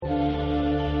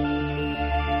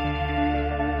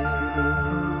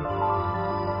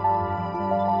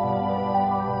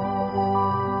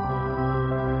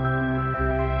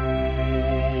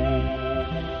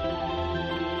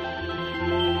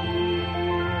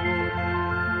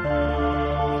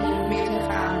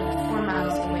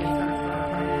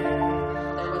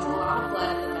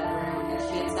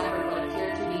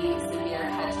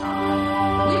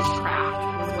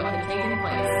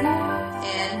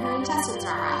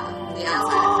I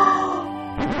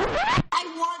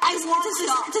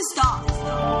want to stop.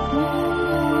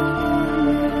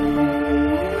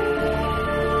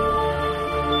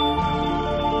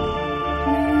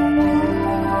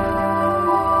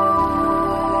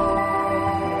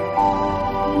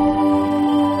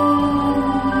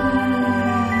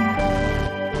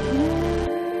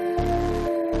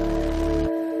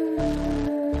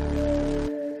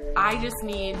 I just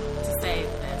need to say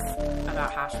this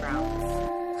about hash browns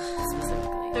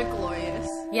specifically. They're glorious.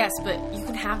 Yes, but you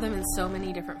can have them in so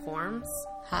many different forms.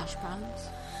 Hash browns?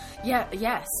 Yeah,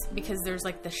 yes, because there's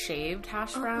like the shaved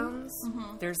hash browns.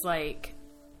 Mm-hmm. There's like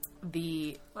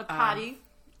the patty.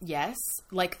 Yes,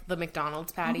 like the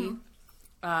McDonald's patty.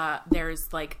 Mm-hmm. There's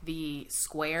like the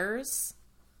squares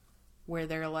where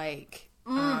they're like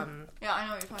Yeah, I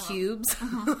know what you're talking cubes.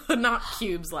 Mm-hmm. Not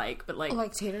cubes like, but like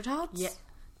Like tater tots? yeah.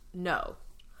 No.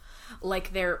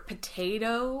 Like they're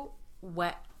potato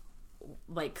wet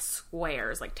like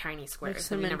squares, like tiny squares. Like Have you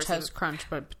cinnamon never toast seen crunch,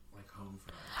 but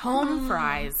home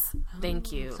fries?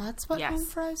 Thank you. that's what yes. home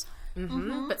fries are?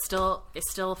 Mm-hmm. But still,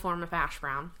 it's still a form of hash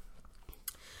brown.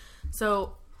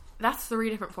 So that's 3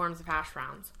 different forms of hash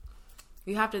browns.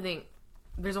 You have to think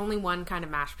there's only one kind of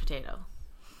mashed potato,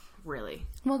 really.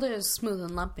 Well, they're smooth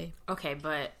and lumpy. Okay,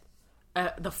 but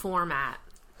the format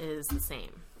is the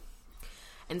same.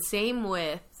 And same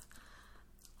with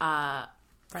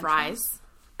fries.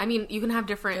 I mean, you can have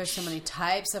different... There's so many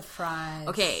types of fries.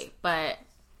 Okay, but...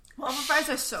 Waffle fries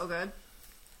are so good.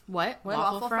 What?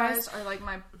 Waffle fries are like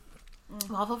my...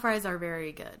 Waffle fries are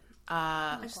very good.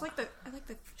 I just like the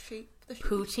shape.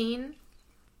 Poutine.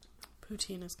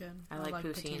 Poutine is good. I like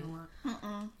poutine. a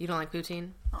lot. You don't like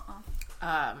poutine?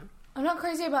 I'm not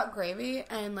crazy about gravy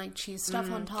and like cheese stuff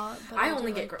on top. But I do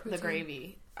only like get the poutine.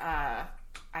 gravy.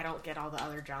 I don't get all the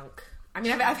other junk. I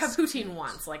mean, I've had poutine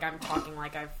once. Like, I'm talking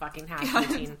like I've fucking had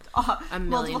poutine a million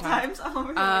multiple times. I'm over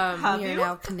here like, have You're you?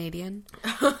 now Canadian.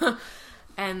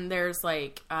 And there's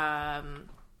like a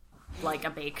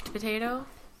baked potato.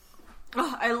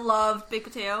 Oh, I love baked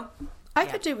potato. I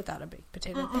could do without a baked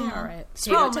potato. They are right.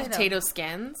 Potato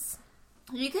skins.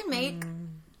 You can make...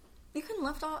 You can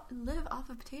live off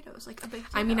of potatoes, like a baked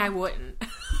potato. I mean, I wouldn't.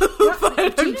 Do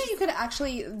you know you could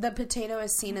actually... The potato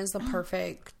is seen as the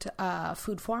perfect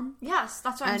food form. Yes,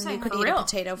 that's what I'm And saying. you could For eat real. a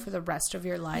potato for the rest of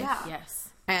your life. Yeah. Yes.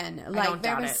 And don't like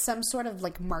there doubt was it. some sort of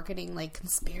like marketing like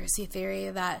conspiracy theory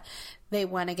that they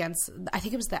went against. I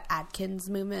think it was the Atkins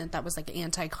movement that was like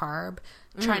anti-carb,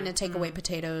 trying to take away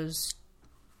potatoes.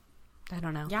 I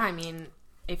don't know. Yeah, I mean,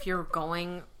 if you're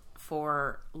going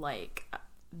for like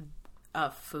a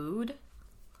food,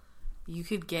 you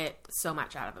could get so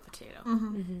much out of a potato.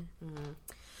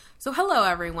 So hello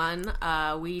everyone.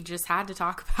 We just had to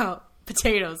talk about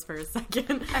potatoes for a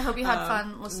second. I hope you had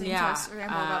fun listening to us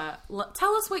ramble about...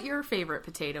 Tell us what your favorite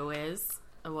potato is.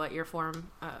 What your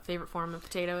favorite form of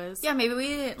potato is. Yeah, maybe we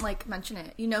didn't like mention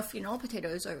it. You know, funeral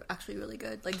potatoes are actually really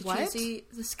good. Like the What? the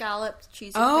scalloped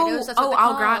cheesy Oh, potatoes. That's what oh, they're au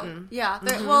called. gratin. Yeah,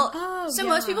 they're well. Oh, so yeah.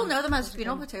 most people know them as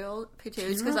funeral potatoes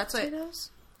because that's what.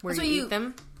 Potatoes? Where That's you what eat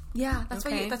them. Yeah, that's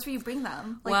Okay. where you bring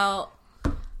them. Like, Well,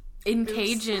 in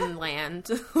Cajun land,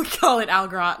 we call it au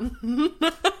gratin.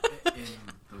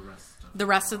 The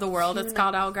rest of the world, it's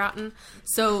called au gratin.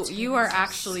 So you are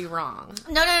actually wrong.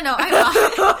 no, I'm not.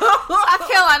 South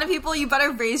Carolina people, you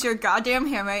better raise your goddamn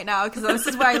hand right now because this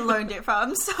is where I learned it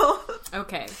from. So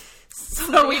Okay.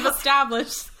 So we've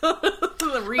established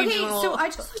the regional... Okay, so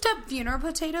I just looked up funeral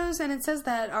potatoes, and it says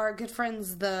that our good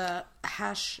friends, the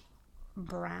hash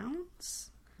browns.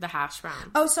 the hash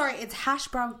brown. Oh, sorry, it's hash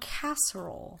brown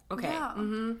casserole. Okay. yeah,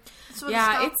 so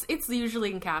Yeah, it's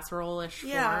usually in casserole-ish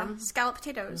form. scallop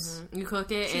potatoes, You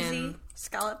cook it cheesy in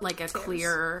scallop, like a potatoes.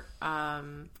 clear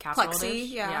casserole plexi, dish.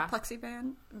 yeah, plexi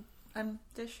band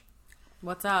dish.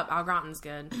 What's up? Au gratin's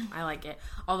good. I like it.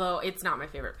 Although it's not my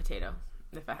favorite potato,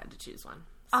 if I had to choose one.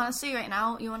 Honestly, right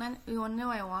now, you wanna know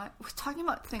what I want? We're talking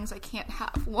about things I can't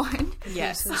have. One.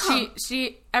 Yes.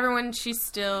 She's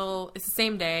still, it's the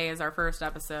same day as our first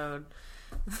episode.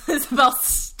 Isabel's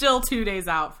still 2 days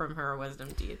out from her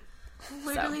wisdom teeth.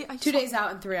 Literally, I 2 days out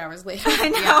and 3 hours later. I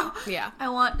know. Yeah. I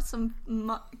want some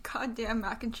goddamn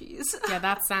mac and cheese. Yeah,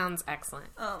 that sounds excellent.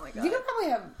 Oh my god. You could probably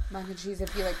have mac and cheese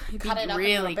if you like cut it up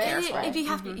really a little bit. careful. It'd be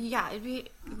have to, yeah. It'd be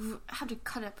have to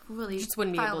cut up really. You just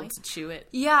wouldn't be finely. able to chew it.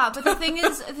 Yeah, but the thing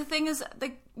is,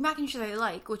 the mac and cheese I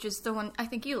like, which is the one I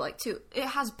think you like too. It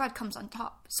has breadcrumbs on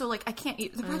top, so like I can't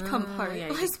eat the breadcrumb part. Yeah,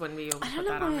 you Like, just wouldn't be able to I put don't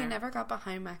know that on why I there. never got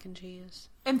behind mac and cheese.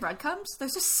 and breadcrumbs, they're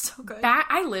just so good.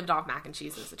 I lived off mac and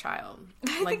cheese as a child.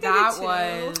 Like think I that did too.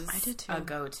 was I did too. a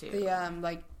go-to. The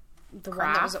like the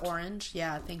one that was Kraft? orange.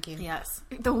 Yeah, thank you. Yes.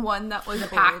 The one that was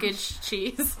Packaged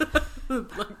cheese.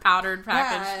 like powdered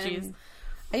packaged Yeah, cheese. and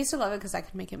I used to love it because I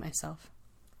could make it myself.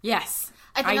 Yes.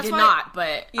 I think I that's did why- not,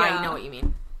 but Yeah. I know what you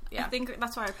mean. Yeah. I think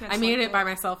that's why our parents I made liked it by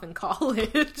myself in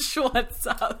college. What's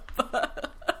up?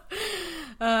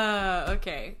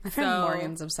 Okay. My friend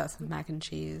Morgan's obsessed with mac and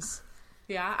cheese.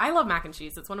 Yeah, I love mac and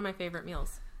cheese. It's one of my favorite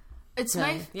meals. It's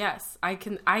Really? nice. Yes, I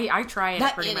can. I try it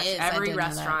That pretty it much is. I every didn't know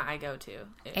restaurant I go to.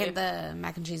 And the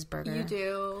mac and cheese burger. You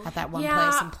do. At that one Yeah,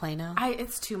 place in Plano.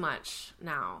 it's too much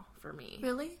now for me.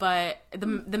 Really? But the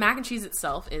mac and cheese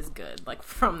itself is good, like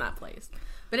from that place.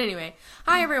 But anyway,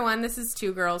 hi everyone. This is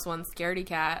Two Girls, One Scaredy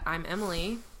Cat. I'm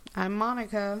Emily. I'm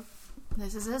Monica.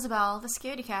 This is Isabel, the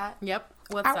scaredy cat. Yep.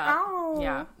 What's Ow, up? ow.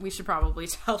 Yeah, we should probably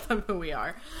tell them who we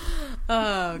are.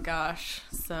 Oh gosh.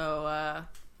 So,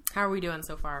 how are we doing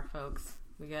so far, folks?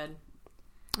 We good?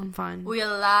 I'm fine. We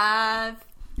alive.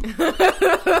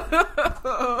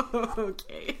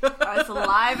 Okay. As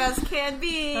alive as can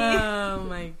be. Oh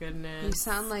my You goodness.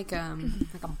 sound like a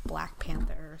Black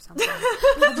Panther or something.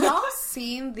 Have y'all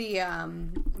seen the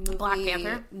movie Black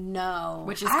Panther? No,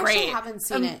 Which is I actually great. haven't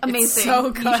seen it. Amazing. so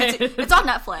You should see- good. It's on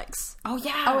Netflix. Oh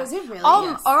yeah. Oh, is it really?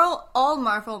 All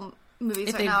Marvel movies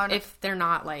If, right now are if they're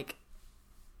not like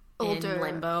older. in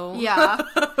limbo, Yeah.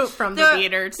 from the They're-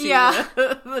 theater to yeah.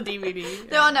 the DVD,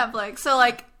 They're on Netflix. So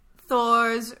like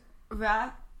Thor's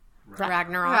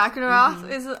Ragnarok. Ragnarok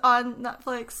is on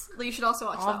Netflix. You should also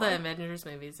watch All that the one. Avengers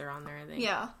movies are on there, I think.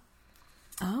 Yeah.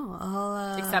 Oh,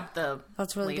 I'll, Except the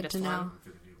that's really good latest to know.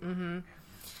 one.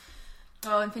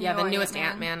 Oh, Infinity Yeah, the War, newest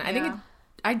Ant-Man. Ant-Man. I think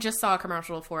I just saw a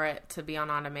commercial for it to be on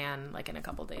demand like in a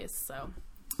couple days. So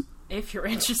if you're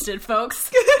interested,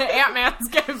 folks, Ant-Man's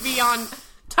gonna be on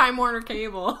Time Warner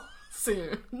Cable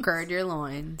soon. Gird your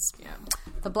loins. Yeah.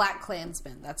 The Black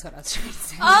Klansman. That's what I was trying to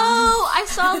say. Oh,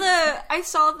 I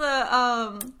saw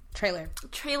the Trailer.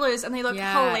 trailers and they look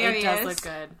Yeah, hilarious. it does look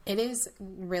good. It is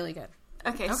really good.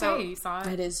 Okay, Okay, so you saw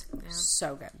It it? is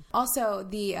so good. Also,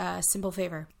 the Simple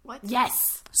Favor. what? Yes.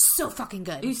 So fucking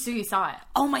good. You saw it.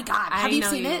 Oh my god. Have you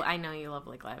seen it? I know you love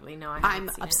Blake Lively. No, I haven't I'm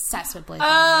seen obsessed with Blake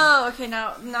Lively. Oh, okay.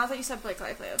 Now that you said Blake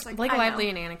Lively, I was like, Blake I know. Lively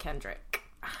and Anna Kendrick.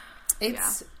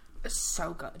 It's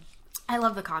so good. I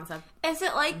love the concept. Is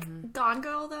it like Gone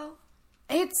Girl though?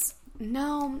 It's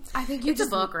no, I think you It's a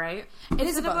just book, right? It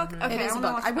is a it a book. book? Okay, it is I a wanna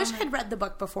book. watch I wish that. I'd read the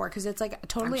book before because it's like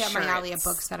totally I'm up my sure alley of it's-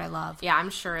 books that I love. Yeah, I'm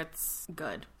sure it's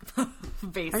good.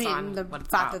 Based I mean, on the what it's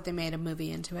fact about. that they made a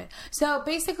movie into it. So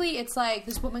basically, it's like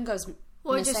this woman goes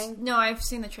missing. No, I've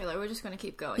seen the trailer. We're just gonna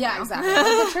keep going. Yeah, now. exactly.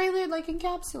 Like, the trailer like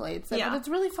encapsulates it, Yeah. but it's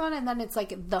really fun. And then it's like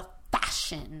the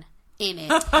fashion in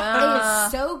it. It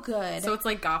is so good. So it's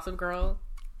like Gossip Girl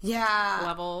yeah,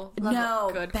 level. no,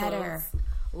 Good better,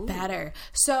 clothes. better.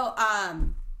 So,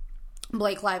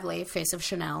 Blake Lively, face of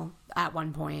Chanel, at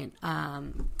one point,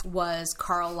 was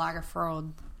Karl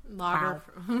Lagerfeld. Carl.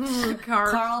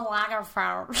 Karl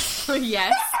Lagerfeld.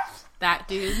 Yes, that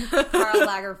dude. Karl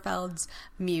Lagerfeld's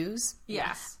muse.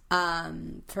 Yes.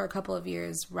 For a couple of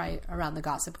years, right around the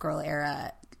Gossip Girl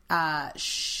era.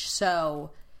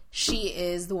 So she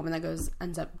is the woman that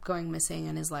ends up going missing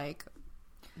and is like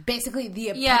basically the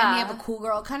epitome Yeah. of a cool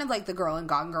girl, kind of like the girl in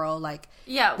Gone Girl, like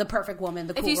Yeah. the perfect woman,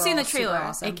 the cool you've girl, seen the super trailer,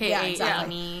 awesome. AKA yeah,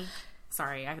 exactly. Amy.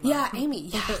 Sorry, I love Yeah, her. Amy.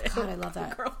 Yeah, God, I love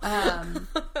that. Girl.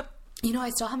 You know, I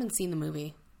still haven't seen the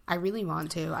movie. I really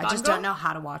want to. I just Girl? don't know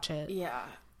how to watch it. Yeah.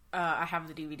 I have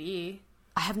the DVD.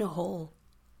 I have no hole.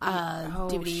 Oh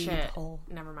DVD shit! hole.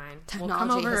 Never mind. Technology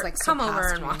come over, has, like, come over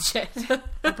surpassed and me. watch it.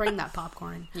 I'll bring that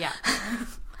popcorn Yeah.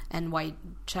 and white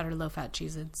cheddar low-fat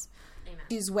Cheez-Its. Amen.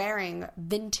 She's wearing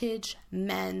vintage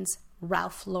men's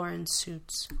Ralph Lauren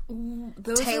suits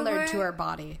Those tailored are- to her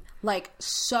body. Like,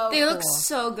 so They cool. look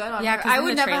so good on Yeah, her. 'cause I in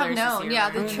would the never have trailers you see known. her Yeah,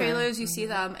 the wearing trailers you see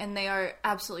them, and they are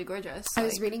absolutely gorgeous. I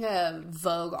was reading a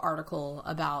Vogue article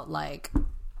about, like,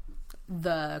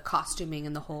 the costuming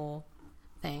and the whole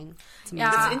thing. It's Yeah,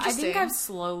 amazing. It's I interesting. think I've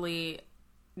slowly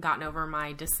gotten over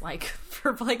my dislike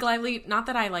for Blake Lively. Not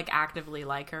that I like actively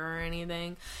like her or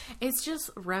anything. It's just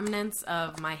remnants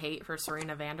of my hate for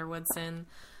Serena van der Woodsen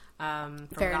from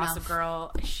Fair Gossip enough.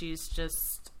 Girl. She's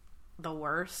just the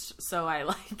worst. So I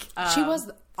like. She was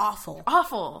awful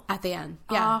awful. at the end.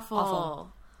 Yeah,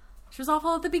 awful. She was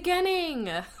awful at the beginning.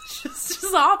 She's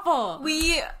just awful.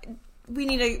 We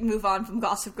need to move on from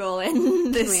Gossip Girl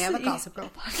and this. Can we have a Gossip Girl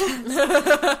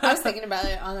podcast? I was thinking about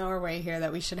it on our way here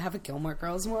that we should have a Gilmore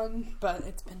Girls one, but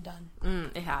it's been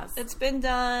done. It has. It's been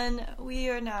done. We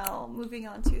are now moving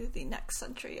on to the next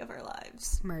century of our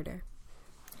lives. Murder.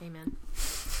 Amen.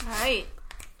 All right.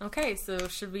 Okay, so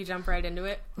should we jump right into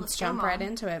it? Let's go, jump Mom. right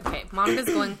into it. Okay, Monica's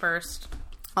going first.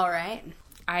 All right.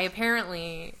 I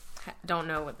apparently Don't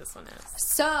know what this one is.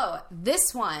 So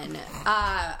this one,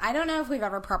 I don't know if we've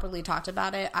ever properly talked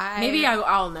about it. Maybe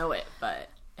I'll know it, but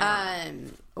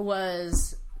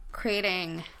was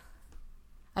creating.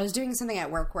 I was doing something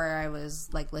at work where I was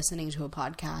like listening to a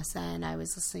podcast, and I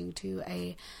was listening to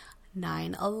a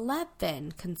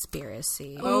 9/11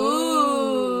 conspiracy.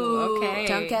 Ooh, okay.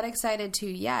 Don't get excited too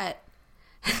yet,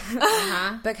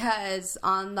 because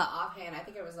on the offhand, I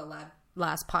think it was the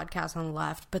last podcast on the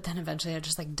left, but then eventually I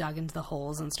just like dug into the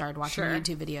holes and started watching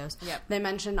YouTube videos. Yep. They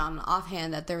mentioned on the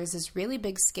offhand that there was this really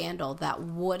big scandal that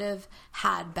would have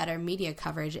had better media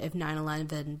coverage if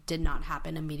 9/11 did not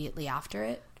happen immediately after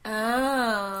it.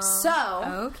 Oh.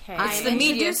 So, Okay. I'm It's the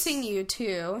media. introducing you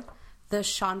to the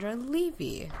Chandra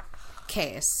Levy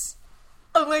case.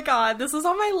 Oh my god, this was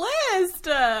on my list.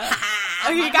 Oh,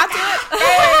 you got to it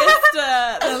first.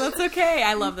 No, that's okay.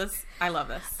 I love this.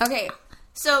 Okay,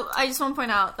 So I just want to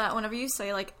point out that whenever you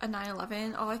say like a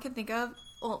 9/11, all I can think of,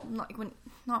 well,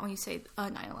 not when you say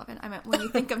 9/11. I meant when you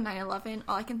think of 9/11,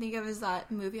 all I can think of is that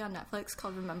movie on Netflix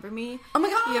called Remember Me. oh my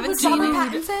god, You haven't with seen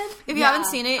Robert it? Pattinson? If you haven't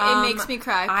seen it, it makes me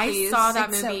cry. I Please. saw that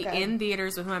It's so movie good. in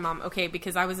theaters with my mom. Okay,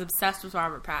 because I was obsessed with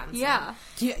Robert Pattinson. Yeah.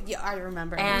 Yeah, I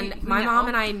remember. And my mom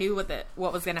and I knew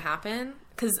what was going to happen.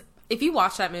 Because if you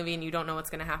watch that movie and you don't know what's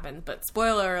going to happen, but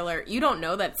spoiler alert, you don't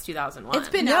know that it's 2001. It's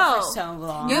been No. out for so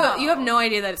long. You have no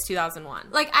idea that it's 2001.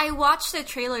 Like, I watched the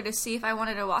trailer to see if I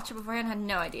wanted to watch it beforehand. Had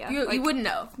no idea. You Like, wouldn't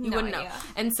know. You no wouldn't know. idea.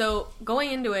 And so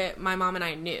going into it, my mom and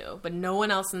I knew, but no one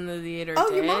else in the theater Oh,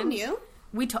 did. your mom knew?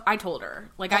 I told her.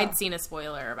 Like, I'd seen a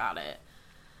spoiler about it.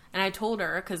 And I told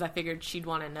her because I figured she'd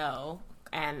want to know.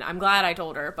 And I'm glad I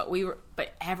told her. But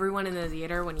everyone in the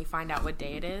theater, when you find out what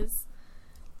day it is,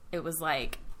 it was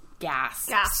like gasps.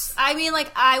 Gasps. I mean,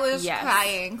 like, I was Yes.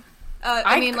 crying.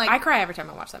 I cry every time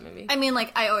I watch that movie.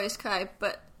 I always cry,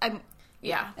 but I'm...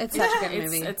 yeah. It's such a good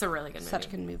movie. It's a really good movie. Such a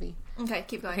good movie. Okay,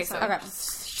 keep going. Okay, so Sorry. Okay.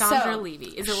 Chandra So- Levy.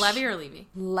 Is it Levy or Levy?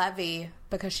 Levy,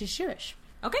 because she's Jewish.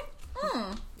 Okay.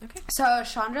 Okay. So,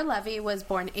 Chandra Levy was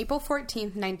born April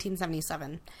 14th,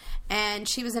 1977. And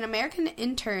she was an American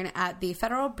intern at the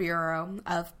Federal Bureau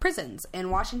of Prisons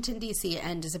in Washington, D.C.,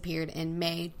 and disappeared in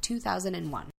May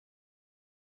 2001.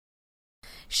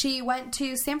 She went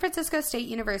to San Francisco State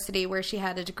University, where she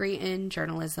had a degree in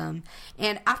journalism.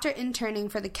 And after interning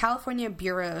for the California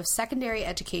Bureau of Secondary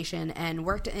Education and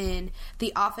worked in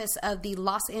the office of the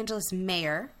Los Angeles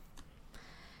mayor,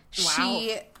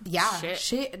 Shit. this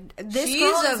She's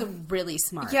girl is really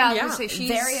smart. Yeah, I was Yeah. gonna say, she's...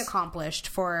 Very accomplished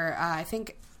for, I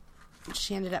think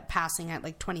she ended up passing at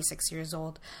like 26 years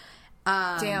old.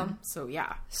 Damn. So,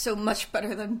 yeah. So much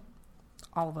better than...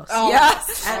 All of us.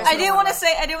 Yes. Every I single didn't one want of to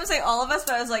say... I didn't want to say all of us,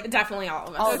 but I was like... Definitely all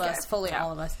of us. All of Okay. us, fully Yeah.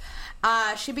 all of us.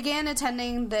 She began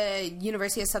attending the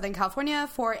University of Southern California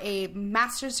for a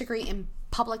master's degree in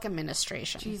public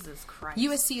administration. Jesus Christ.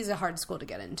 USC is a hard school to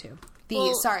get into.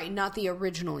 Well- Not the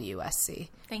original USC.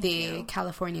 Thank the you.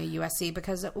 California USC,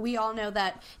 because we all know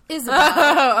that Isabel,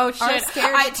 Oh, shit. our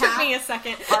scaredy It took cat, me a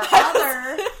second. our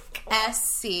other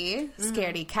SC,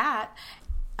 Scaredy Cat,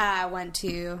 went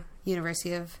to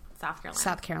University of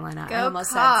South Carolina. I Go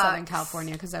almost Cox. said Southern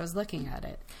California because I was looking at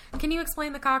it. Can you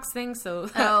explain the Cox thing? So,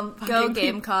 Go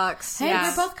Gamecocks. Hey, Yeah.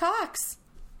 we're both Cox.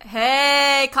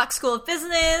 Hey, Cox School of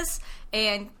Business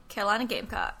and Carolina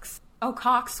Gamecocks. Oh,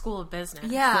 Cox School of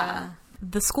Business. Yeah.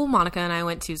 The school Monica and I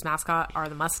went to's mascot are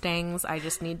the Mustangs. I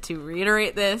just need to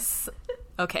reiterate this.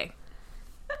 Okay.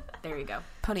 There you go.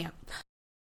 Pony up.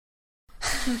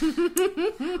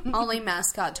 Only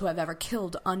mascot to have ever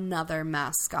killed another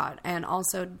mascot, and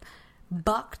also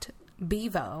bucked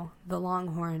Bevo, the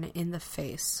Longhorn, in the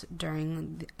face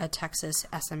during a Texas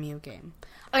SMU game.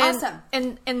 Awesome.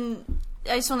 And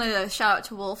I just wanted to shout out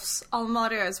to Wolf's alma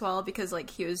mater as well, because like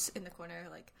he was in the corner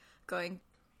like going,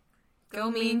 "Go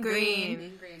Mean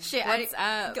Green." Shit, What's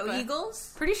up? Go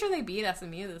Eagles. Pretty sure they beat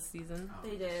SMU this season.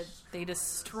 They did. They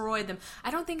destroyed them.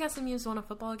 I don't think SMU's won a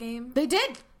football game. They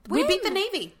did. We beat the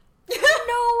Navy. No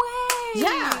way.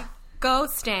 Yeah. Go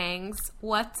Stangs.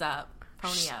 What's up?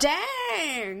 Pony up.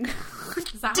 Dang.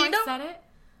 Is that Do how you know- I said it?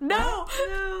 No.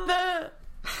 The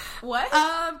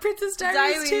What? Princess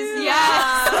Diaries, Diaries, 2.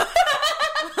 yeah.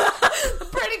 The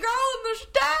pretty girl in the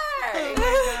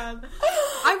stag.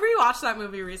 I rewatched that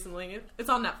movie recently. It's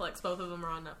on Netflix. Both of them are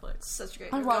on Netflix. Such a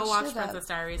great. I movie. Go watched watch that. Princess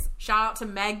Diaries. Shout out to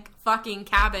Meg fucking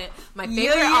Cabot, my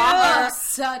favorite Yeah. author.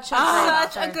 Such a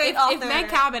Such great a great If author. Meg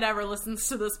Cabot ever listens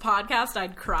to this podcast,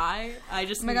 I'd cry. I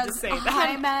just need to say that.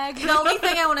 Hi, Meg. The only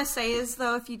thing I want to say is,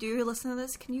 though, if you do listen to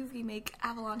this, can you remake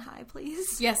Avalon High,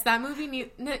 please? Yes, that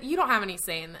movie. No, you don't have any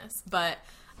say in this, but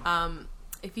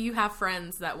if you have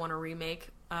friends that want to remake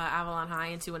Avalon High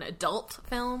into an adult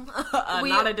film,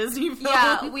 not a Disney film.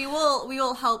 Yeah, we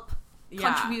will help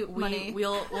contribute money.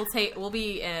 We'll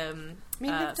be they've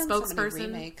done so many spokesperson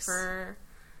remakes. for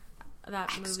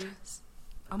that movie.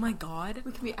 Oh my god.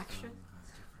 We can be extra.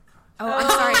 Oh, I'm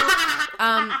sorry.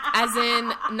 As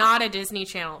in, not a Disney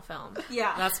Channel film.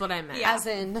 Yeah. That's what I meant. Yeah. As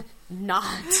in, not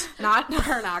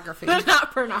pornography.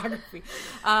 Not pornography.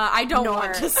 I don't Nor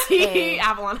want to see a-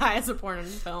 Avalon High as a porn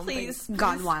film. Please.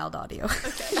 Gone Wild audio.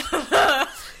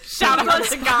 Shout out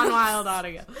to Gone Wild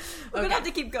Audio. We're gonna have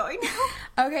to keep going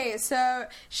now. Okay, so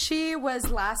she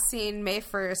was last seen May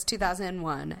 1st,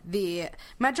 2001. The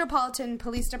Metropolitan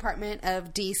Police Department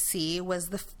of D.C. was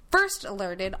the first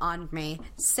alerted on May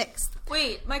 6th.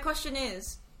 Wait, my question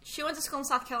is, she went to school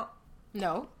in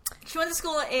No. She went to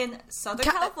school in Southern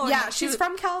California. Yeah, she's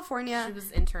from California. She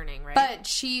was interning, right? But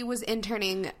she was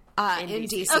interning in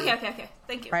D.C. Okay.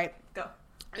 Thank you. Right. Go.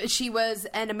 She was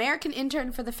an American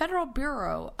intern for the Federal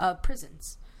Bureau of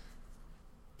Prisons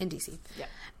in D.C. Yeah.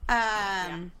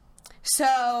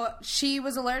 So she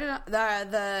was alerted.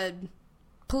 The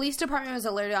police department was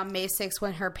alerted on May 6th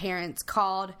when her parents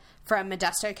called from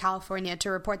Modesto, California,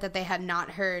 to report that they had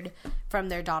not heard from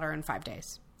their daughter in 5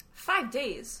 days. 5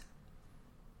 days.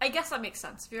 I guess that makes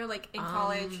sense. If you're like in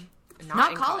college.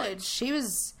 Not in college. She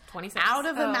was 26. out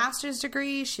of a Oh. master's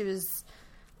degree. She was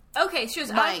Okay, she was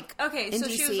Like, okay, in so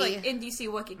she was DC. like in DC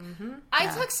working. I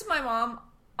Yeah. text my mom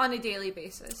on a daily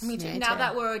basis. Me too. Now Me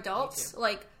that too. we're adults, too.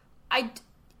 like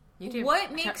You do.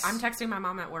 What makes- I'm texting my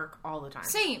mom at work all the time.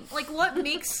 same. Like what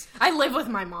makes I live with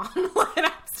my mom, and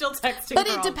I'm still texting. But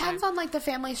her it all the depends time. on like the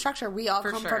family structure. We all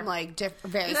For come sure. from like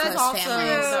very That's close also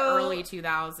families. the early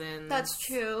 2000s. that's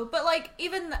true. But like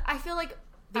even I feel like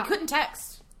They couldn't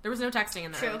text. There was no texting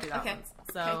in the True. early 2000s. Okay.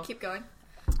 So Okay, keep going.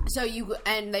 So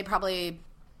they probably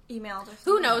Emailed or who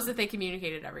something. knows if they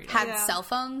communicated every day? had Yeah. cell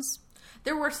phones.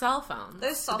 There were cell phones.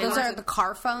 There's cell They phones. Those weren't- are the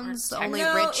car phones. weren't Only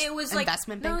No, rich it was like-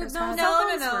 investment No, bankers no, have. no. No,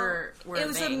 phones no. were It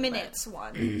was a a thing, minutes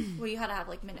one where you had to have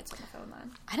like minutes on the phone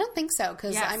then. I don't think so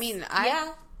because Yes. I mean,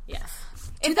 Yeah. Yes.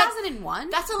 If that's- 2001.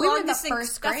 That's a we were long in the distance.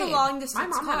 first That's grade. a long My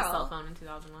distance mom had a call. cell phone in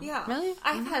 2001. Yeah. Really?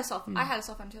 I had a cell phone. I had a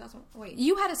cell phone in 2000. Wait.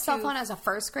 You had a cell Two. phone as a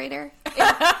first grader,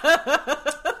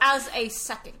 As a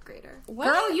second grader.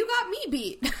 girl. You got me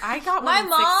beat. I got one My in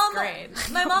mom, sixth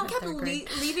grade. my mom kept Third grade.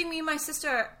 leaving me and my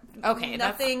sister. Okay,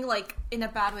 that's- nothing like in a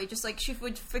bad way. Just like she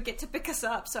would forget to pick us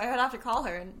up, so I would have to call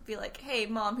her and be like, "Hey,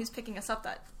 mom, who's picking us up?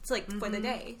 That's like for the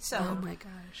day." So Oh my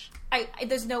gosh. I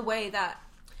there's no way that.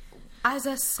 As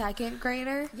a second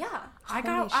grader, Yeah. I Holy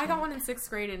got shit. one in sixth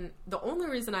grade, and the only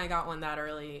reason I got one that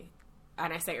early,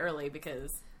 and I say early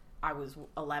because I was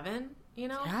 11. You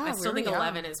know, Yeah, I still really think young.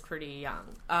 11 is pretty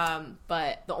young.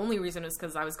 But the only reason is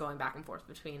because I was going back and forth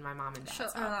between my mom and dad's Oh,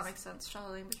 that house. makes sense.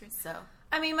 Shuttling between. So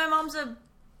I mean, my mom's a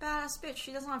badass bitch.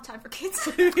 She doesn't have time for kids.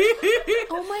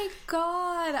 oh my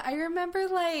god, I remember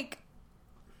like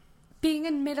being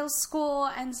in middle school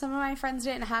and some of my friends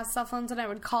didn't have cell phones and I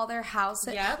would call their house.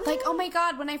 Yep. Like, oh my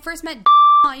god, when I first met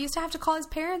I used to have to call his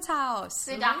parents' house.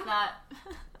 They dock that.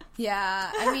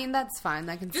 Yeah, I mean, that's fine.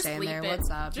 That can Just stay in bleep there. it. What's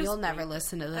up? Just You'll never bleep.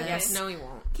 listen to this. yes, no, he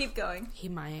won't. Keep going. He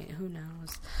might. Who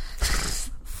knows?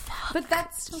 But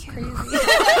that's so crazy.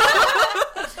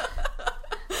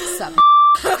 Sup?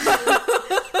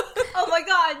 Oh my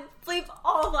god! Bleep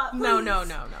all that. No, please.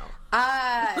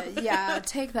 no. Yeah,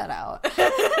 take that out.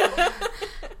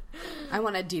 I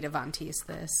want to Dita Von Teese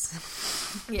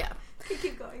this. Yeah.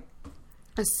 Keep going.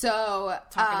 So,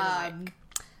 Talking to the mic.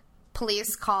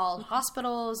 police called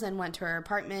hospitals and went to her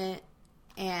apartment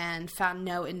and found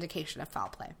no indication of foul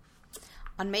play.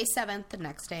 On May 7th, the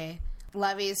next day,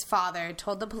 Levy's father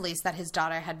told the police that his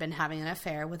daughter had been having an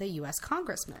affair with a U.S.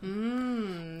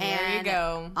 congressman. There you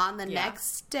go. On the Yeah.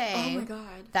 next day, Oh my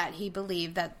God. that he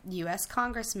believed that U.S.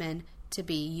 congressman to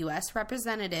be U.S.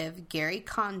 Representative Gary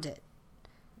Condit.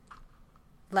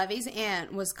 Levy's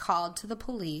aunt was called to the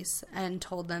police and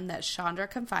told them that Chandra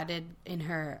confided in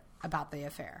her about the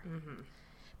affair. Mm-hmm.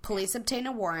 Police obtained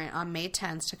a warrant on May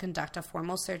 10th to conduct a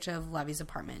formal search of Levy's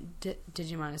apartment. Did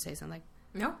you want to say something?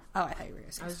 No, Oh, I thought you were going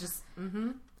to say I was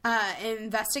something. just.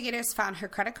 Investigators found her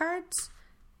credit cards,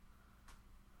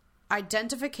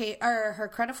 her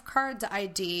credit cards,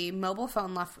 ID, mobile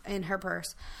phone left in her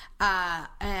purse,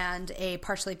 and a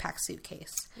partially packed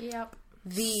suitcase. Yep.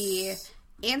 The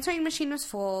answering machine was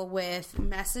full with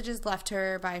messages left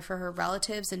for her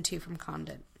relatives and 2 from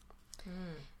Condit.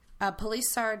 A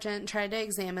police sergeant tried to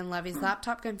examine Levy's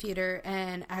laptop computer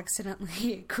and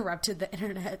accidentally corrupted the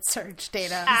internet search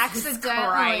data Accidentally.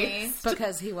 Christ.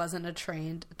 because he wasn't a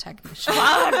trained technician.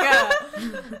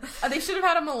 They should have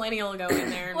had a millennial go in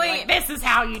there and Wait. be like, this is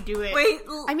how you do it. Wait,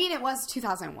 I mean, it was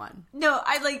 2001. no,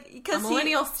 I like A because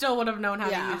millennial still would have known how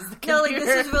Yeah. to use the computer. no, like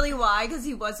this is really why because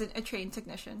he wasn't a trained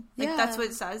technician. Like Yeah. that's what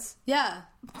it says. Yeah.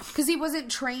 Because he wasn't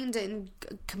trained in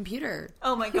computer.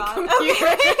 Oh my god.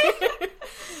 Okay.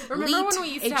 Remember Leaked when we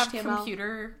used to have HTML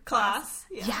computer Class.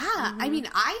 Yeah. I mean,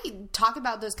 I talk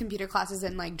about those computer classes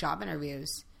in, like, job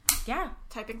interviews. Yeah.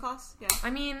 Typing class. Yeah.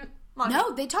 I mean,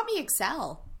 No, they taught me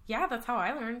Excel. yeah, that's how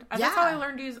I learned. Yeah. That's how I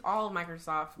learned to use all of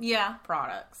Microsoft Yeah.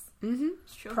 products.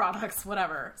 It's true. Products,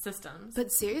 whatever, systems.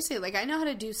 But seriously, like, I know how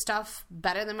to do stuff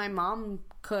better than my mom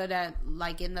could at,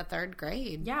 like, in the 3rd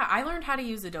grade. Yeah, I learned how to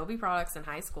use Adobe products in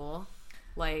high school.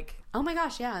 Like, Oh my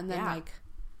gosh, yeah. And then, Yeah. like,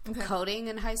 Okay. coding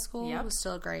in high school Yep. was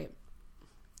still great.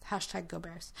 Hashtag Go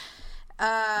Bears.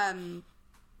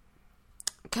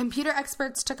 Computer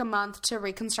experts took a month to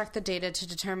reconstruct the data to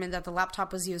determine that the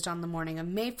laptop was used on the morning of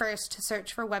May 1st to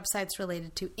search for websites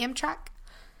related to Amtrak,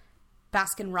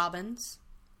 Baskin-Robbins,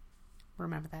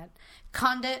 remember that,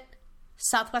 Condit,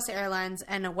 Southwest Airlines,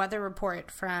 and a weather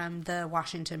report from the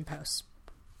Washington Post,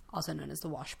 also known as the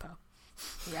WashPo.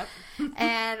 yep.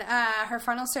 And her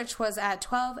final search was at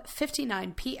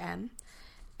 12:59 p.m.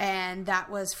 And that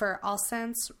was for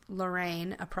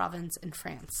Alsace-Lorraine, a province in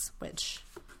France, which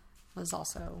was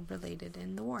also related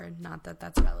in the war. Not that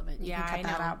that's relevant. You Yeah, can I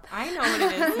cut know. that out. I know what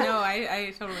it is. No,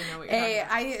 I totally know what you're talking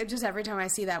about. I just every time I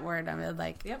see that word, I'm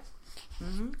like, Yep.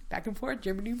 back and forth,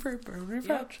 Germany, French.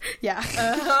 Yep. Yeah.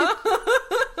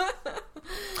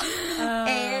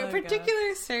 A God.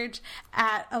 particular search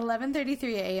at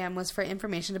 11:33 a.m. was for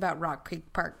information about Rock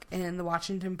Creek Park in the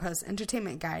Washington Post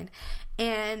Entertainment Guide,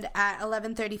 and at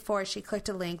 11:34 she clicked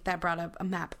a link that brought up a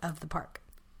map of the park.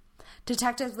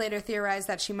 Detectives later theorized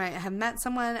that she might have met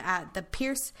someone at the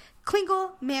Pierce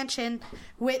Klingle Mansion,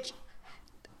 which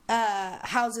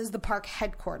houses the park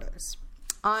headquarters.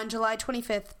 On July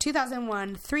 25th,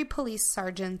 2001, 3 police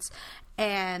sergeants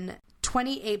and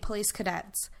 28 police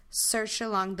cadets searched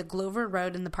along the Glover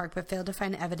Road in the park but failed to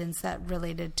find evidence that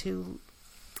related to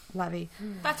Levy.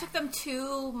 That took them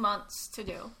 2 months to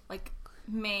do. Like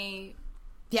May.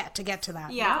 Yeah, to get to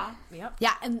that. Yeah. Yep.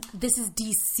 Yeah, and this is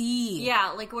DC.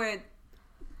 Yeah. Like we're.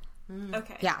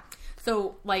 Okay. Yeah.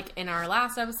 So, like, in our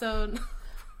last episode, we're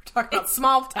talking about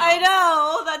small town. I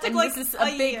know that took And like this is a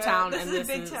big year. town, This and is a this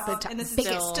big is town, the and this is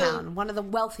Biggest still, town, one of the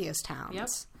wealthiest towns. Yep.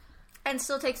 and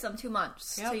still takes them 2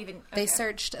 months Yep. to even. They okay.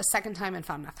 searched a second time and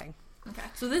found nothing. Okay.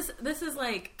 So this is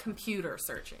like computer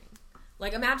searching.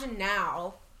 Like, imagine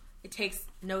now it takes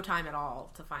no time at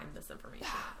all to find this information.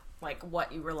 Like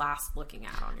what you were last looking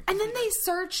at on your And computer. then they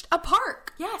searched a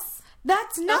park. Yes.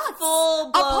 That's nuts. full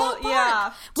A blow- whole park.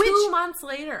 yeah. Which, 2 months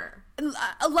later.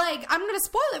 like, I'm going to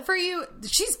spoil it for you.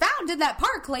 She's found in that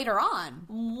park later on.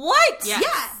 What? Yeah.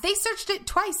 Yeah, they searched it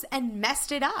twice and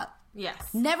messed it up.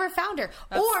 Yes. Never found her.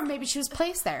 Or maybe she was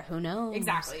placed there. Who knows?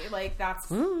 Exactly. Like that's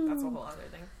a whole other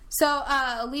thing. So,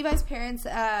 Levi's parents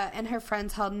and her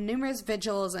friends held numerous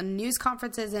vigils and news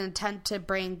conferences in an attempt to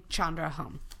bring Chandra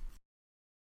home.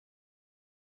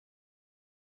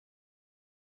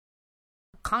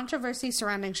 Controversy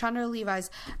surrounding Chandra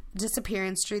Levi's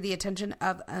disappearance drew the attention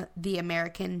of the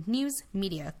American news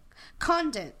media.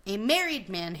 Condit, a married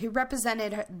man who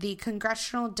represented the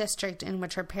congressional district in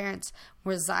which her parents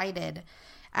resided,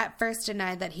 at first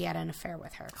denied that he had an affair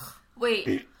with her.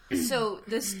 Wait. So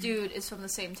this dude is from the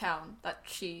same town that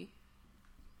she.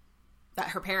 That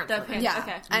her parents The were parents- Yeah,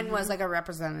 Okay. and was like a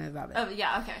representative of it. Oh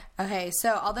yeah. Okay. Okay,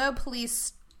 so although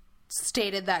police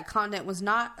stated that Condit was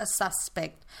not a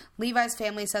suspect, Levi's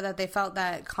family said that they felt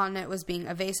that Condit was being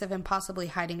evasive and possibly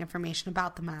hiding information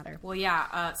about the matter. Well,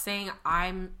 yeah, saying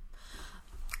I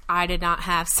did not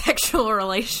have sexual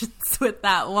relations with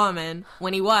that woman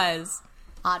when he was.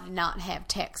 I did not have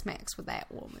Tex-Mex with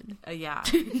that woman. Yeah.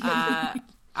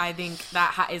 I think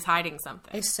that is hiding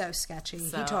something. It's so sketchy. He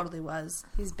So- totally was.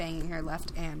 He's banging her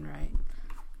left and right.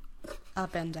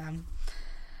 Up and down.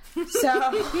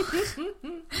 So,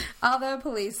 although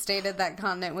police stated that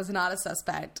Condit was not a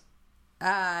suspect,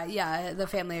 the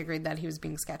family agreed that he was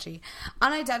being sketchy.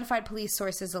 Unidentified police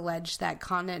sources alleged that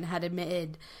Condit had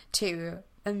admitted to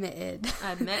having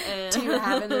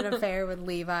an affair with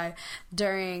Levi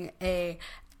during a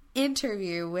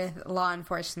interview with law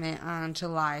enforcement on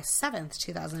July 7th,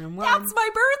 2001. That's my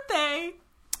birthday.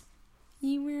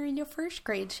 You were in your first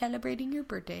grade celebrating your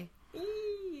birthday.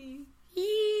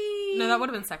 No, that would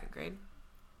have been second grade.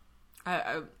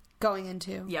 Going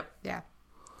into. Yep. Yeah.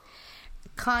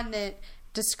 Condit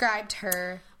described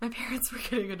her. My parents were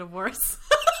getting a divorce.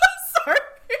 Sorry.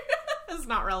 It's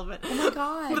not relevant. Oh my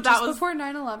god. But Just that was before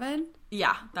 9/11?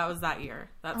 Yeah, that was that year.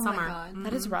 That Oh summer. my god.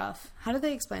 That is rough. How did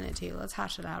they explain it to you? Let's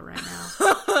hash it out right now.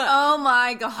 Oh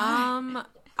my god.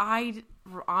 I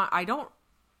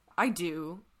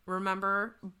do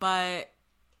remember, but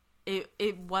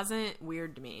it wasn't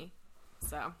weird to me.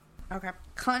 So Okay.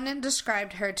 Condon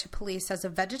described her to police as a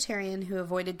vegetarian who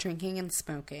avoided drinking and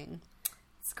smoking.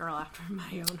 this girl after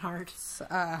my own heart.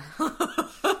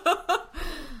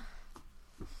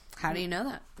 How do you know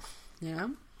that? You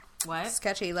know? What?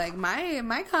 Sketchy. Like,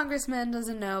 my congressman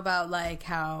doesn't know about, like,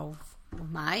 how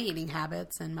my eating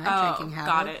habits and my drinking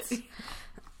habits. Got it.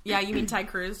 Yeah, you mean Ted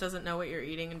Cruz doesn't know what you're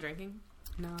eating and drinking?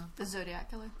 No. The Zodiac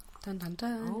Killer. Dun, dun,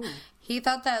 dun. Oh. He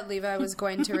thought that Levi was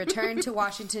going to return to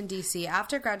Washington, D.C.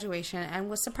 after graduation and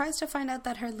was surprised to find out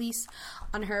that her lease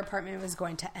on her apartment was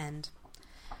going to end.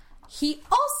 He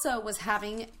also was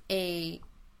having an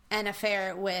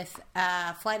affair with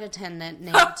a flight attendant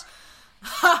named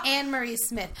Anne-Marie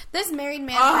Smith. This married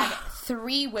man had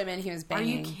 3 women he was Are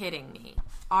banging. you kidding me?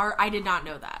 I did not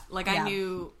know that. Like, Yeah.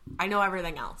 I know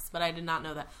everything else, but I did not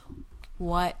know that.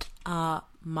 What a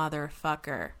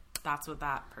motherfucker. That's what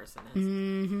that person is.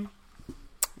 Mm-hmm.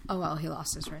 Oh, well, he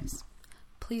lost his race.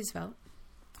 Please vote.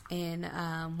 And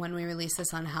when we release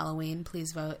this on Halloween,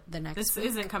 please vote the next This week.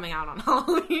 isn't coming out on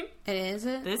Halloween. It is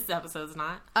it? This episode's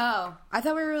not. Oh, I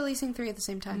thought we were releasing 3 at the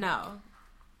same time. No.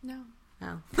 No.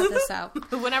 Oh, cut this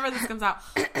out. Whenever this comes out,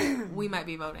 we might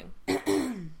be voting.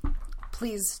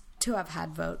 Please, to have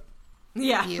had vote.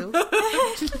 Yeah. You.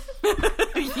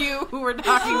 You who we're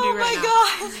talking to right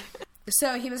now. God.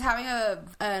 So he was having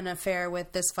an affair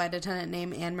with this flight attendant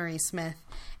named Anne-Marie Smith.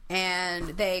 And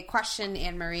they questioned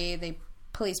Anne-Marie.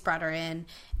 Police brought her in.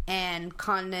 And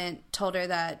Condon told her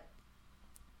that...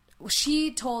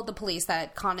 She told the police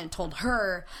that Condon told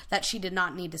her that she did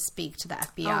not need to speak to the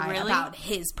FBI really? about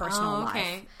his personal Oh,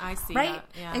 okay. life. I see Right? that.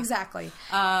 Yeah. Exactly.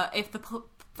 If the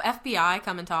FBI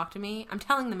come and talk to me, I'm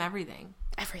telling them everything.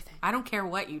 Everything. I don't care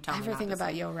what you tell me. Everything not to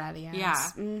about say. Yo Ratty ass.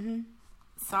 Yeah. Mm-hmm.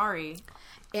 Sorry.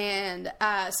 And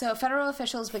so federal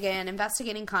officials began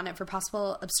investigating Condon for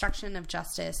possible obstruction of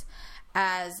justice,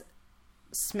 as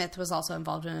Smith was also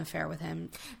involved in an affair with him.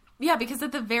 Yeah, because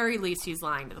at the very least, he's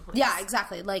lying to the police. Yeah,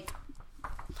 exactly. Like,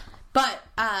 but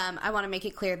I want to make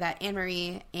it clear that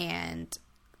Anne-Marie and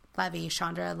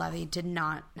Chandra Levy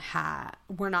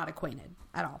were not acquainted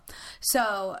at all.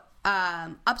 So,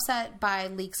 upset by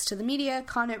leaks to the media,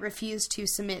 Condon refused to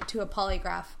submit to a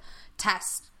polygraph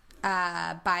test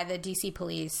by the DC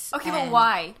police. Okay, but And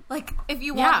why? Like, if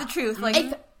you want the truth, like,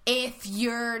 if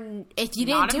you didn't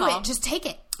Not do involved. it, just take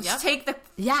it. just take the...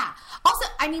 Yeah. Also,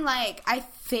 I mean, like, I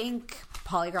think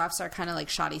polygraphs are kind of like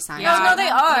shoddy science. Yeah, No, they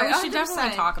are, We should 100%.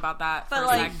 definitely talk about that. But, for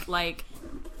like- a sec. Like,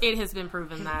 it has been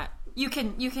proven that. You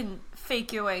can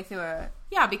fake your way through a...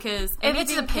 Yeah, because If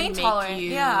it's anything the pain can make tolerant,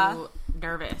 you yeah.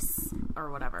 nervous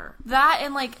or whatever. That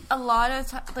and, like, a lot of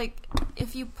time... Like,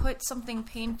 if you put something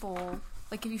painful...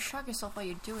 Like, if you shock yourself while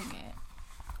you're doing it...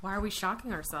 Why are we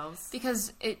shocking ourselves?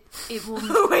 Because it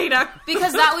will... Wait up.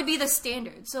 Because that would be the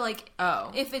standard. So, like,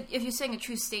 Oh. if you're saying a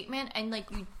true statement and, like,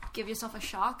 you give yourself a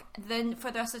shock, then for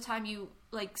the rest of the time you,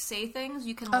 like, say things,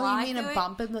 you can lie you mean a through it.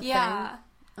 bump in the yeah. thing?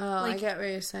 Oh, I Like, get what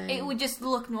you're saying. It would just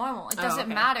look normal. It doesn't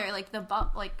okay. matter, like, the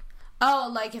bump, like...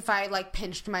 Oh, like if I like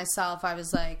pinched myself, I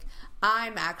was like,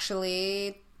 I'm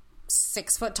actually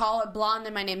 6 foot tall and blonde,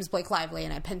 and my name's Blake Lively,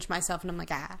 and I pinched myself, and I'm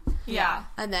like, ah. Yeah.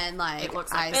 And then like It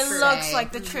looks like It Say, looks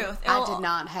like the truth. I did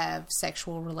not have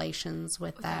sexual relations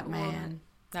with that man. woman.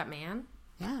 That man?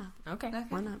 Yeah, Okay.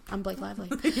 why not? I'm Blake Lively.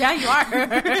 Yeah, you are.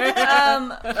 But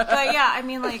yeah, I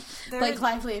mean, like... Blake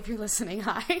Lively, if you're listening,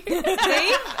 hi.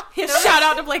 Shout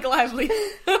out to Blake Lively.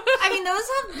 I mean, those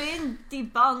have been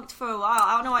debunked for a while.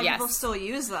 I don't know why Yes. people still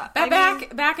use that. But I mean,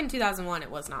 back in 2001,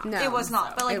 it was not. No. it was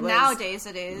not. But, like, It was nowadays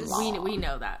it is. We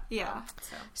know that. Yeah.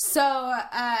 So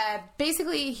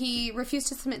basically, he refused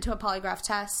to submit to a polygraph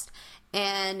test,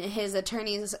 and his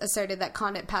attorneys asserted that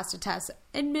Condon passed a test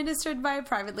administered by a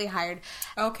privately hired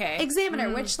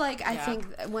examiner. Which, like, I think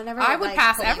whenever I would like,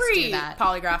 pass police every do that,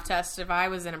 polygraph test if I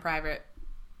was in a private.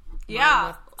 Yeah. line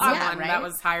with someone Yeah, right? that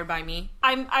was hired by me.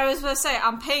 I was going to say,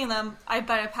 I'm paying them. I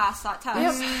better pass that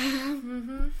test.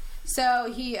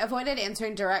 So he avoided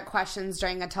answering direct questions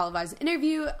during a televised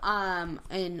interview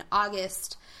in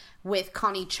August with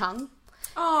Connie Chung.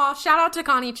 Oh, shout out to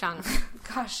Connie Chung.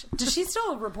 Gosh, does she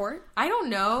still report? I don't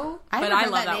know, I but haven't I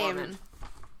heard love that that name. woman.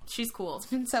 She's cool. It's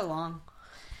been so long.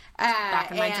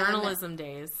 Back in my and journalism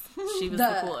days, she was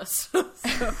the coolest.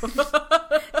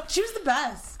 She was the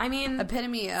best. I mean,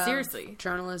 Epitome of seriously.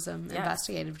 journalism, Yes.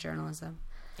 investigative journalism.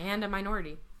 and a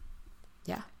minority.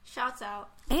 Yeah. Shouts out.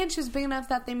 And she was big enough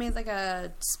that they made like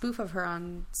a spoof of her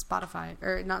on Spotify.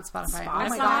 Or not Spotify. Oh my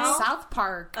Spotify? god, South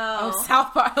Park. Oh,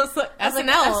 South Park. I was like, I was like,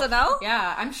 SNL. SNL?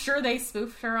 Yeah, I'm sure they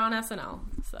spoofed her on SNL.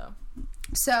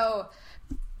 So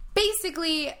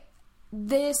basically,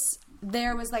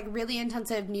 there was like really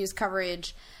intensive news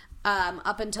coverage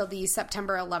up until the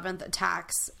September 11th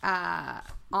attacks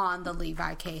on the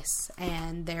Levi case,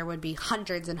 and there would be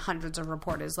hundreds and hundreds of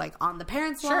reporters, like on the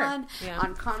parents' lawn,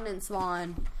 on Condon's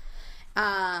lawn.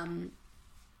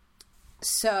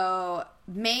 So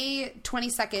May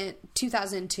 22nd,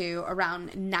 2002,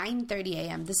 around 9:30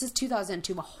 a.m. This is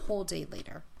 2002, a whole day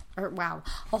later. Or wow,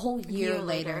 a whole year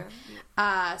later.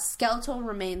 Skeletal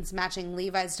remains matching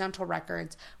Levi's dental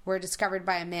records were discovered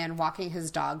by a man walking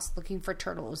his dogs looking for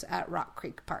turtles at Rock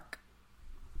Creek Park.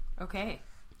 Okay.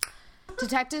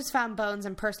 Detectives found bones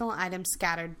and personal items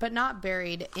scattered, but not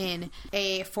buried, in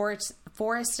a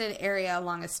forested area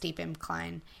along a steep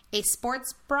incline. A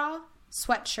sports bra,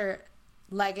 sweatshirt,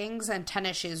 leggings, and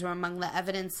tennis shoes were among the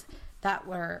evidence that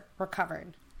were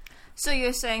recovered. So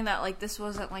you're saying that, like, this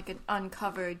wasn't, like, an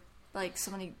uncovered, like,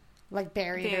 somebody Like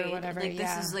buried or whatever, like,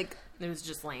 yeah. This is, like... It was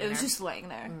just laying It there. was just laying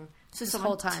there. So This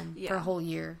whole time, for a whole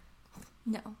year.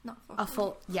 No, not for A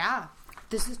full, yeah.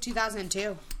 This is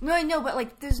 2002. No, I know, but,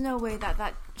 like, there's no way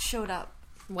that showed up.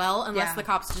 Well, unless Yeah. the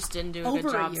cops just didn't do a Over good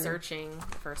a job year. searching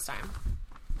the first time.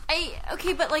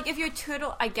 Okay, but, like, if you're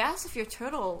turtle... I guess if you're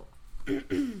turtle...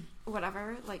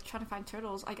 whatever, like, trying to find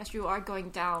turtles, I guess you are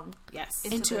going down... Yes.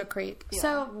 Into a creek.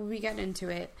 So we get into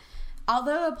it.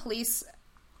 Although police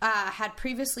had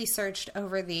previously searched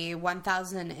over the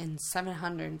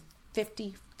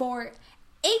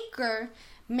 1,754-acre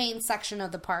main section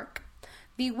of the park,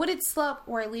 the wooded slope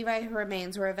where Levi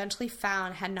remains were eventually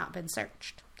found had not been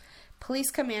searched.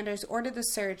 Police commanders ordered the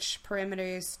search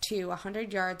perimeters to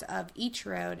 100 yards of each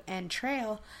road and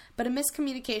trail, but a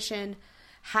miscommunication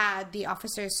had the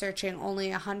officers searching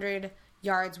only 100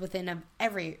 yards within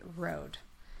every road.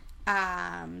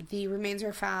 The remains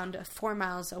were found 4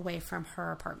 miles away from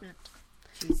her apartment.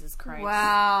 Jesus Christ.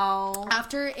 Wow.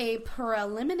 After a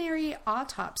preliminary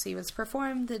autopsy was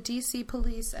performed, the D.C.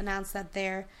 police announced that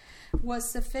there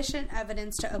was sufficient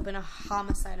evidence to open a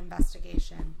homicide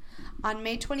investigation. On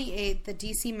May 28th, the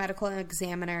D.C. medical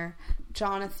examiner,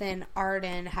 Jonathan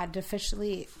Arden, had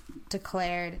officially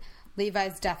declared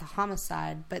Levi's death a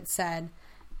homicide, but said,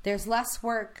 "There's less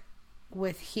work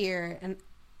with here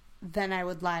than I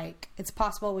would like. It's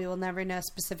possible we will never know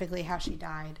specifically how she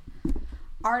died."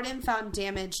 Arden found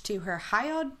damage to her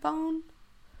hyoid bone.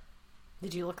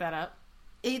 Did you look that up?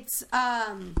 It's,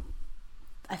 I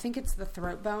think it's the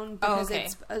throat bone because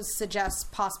it suggests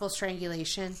possible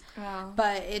strangulation. Wow.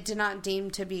 But it did not deem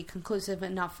to be conclusive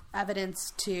enough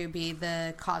evidence to be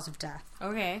the cause of death.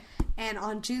 Okay. And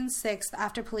on June 6th,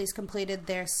 after police completed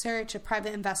their search,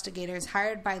 private investigators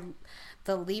hired by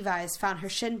the Levi's found her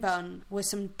shin bone with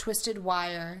some twisted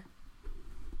wire.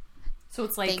 So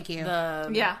it's like Thank you.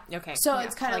 Yeah. Okay. So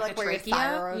it's kind of Like like the where your trachea?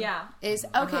 thyroid Yeah. is.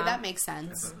 Okay, that makes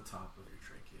sense. At the top of your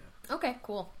trachea. Okay,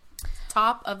 cool.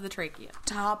 Top of the trachea.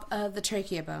 Top of the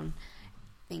trachea bone.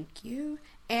 Thank you.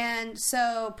 And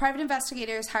so private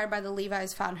investigators hired by the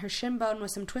Levi's found her shin bone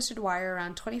with some twisted wire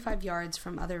around 25 yards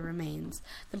from other remains.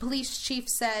 The police chief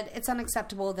said it's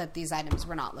unacceptable that these items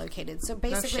were not located. So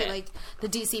basically, shit. like, the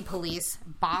DC police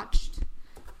botched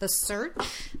the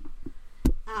search.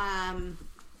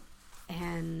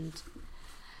 And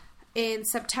in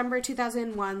September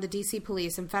 2001, the DC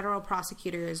police and federal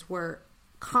prosecutors were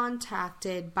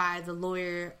contacted by the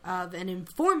lawyer of an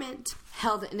informant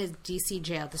held in a DC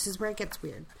jail. This is where it gets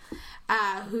weird.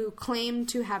 Who claimed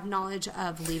to have knowledge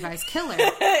of Levi's killer.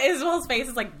 Isabel's face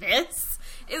is like, this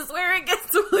is where it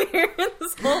gets weird.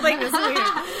 This whole thing is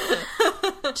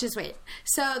weird. Just wait.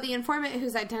 So the informant,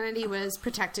 whose identity was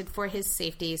protected for his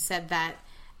safety, said that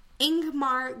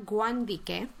Ingmar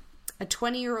Guandique, a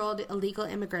 20-year-old illegal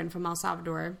immigrant from El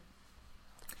Salvador,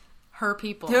 Her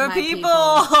people. There are My people.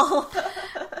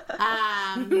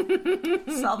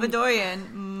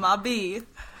 Salvadorian, Mabi.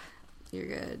 you're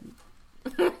good.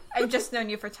 I've just known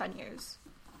you for 10 years.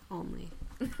 Only.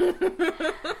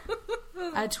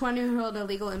 A 20-year-old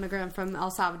illegal immigrant from El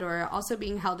Salvador, also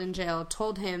being held in jail,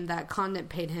 told him that Condit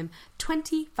paid him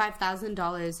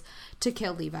 $25,000 to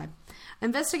kill Levi.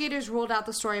 Investigators ruled out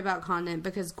the story about Condit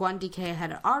because Guandique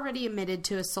had already admitted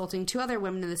to assaulting 2 other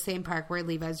women in the same park where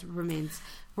Levi's remains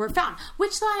were found.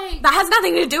 Which, like... That has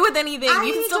nothing to do with anything.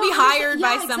 You can still be hired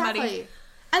by somebody. Exactly.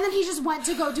 And then he just went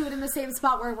to go do it in the same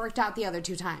spot where it worked out the other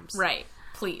 2 times. Right.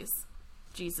 Please.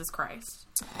 Jesus Christ.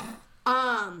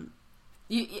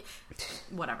 You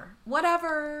whatever.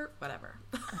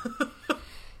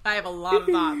 I have a lot of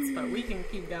thoughts, but we can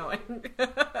keep going.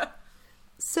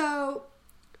 So,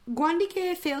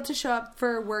 Gwandike failed to show up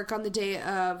for work on the day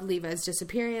of Levi's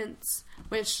disappearance,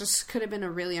 which just could have been a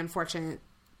really unfortunate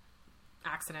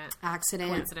Accident.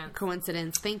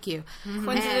 Coincidence. Thank you.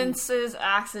 Coincidences,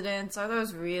 accidents, are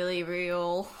those really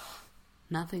real?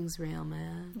 Nothing's real,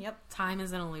 man. Yep. Time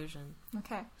is an illusion.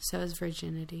 Okay. So is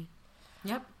virginity.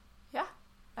 Yep. Yeah.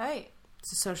 Hey,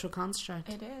 It's a social construct.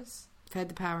 it is. Fed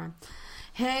the power.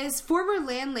 His former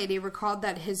landlady recalled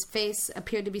that his face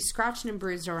appeared to be scratched and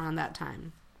bruised around that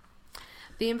time.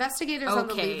 The investigators on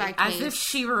the Okay, Levi as case... if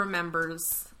she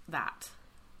remembers that.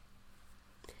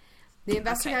 The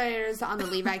investigators on the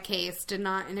Levi case did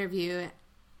not interview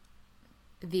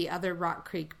the other Rock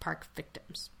Creek Park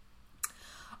victims.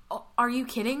 Oh, are you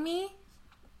kidding me?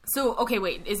 So, okay,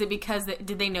 wait. Is it because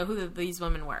did they know who these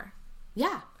women were?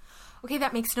 Yeah. Okay,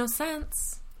 that makes no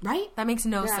sense. Right? That makes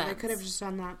no sense. Yeah, they could have just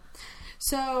done that.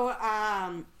 So,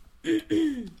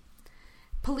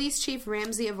 Police Chief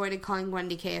Ramsey avoided calling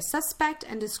Gwandike a suspect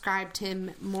and described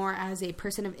him more as a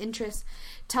person of interest,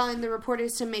 telling the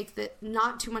reporters to make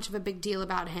not too much of a big deal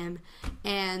about him.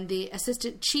 And the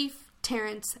Assistant Chief,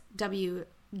 Terrence W.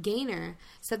 Gaynor,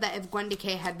 said that if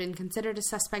Gwandike had been considered a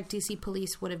suspect, DC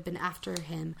police would have been after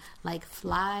him like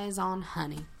flies on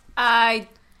honey. I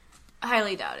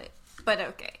highly doubt it, but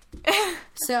okay.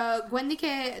 So,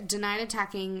 Gwandike denied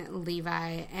attacking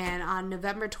Levi, and on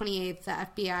November 28th, the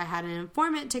FBI had an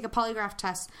informant take a polygraph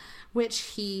test, which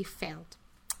he failed.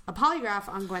 A polygraph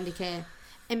on Gwandike,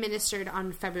 administered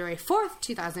on February 4th,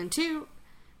 2002,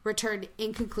 returned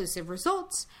inconclusive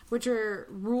results, which were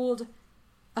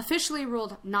officially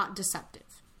ruled not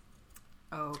deceptive.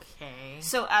 Okay.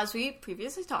 So, as we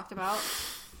previously talked about,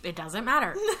 It doesn't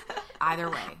matter. Either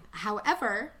way.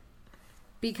 However,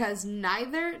 because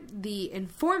neither the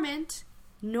informant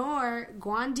nor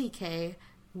Gwandike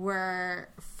were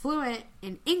fluent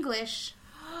in English,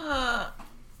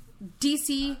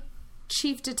 DC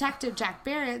Chief Detective Jack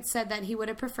Barrett said that he would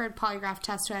have preferred polygraph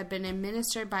tests to have been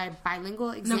administered by bilingual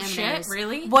No examiners shit,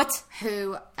 really? what?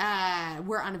 who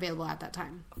were unavailable at that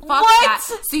time. Fuck What? that.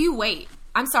 So you wait.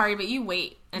 I'm sorry, but you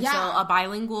wait until Yeah. a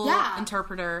bilingual Yeah.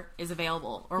 interpreter is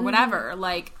available or whatever.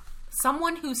 Like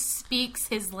someone who speaks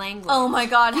his language. Oh my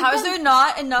god, how is them- there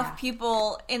not enough Yeah.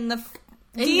 people in the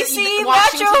In DC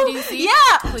Washington, Metro? DC?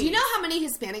 Yeah! Do you know how many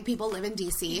Hispanic people live in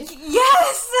DC?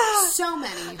 Yes! So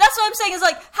many. That's what I'm saying, is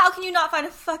like, how can you not find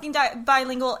a fucking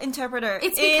bilingual interpreter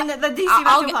It's in because- the DC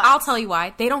I'll Metroplex? tell you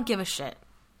why. They don't give a shit.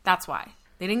 That's why.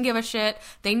 They didn't give a shit.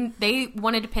 They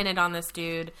wanted to pin it on this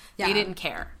dude. Yeah. They didn't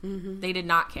care. They did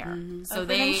not care. So Open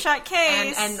they and shut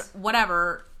case. and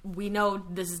whatever. We know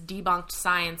this is debunked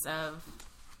science of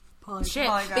shit.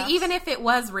 But Polygraphs. even if it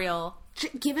was real,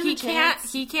 Give him he a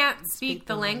chance. can't speak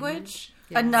the language.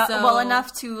 Enough, So- well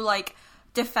enough to, like,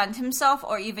 defend himself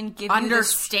or even give you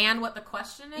Understand what the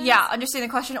question is. yeah, understand the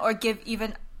question or give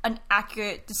even an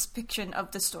accurate depiction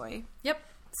of the story. Yep.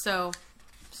 So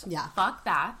Yeah. fuck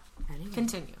that. Anyway.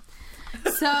 Continue.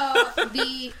 So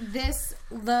the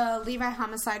Levi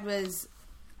homicide was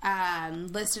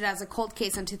listed as a cold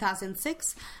case in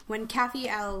 2006 when Kathy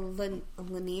L.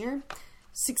 Lanier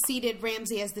succeeded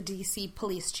Ramsey as the DC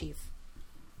police chief.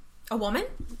 A woman?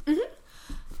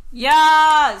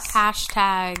 Yes!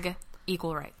 Hashtag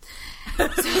equal rights.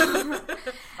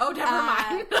 Oh, never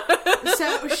mind.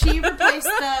 So she replaced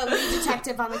the lead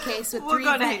detective on the case with We're 3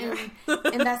 gonna hate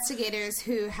veteran investigators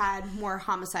who had more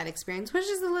homicide experience, which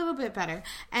is a little bit better.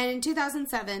 And in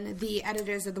 2007, the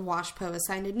editors of the WashPo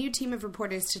assigned a new team of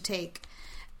reporters to take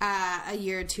a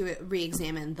year to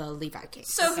re-examine the Levi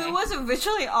case. So who was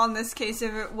originally on this case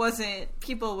if it wasn't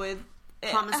people with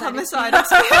Homicide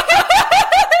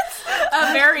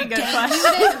A very good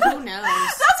question. Who knows?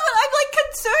 That's what I'm, like,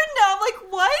 concerned now. I'm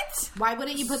like, what? Why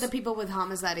wouldn't you put the people with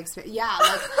homicide experience? Yeah,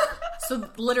 like, So,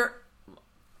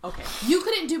 okay. you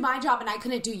couldn't do my job and I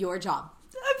couldn't do your job.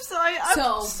 I'm sorry. I'm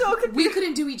so confused. we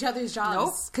couldn't do each other's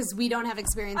jobs because we don't have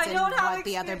experience I in don't have what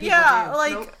the other people yeah, do.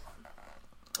 like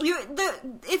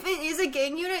if it is a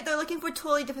gang unit, they're looking for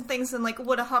totally different things than like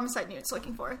what a homicide unit's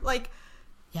looking for. Like,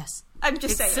 Yes. I'm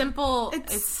just It's saying. simple.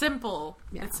 It's- It's simple.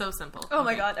 Yeah. It's so simple. Oh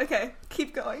my Okay. god. Okay,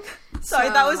 keep going. Sorry,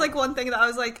 So- that was like one thing that I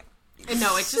was like.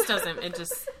 No, it just doesn't. It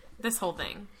just this whole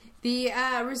thing. The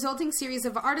resulting series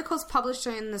of articles published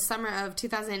during the summer of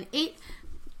 2008,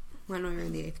 when we were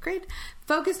in the 8th grade,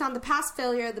 focused on the past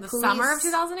failure of the police. Summer of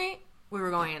 2008, we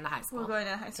were going into high school. We're going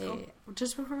to high school.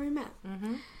 Just before we met.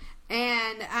 Mm-hmm.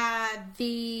 And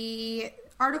the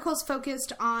articles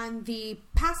focused on the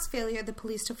past failure of the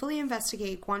police to fully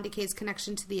investigate Gwandike's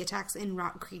connection to the attacks in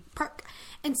Rock Creek Park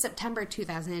in September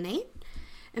 2008.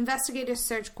 Investigators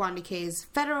searched Gwandike's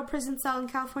federal prison cell in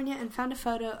California and found a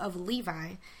photo of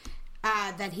Levi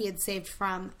that he had saved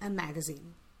from a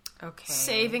magazine. Okay.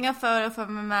 Saving a photo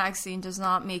from a magazine does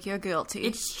not make you guilty.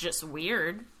 It's just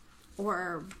weird.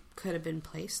 Or could have been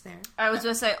placed there. I was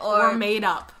going to say, Or made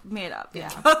up. Made up, yeah.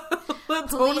 Police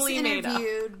Totally made up.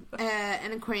 interviewed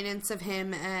an acquaintance of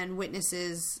him and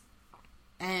witnesses,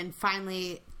 and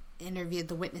finally interviewed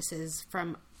the witnesses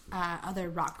from other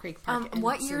Rock Creek Park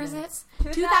What year is it?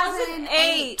 incidents.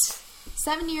 2008.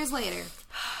 7 years later.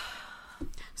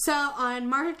 So, on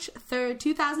March 3rd,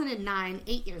 2009,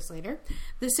 8 years later,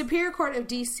 the Superior Court of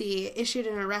D.C. issued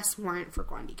an arrest warrant for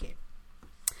Gwandike.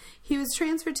 He was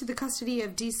transferred to the custody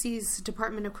of D.C.'s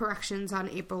Department of Corrections on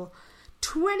April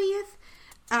 20th,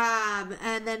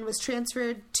 and then was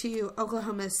transferred to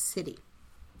Oklahoma City.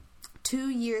 2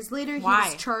 years later, he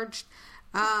was charged...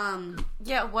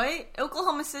 yeah, what?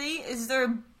 Oklahoma City? Is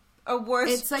there a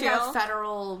worse It's like jail? a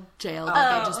federal jail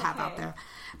that they just have okay. out there.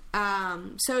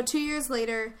 So 2 years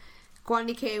later,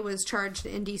 Gwandike was charged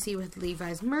in D.C. with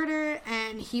Levi's murder,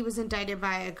 and he was indicted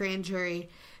by a grand jury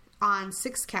on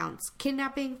 6 counts.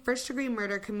 Kidnapping, first-degree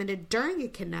murder committed during a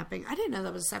kidnapping. I didn't know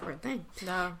that was a separate thing.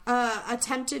 No.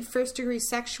 Attempted first-degree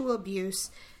sexual abuse,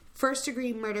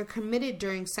 first-degree murder committed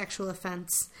during sexual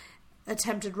offense,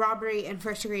 attempted robbery, and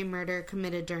first-degree murder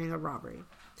committed during a robbery.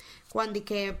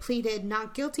 Gwandike pleaded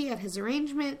not guilty at his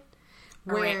arraignment.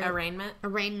 Arraignment?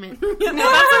 Arraignment. No,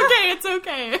 that's okay. It's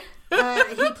okay.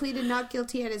 He pleaded not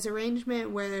guilty at his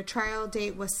arraignment, where the trial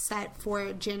date was set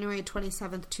for January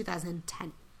 27th,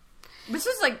 2010. This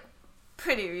is, like,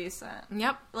 pretty recent.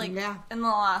 Yep. Like, Yeah. in the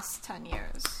last 10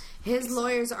 years. His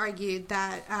lawyers argued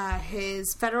that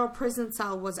his federal prison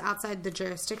cell was outside the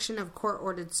jurisdiction of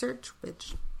court-ordered search,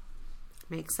 which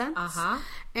makes sense. Uh-huh.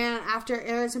 And after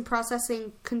errors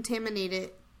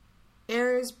contaminated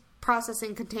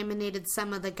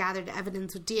some of the gathered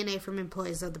evidence with DNA from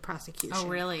employees of the prosecution. Oh,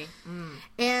 really?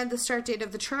 And the start date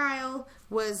of the trial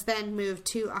was then moved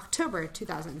to October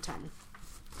 2010.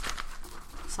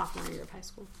 Sophomore year of high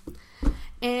school.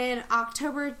 In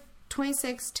October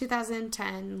 26,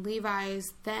 2010,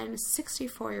 Levi's then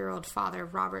 64-year-old father,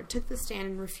 Robert, took the stand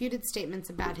and refuted statements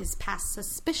about his past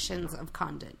suspicions of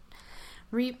conduct.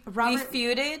 Robert,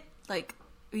 Refuted? Like,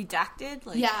 redacted?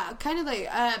 Like, yeah, kind of like,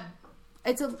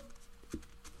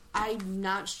 I'm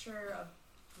not sure of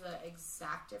the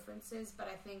exact differences, but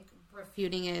I think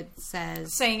refuting it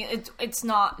says saying it's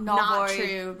not not void.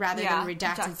 true, rather Yeah, than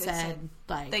redacted redacted said, said,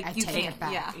 like I you take can't, it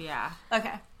back. yeah. Yeah.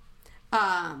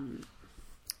 Okay.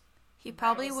 He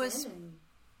probably was.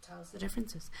 Tell us the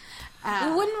differences.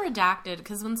 Well, wouldn't redacted,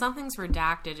 because when something's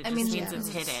redacted, it just means yeah. it's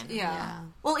hidden. Yeah.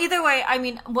 Well, either way, I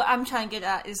mean, what I'm trying to get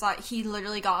at is that he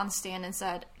literally got on stand and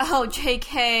said, "Oh,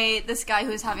 JK, this guy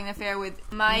who's having an affair with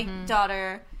my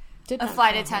daughter, Did a not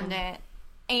flight tell attendant,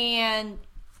 and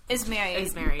is married."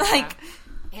 Is married, Like,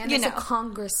 And you is know. a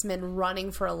congressman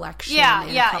running for election Yeah,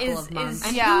 in yeah, a couple is- of months.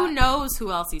 And Yeah. who knows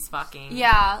who else he's fucking?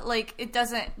 yeah, like, it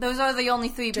doesn't. Those are the only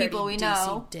 3 Dirty people we DC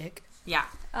know. dick. Yeah.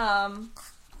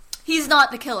 He's not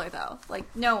the killer, though.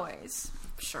 Like, no ways.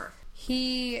 Sure.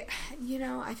 He,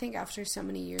 I think after so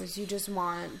many years, you just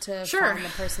want to Sure. find the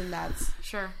person that's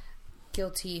Sure.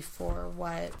 guilty for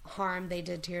what harm they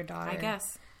did to your daughter. I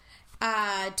guess.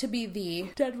 To be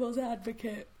the devil's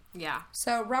advocate. Yeah.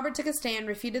 So Robert took a stand,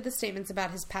 refuted the statements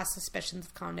about his past suspicions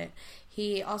of conduct.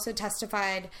 He also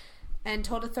testified and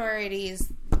told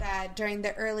authorities that during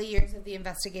the early years of the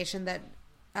investigation that...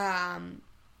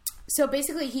 so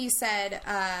basically he said...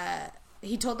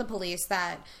 he told the police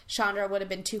that Chandra would have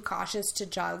been too cautious to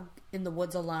jog in the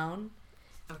woods alone.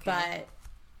 Okay. But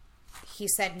he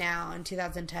said now, in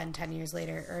 2010, 10 years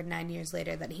later, or 9 years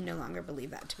later, that he no longer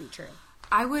believed that to be true.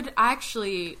 I would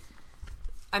actually...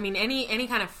 I mean, any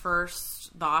kind of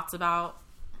first thoughts about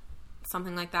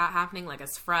something like that happening, like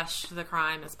as fresh to the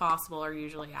crime as possible, are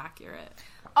usually accurate.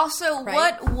 Also, Right.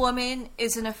 what woman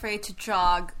isn't afraid to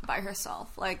jog by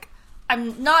herself? Like,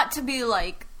 I'm not to be,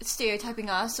 like, stereotyping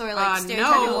us or, like,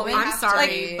 stereotyping no, women. I'm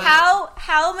sorry, Like, but-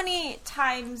 how many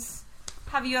times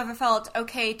have you ever felt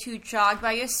okay to jog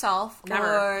by yourself?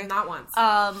 Never. Or, Not once.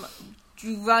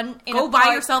 run in Go a by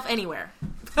park? yourself anywhere.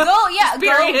 Go, yeah,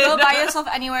 Period. go by yourself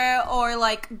anywhere, or,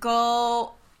 like,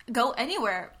 go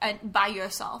anywhere and by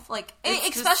yourself. Like,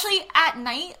 It's especially at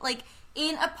night, like,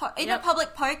 in a Yep.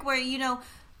 public park where,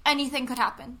 anything could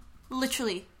happen.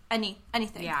 Literally, anything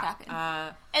could Yeah.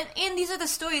 happen. And these are the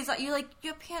stories that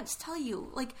your parents tell you.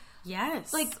 Like,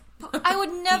 Yes. like, I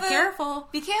would never... careful.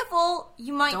 Be careful.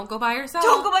 You might... Don't go by yourself.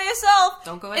 Don't go by yourself.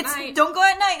 Don't go at night. Don't go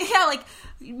at night. Yeah, like,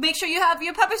 make sure you have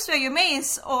your pepper spray, your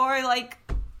mace, or, like,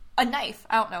 A knife.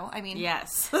 I don't know. I mean,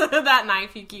 Yes. That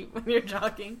knife you keep when you're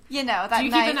jogging. you know that Do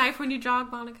you knife. keep a knife when you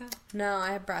jog, Monica? No,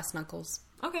 I have brass knuckles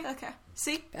Okay. Okay.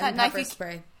 See that and knife. pepper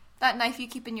spray That knife you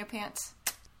keep in your pants.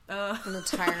 and a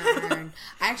tire iron.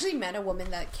 I actually met a woman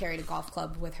that carried a golf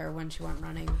club with her when she went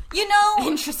running. You know,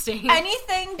 Interesting.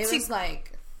 anything It to was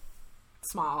like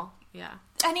Small. Yeah.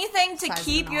 anything to Size of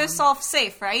keep an arm. yourself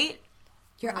safe, right?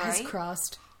 your eyes Right?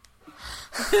 crossed.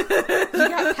 You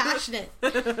got passionate.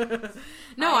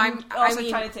 No, I'm also I mean,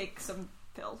 trying to take some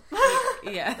pills.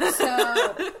 yeah.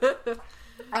 So,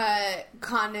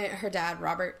 Condit, her dad,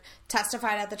 Robert,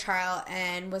 testified at the trial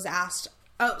and was asked.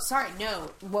 Oh, sorry, no.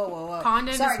 Whoa.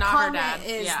 Condit is sorry, not her Condit dad.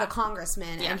 is Yeah. the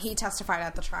congressman, Yes. and he testified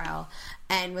at the trial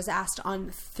and was asked on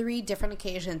 3 different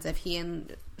occasions if he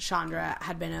and Chandra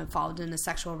had been involved in a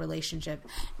sexual relationship.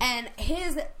 And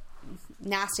his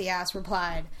nasty ass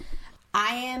replied,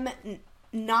 I am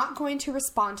not going to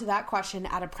respond to that question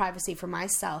out of privacy for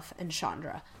myself and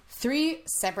Chandra. 3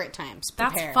 separate times.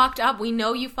 That's Prepare. fucked up. We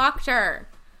know you fucked her.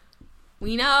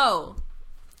 We know.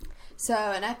 So,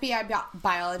 an FBI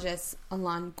biologist,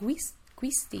 Alon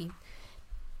Guisti,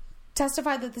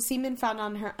 testified that the semen found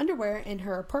on her underwear in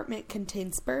her apartment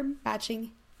contained sperm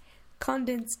matching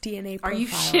Condit's DNA profile. Are you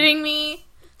shitting me?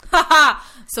 Haha.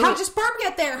 So How'd your sperm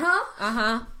get there,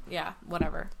 huh? yeah,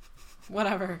 whatever.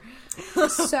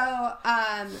 So,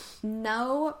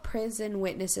 no prison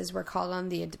witnesses were called on.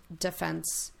 The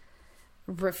defense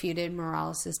refuted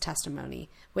Morales' testimony,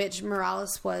 which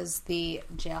Morales was the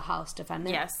jailhouse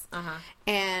defendant. Yes.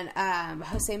 And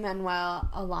Jose Manuel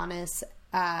Alanis,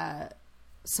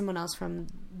 someone else from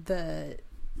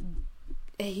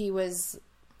he was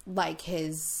like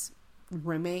his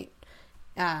roommate,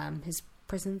 his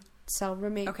prison cell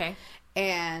roommate. Okay.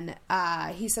 And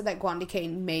he said that Guandique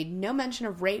made no mention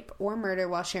of rape or murder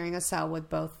while sharing a cell with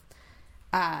both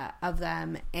of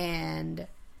them, and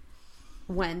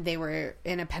when they were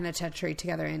in a penitentiary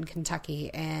together in Kentucky.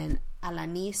 And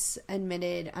Alanis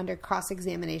admitted under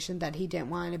cross-examination that he didn't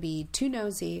want to be too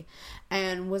nosy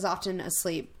and was often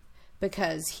asleep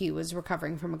because he was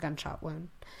recovering from a gunshot wound.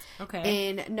 Okay.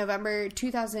 In November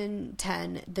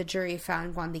 2010, the jury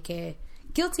found Guandique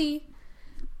guilty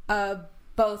of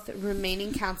both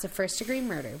remaining counts of first-degree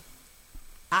murder.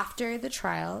 After the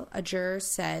trial, a juror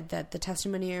said that the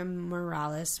testimony of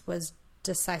Morales was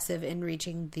decisive in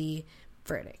reaching the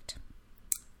verdict.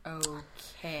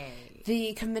 Okay.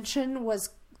 The conviction was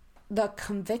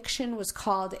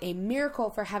called a miracle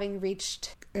for having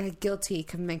reached a guilty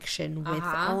conviction with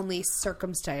only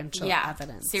circumstantial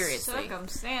evidence. Seriously.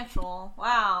 Circumstantial.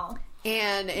 Wow.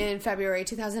 And in February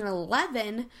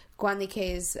 2011,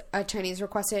 Guandique's attorneys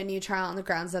requested a new trial on the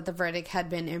grounds that the verdict had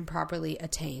been improperly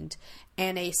attained.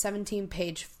 And a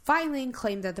 17-page filing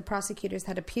claimed that the prosecutors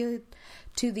had appealed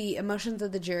to the emotions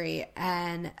of the jury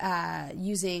and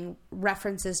using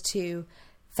references to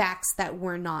facts that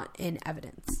were not in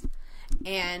evidence.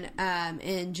 And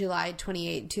in July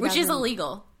 28, 2000... Which is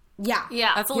illegal. Yeah.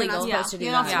 Yeah. That's You're not illegal. supposed to do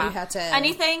You're that. not supposed- You have to...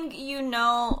 Anything you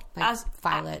know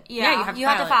file it. Yeah, you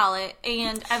have to file it,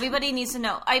 and everybody needs to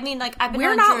know. I mean, like, I've been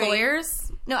We're on not jury.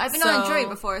 lawyers. No, I've been on a jury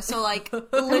before, so like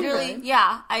literally,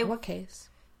 yeah. What case?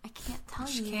 I can't tell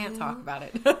She you. can't talk about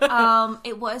it.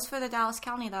 It was for the Dallas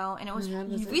County though, and it was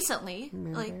Was it recently.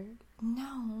 murder? Like,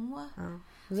 no.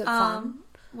 Was it fun?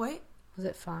 What? Was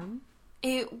it fun?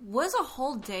 It was a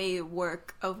whole day of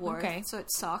work, Okay. so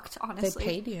it sucked. They Honestly,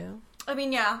 paid you I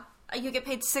mean, yeah, you get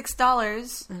paid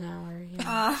 $6. an hour.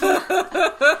 Yeah.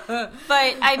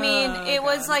 But I mean, it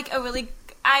was like a really.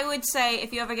 I would say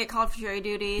if you ever get called for jury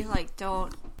duty, like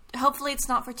don't. Hopefully it's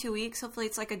not for 2 weeks. Hopefully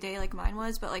it's like a day like mine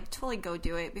was. But like totally go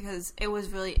do it because it was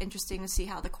really interesting to see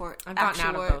how the court. I've gotten out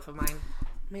actually of both of mine. Oh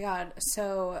my god.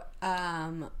 So,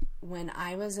 when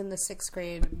I was in the 6th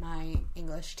grade, my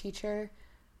English teacher...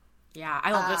 Yeah,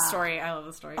 I love this story. Oh,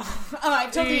 I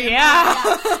told you.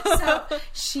 Yeah. So,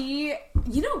 she...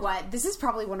 You know what? This is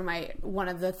probably one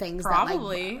of the things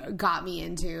Probably. that, like, got me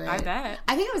into it. I bet.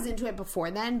 I think I was into it before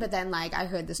then, but then, like, I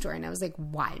heard the story and I was like,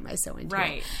 why am I so into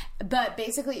Right. it? But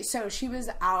basically, so she was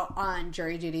out on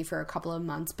jury duty for a couple of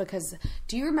months because...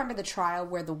 Do you remember the trial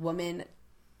where the woman...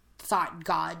 thought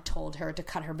God told her to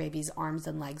cut her baby's arms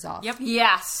and legs off? Yep.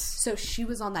 Yes. So she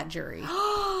was on that jury.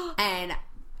 And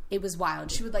it was wild.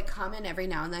 She would, like, come in every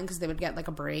now and then because they would get, like,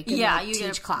 a break and, Yeah, like, you teach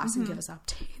get a- class and give us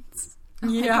updates.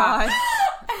 Yeah.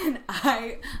 And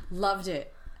I loved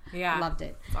it. Yeah. Loved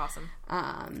it. It's awesome.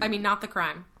 I mean, not the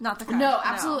crime. Not the crime. No,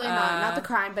 absolutely not. Not the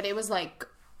crime, but it was, like,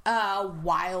 a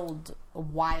wild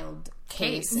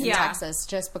case in Yeah. Texas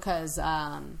just because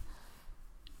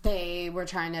they were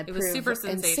trying to It was prove super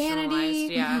sensationalized,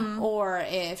 insanity, yeah. or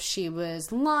if she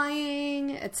was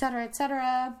lying, etc.,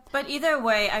 etc. But either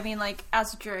way, I mean, like,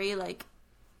 as a jury, like,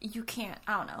 you can't,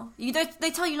 I don't know. Either they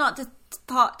tell you not to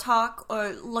talk or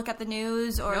look at the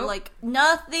news or, Nope. like,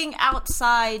 nothing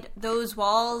outside those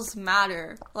walls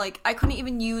matter. Like, I couldn't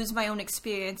even use my own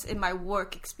experience in my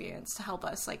work experience to help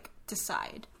us, like,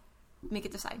 decide. Make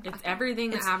it decide. It's everything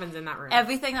that happens in that room.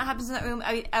 Everything that happens in that room,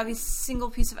 every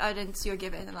single piece of evidence you're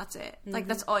given, and that's it. Like,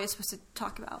 that's all you're supposed to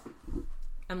talk about.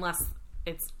 Unless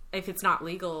if it's not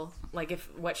legal, like if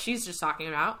what she's just talking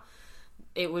about,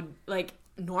 it would, like,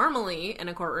 normally in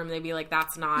a courtroom they'd be like,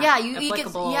 that's not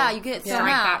applicable. You get thrown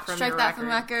Strike out. that from Strike your that from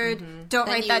record. record. Don't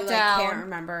Then write you, that like, down. can't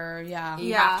remember, You Yeah.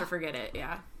 have to forget it,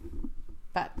 yeah.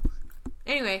 But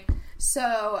Anyway,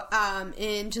 so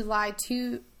in July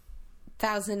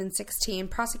 2016,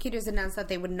 prosecutors announced that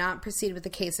they would not proceed with the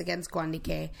case against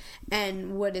Guandike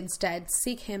and would instead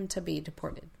seek him to be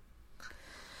deported.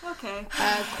 Okay.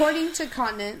 According to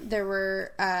Condit, there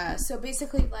were so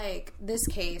basically, like, this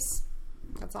case,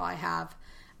 that's all I have,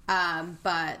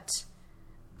 but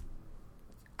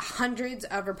hundreds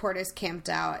of reporters camped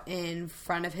out in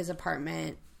front of his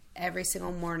apartment every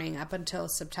single morning up until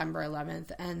September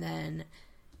 11th, and then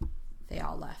they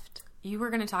all left. you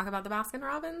were going to talk about the Baskin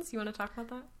Robbins. You want to talk about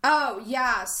that? Oh,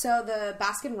 yeah. So the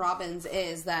Baskin Robbins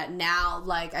is that now,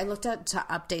 like, I looked at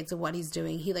updates of what he's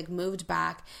doing. He, like, moved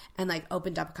back and, like,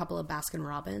 opened up a couple of Baskin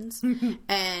Robbins.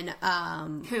 And,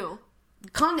 Who?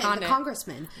 Condit, the Condit.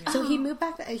 congressman. So he moved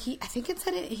back. I think it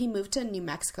said he moved to New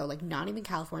Mexico, like not even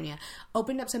California.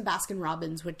 Opened up some Baskin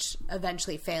Robbins, which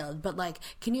eventually failed. But like,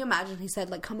 can you imagine? He said,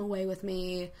 like, come away with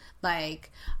me.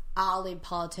 Like, I'll leave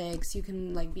politics. You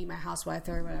can like be my housewife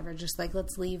or whatever. Just like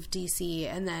let's leave DC,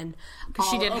 and then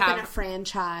she did open have- a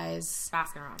franchise.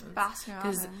 Baskin Robbins. Baskin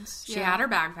Because Robbins. she had her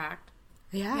bag packed.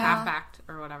 Yeah. Half packed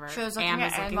or whatever. She was looking and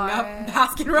at was looking Edmar. up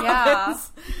Baskin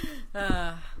Robbins.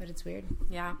 But it's weird.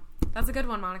 Yeah. That's a good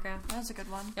one, Monica. That was a good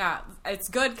one. Yeah, it's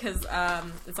good because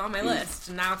it's on my list.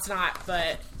 And now it's not,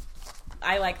 but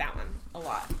I like that one a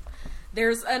lot.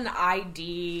 There's an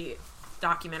ID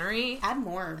documentary. Add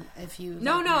more if you.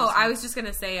 No, like, no. use I them. was just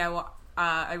gonna say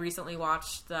I recently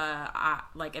watched the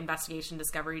like Investigation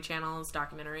Discovery Channel's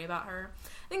documentary about her.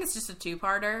 I think it's just a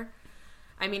 2-parter.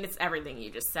 I mean, it's everything you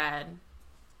just said,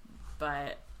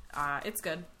 but it's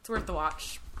good. It's worth the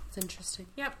watch. It's interesting.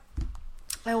 Yep.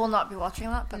 I will not be watching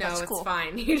that, but No, that's it's cool.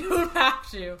 fine. You don't have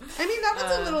to. I mean, that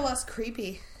one's a little less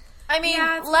creepy. I mean,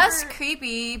 Yeah, it's less more-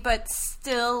 creepy, but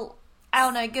still, I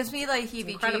don't know, it gives me like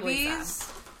incredibly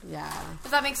heebie-jeebies. Yeah.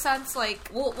 Does that make sense? Like,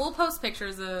 We'll post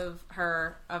pictures of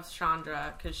her, of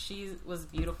Chandra, because she was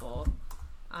beautiful.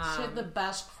 She had the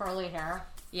best curly hair.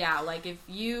 Yeah, like if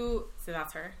you... So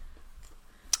that's her.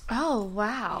 oh,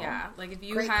 wow. Yeah, like if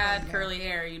you Great had curly curly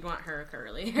hair, you'd want her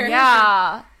curly hair.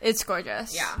 Yeah, it's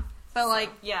gorgeous. Yeah. But, like,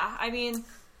 yeah, I mean,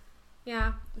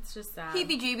 Yeah, it's just sad.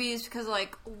 heebie-jeebies because,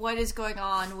 like, what is going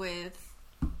on with,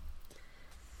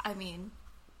 I mean,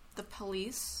 the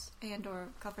police and or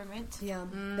government? Yeah,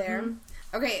 there.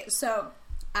 Okay, so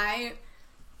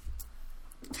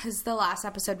because the last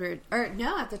episode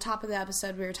at the top of the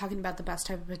episode we were talking about the best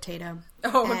type of potato.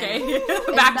 Oh, And okay.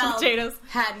 Back to Isabel potatoes.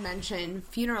 Had mentioned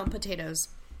funeral potatoes.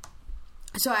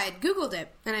 So I had Googled it,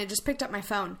 and I just picked up my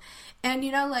phone. And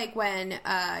you know, like when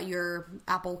your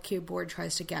Apple keyboard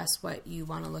tries to guess what you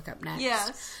want to look up next?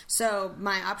 Yes. So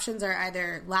my options are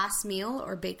either last meal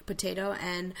or baked potato,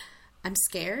 and I'm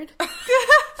scared.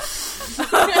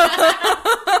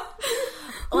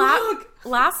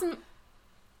 Last...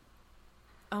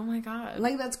 Oh my god.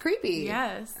 Like, that's creepy.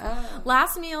 Yes. Oh.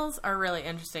 Last meals are really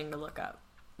interesting to look up.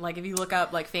 Like if you look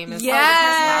up like famous...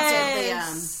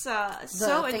 Yes! The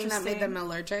so thing interesting. that made them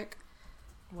allergic.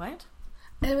 What?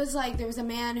 It was like there was a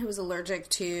man who was allergic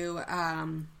to.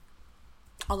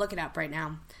 I'll look it up right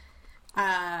now.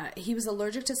 He was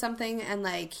allergic to something, and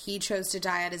like he chose to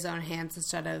die at his own hands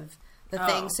instead of the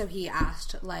thing. So he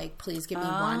asked, like, "Please give me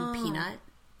one peanut."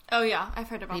 Oh, yeah, I've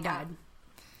heard about He that. died.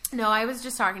 No, I was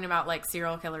just talking about like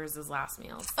serial killers as last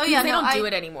meals. Oh, yeah, They no, don't do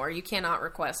it anymore. You cannot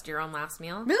request your own last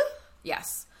meal. Really?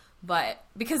 Yes. But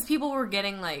because people were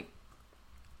getting like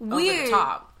over Weird. the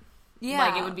top. Yeah.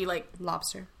 Like it would be like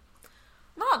Lobster.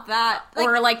 Not that. Like,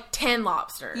 or like 10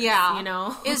 lobsters. yeah. You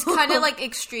know? It's kind of like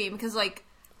extreme because, like,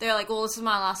 they're like, well, this is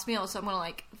my last meal, so I'm going to,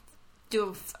 like,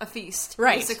 do a feast.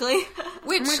 Right. Basically.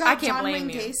 Which Oh my God, I can't John blame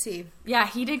Wayne you. Gacy. Yeah,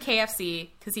 he did KFC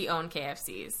because he owned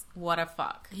KFCs. What a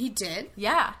fuck. He did.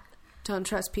 Yeah. Don't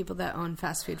trust people that own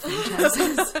fast food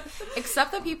franchises.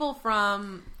 Except the people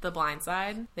from The Blind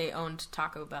Side. They owned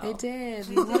Taco Bell. They did.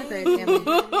 What a great family.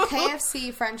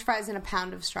 KFC, French fries, and a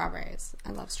pound of strawberries.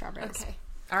 I love strawberries. Okay.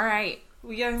 All right.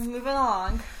 We are moving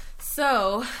along.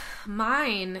 So,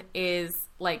 mine is,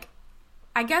 like,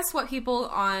 I guess what people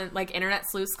on, like, internet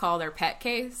sleuths call their pet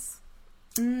case.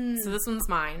 So this one's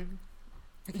mine.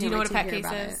 Do you know what a pet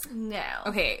case is? No.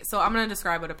 Okay, so I'm going to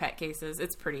describe what a pet case is.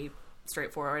 It's pretty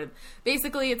straightforward.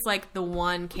 Basically, it's, like, the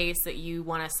one case that you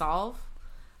want to solve.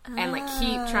 And, like,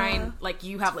 keep trying, like,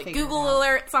 you have, like, Figure it Google out.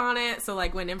 alerts on it. So,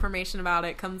 like, when information about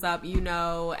it comes up, you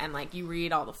know. And, like, you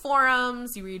read all the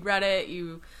forums. You read Reddit.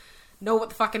 You know what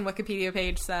the fucking Wikipedia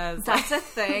page says. That's a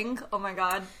thing. Oh my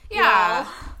god. Yeah.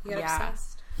 You get Yeah.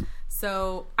 obsessed.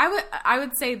 So, I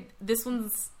would say this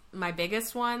one's my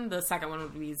biggest one. The second one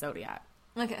would be Zodiac.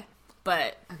 Okay.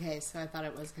 But, Okay, so I thought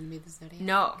it was going to be the Zodiac.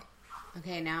 no.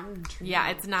 Okay, now I'm intrigued. Yeah,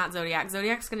 it's not Zodiac.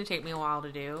 Zodiac's going to take me a while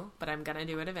to do, but I'm going to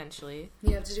do it eventually.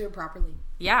 You have to do it properly.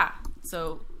 Yeah,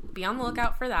 so be on the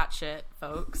lookout for that shit,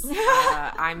 folks.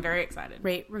 I'm very excited.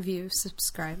 Rate, review,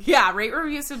 subscribe. Yeah, rate,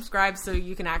 review, subscribe so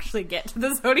you can actually get to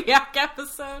the Zodiac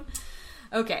episode.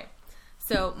 Okay,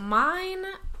 so mine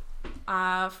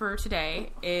for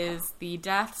today is the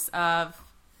deaths of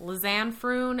Lizanne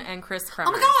Froon and Chris Kremers.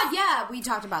 Oh my god, yeah! We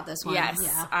talked about this one. Yes,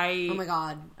 yeah. I- Oh my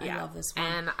god, yeah. I love this one.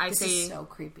 And I this say- is so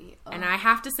creepy. Oh. And I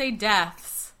have to say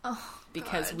deaths Oh,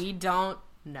 because God. we don't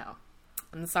know.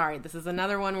 I'm sorry, this is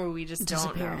another one where we just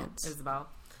don't know, Disappearance. Isabel.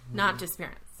 Not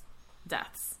disappearance.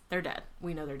 Deaths. They're dead.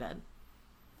 We know they're dead.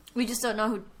 We just don't know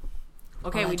who.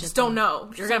 Okay, we just Allegedly. don't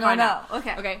know. You're Still gonna find don't out. know.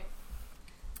 Okay. Okay.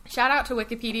 Shout out to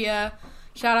Wikipedia.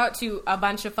 Shout out to a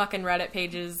bunch of fucking Reddit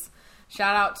pages.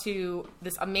 Shout out to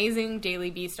this amazing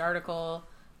Daily Beast article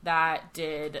that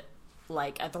did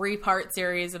like a 3-part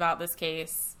series about this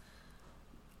case.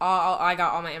 I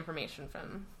got all my information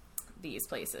from these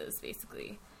places,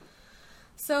 basically.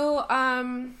 So,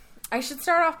 I should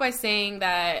start off by saying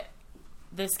that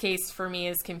this case for me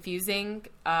is confusing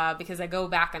because I go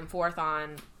back and forth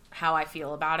on how I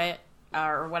feel about it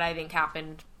or what I think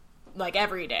happened like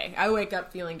every day. I wake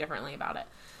up feeling differently about it.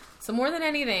 So more than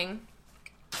anything,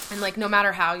 and like no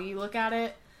matter how you look at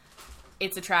it,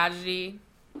 it's a tragedy.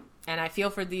 And I feel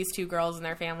for these two girls and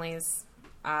their families.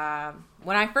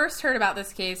 When I first heard about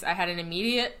this case, I had an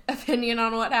immediate opinion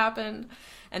on what happened.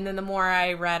 And then the more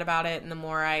I read about it and the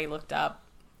more I looked up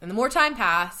and the more time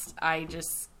passed, I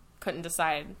just couldn't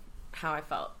decide how I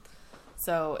felt.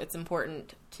 So it's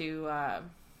important to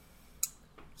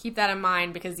keep that in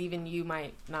mind because even you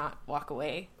might not walk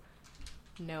away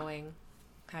knowing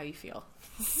how you feel.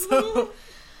 So,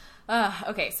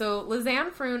 okay, so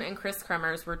Lizanne Froon and Chris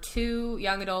Kremers were two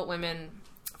young adult women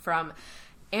from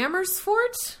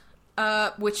Amersfoort,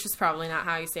 which is probably not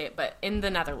how you say it, but in the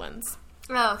Netherlands.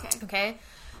 Oh, okay. Okay?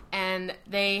 And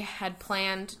they had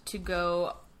planned to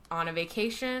go on a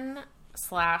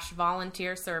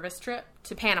vacation/volunteer service trip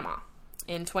to Panama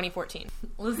in 2014.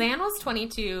 Lizanne was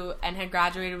 22 and had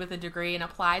graduated with a degree in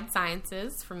applied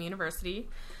sciences from university.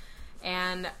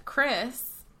 And Chris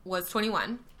was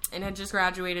 21 and had just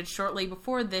graduated shortly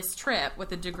before this trip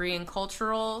with a degree in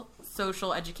cultural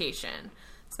social education,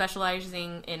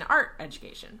 specializing in art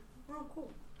education. Oh,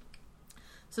 cool.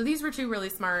 So these were two really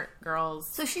smart girls.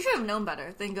 So she should have known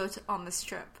better than go on this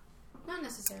trip. Not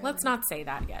necessarily. Let's not say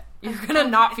that yet. You're gonna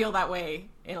not feel that way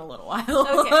in a little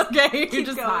while. Okay, you're Keep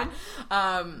just going.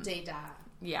 not. Data.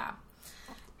 Yeah.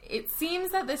 It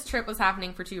seems that this trip was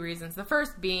happening for two reasons. The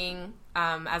first being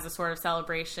as a sort of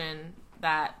celebration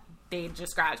that they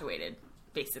just graduated,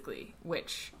 basically.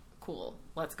 Which, cool.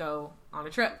 Let's go on a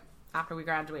trip after we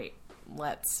graduate.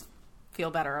 Let's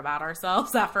feel better about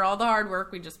ourselves after all the hard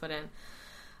work we just put in.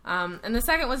 And the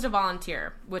second was to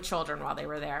volunteer with children while they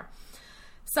were there.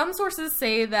 Some sources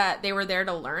say that they were there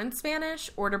to learn Spanish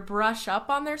or to brush up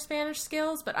on their Spanish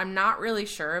skills, but I'm not really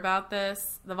sure about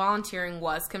this. The volunteering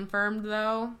was confirmed,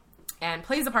 though, and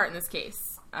plays a part in this case.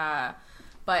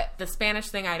 But the Spanish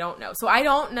thing, I don't know. So I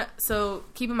don't know. So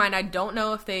keep in mind, I don't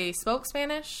know if they spoke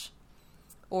Spanish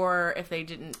or if they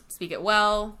didn't speak it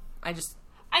well.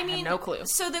 I mean, no clue.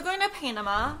 So they're going to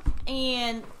Panama,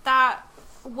 and that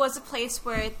was a place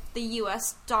where the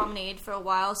U.S. dominated for a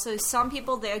while. So some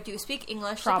people there do speak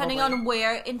English, depending Probably. on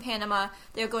where in Panama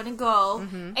they're going to go.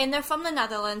 Mm-hmm. And they're from the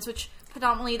Netherlands, which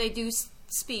predominantly they do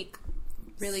speak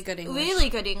Really good English. really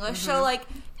good English. Mm-hmm. So like,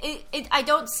 I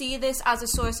don't see this as a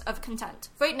source of content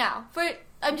right now.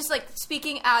 I'm just like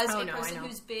speaking as Oh, a no, I person know.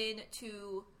 who's been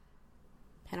to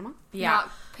Panama? Yeah.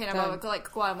 not Panama, Good. but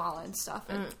like Guatemala and stuff.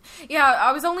 And Yeah,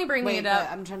 I was only bringing Wait, it up.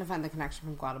 but I'm trying to find the connection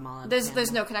from Guatemala. to there's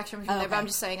Panama. no connection between there, but Okay. I'm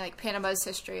just saying like Panama's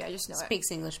history. I just know it.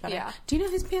 Speaks English better. Yeah. Do you know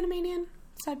who's Panamanian?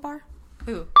 Sidebar.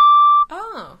 Who?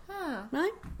 Oh, Huh.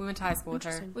 Really? we went to high school with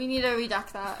her. We need to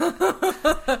redact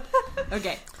that.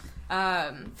 Okay.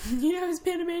 You know, it's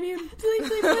Panamanian.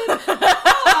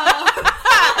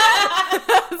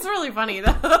 It's really funny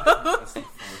though. That's the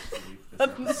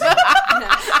first belief.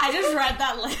 I just read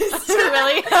that list.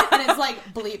 Really? And it's like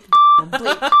bleep,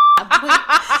 bleep, bleep.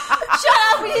 Shut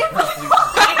up, you.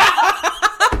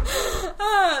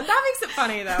 That makes it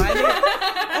funny though. I think,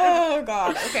 oh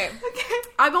god. Okay.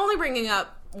 I'm only bringing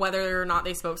up whether or not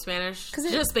they spoke Spanish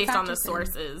just based on the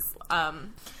sources.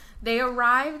 They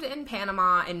arrived in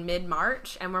Panama in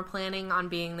mid-March and were planning on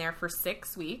being there for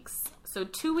 6 weeks. So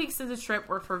 2 weeks of the trip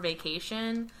were for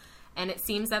vacation, and it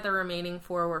seems that the remaining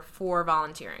 4 were for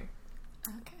volunteering.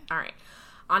 Okay. All right.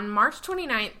 On March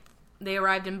 29th, they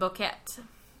arrived in Boquete,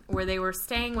 where they were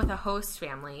staying with a host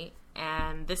family,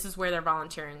 and this is where their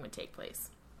volunteering would take place.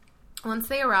 Once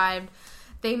they arrived,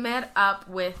 they met up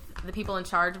with the people in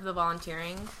charge of the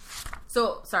volunteering.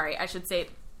 So, sorry, I should say,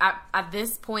 at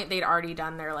this point, they'd already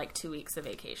done their, 2 weeks of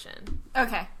vacation.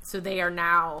 Okay. So they are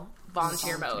now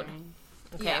volunteer mode.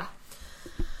 Okay. Yeah.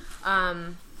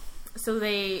 So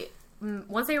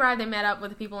once they arrived, they met up with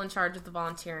the people in charge of the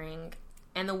volunteering,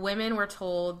 and the women were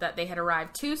told that they had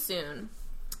arrived too soon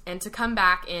and to come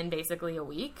back in basically a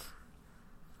week.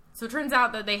 So it turns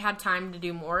out that they had time to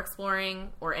do more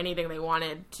exploring or anything they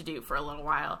wanted to do for a little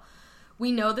while.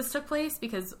 We know this took place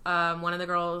because one of the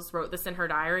girls wrote this in her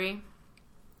diary,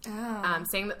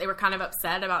 saying that they were kind of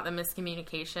upset about the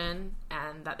miscommunication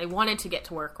and that they wanted to get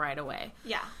to work right away.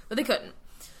 Yeah. But they couldn't.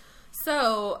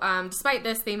 So, despite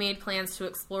this, they made plans to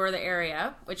explore the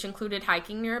area, which included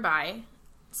hiking nearby,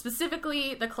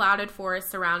 specifically the clouded forest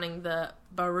surrounding the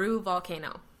Baru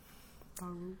volcano.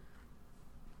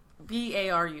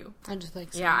 B-A-R-U. I just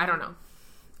like Yeah, I don't know.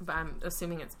 But I'm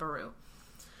assuming it's Baru.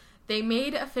 They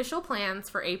made official plans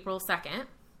for April 2nd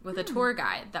with a tour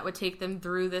guide that would take them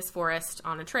through this forest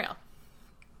on a trail.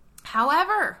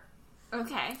 However,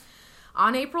 Okay.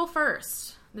 on April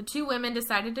 1st, the two women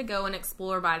decided to go and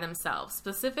explore by themselves,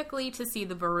 specifically to see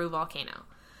the Baru volcano.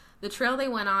 The trail they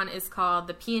went on is called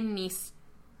the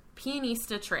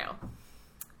Pianista Trail.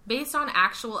 Based on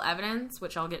actual evidence,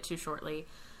 which I'll get to shortly,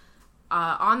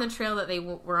 on the trail that they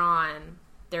were on,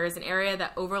 there is an area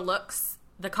that overlooks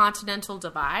the Continental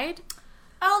Divide.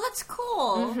 Oh, that's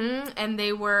cool. And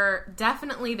they were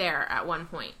definitely there at one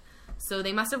point. So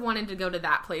they must have wanted to go to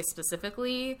that place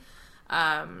specifically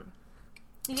to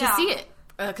see it.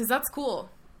 Because that's cool.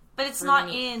 But it's Really not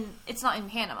neat. it's not in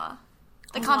Panama.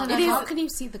 The It continental. is. How can you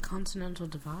see the Continental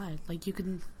Divide? Like, you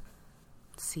can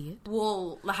see it?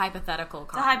 Well, the hypothetical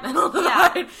hypo- Continental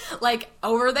yeah. Divide. Like,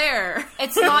 over there.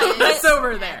 It's not. It's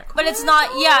over there. But it's not.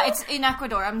 Yeah, it's in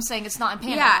Ecuador. I'm saying it's not in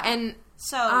Panama. Yeah, and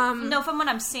so no, from what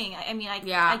I'm seeing, I mean,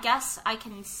 Yeah. I guess I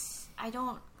can. I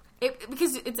don't.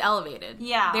 because it's elevated.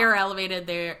 Yeah. They're elevated.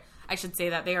 I should say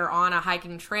that they are on a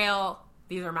hiking trail.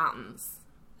 These are mountains.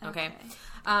 Okay.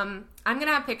 I'm going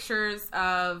to have pictures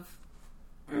of,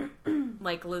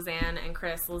 Lizanne and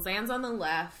Chris. Lizanne's on the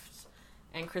left,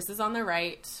 and Chris is on the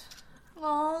right.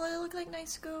 Oh, they look like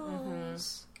nice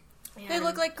girls. They And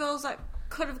look like girls that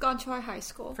could have gone to our high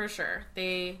school. For sure.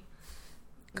 They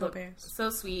Go look Bears. so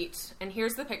sweet. And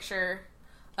here's the picture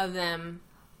of them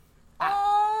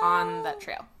Oh. on that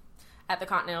trail at the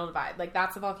Continental Divide.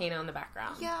 That's a volcano in the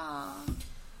background. Yeah.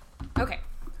 Okay.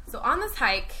 So on this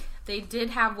hike, they did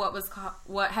have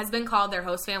what has been called their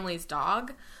host family's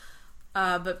dog.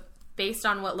 But based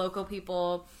on what local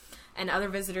people and other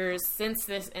visitors since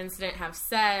this incident have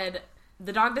said,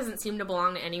 the dog doesn't seem to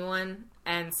belong to anyone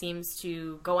and seems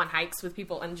to go on hikes with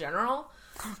people in general.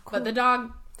 But the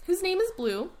dog, whose name is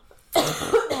Blue,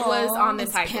 was on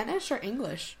this hike. Spanish or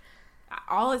English?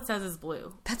 All it says is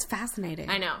Blue. That's fascinating.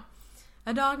 I know.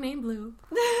 A dog named Blue.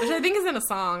 Which I think is in a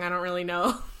song. I don't really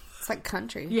know. It's like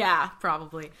country. Yeah,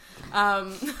 probably. She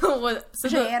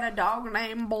had a dog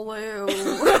named Blue.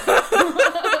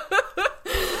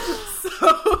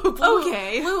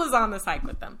 Okay. Blue was on this hike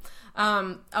with them.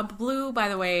 A Blue, by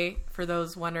the way, for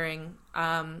those wondering,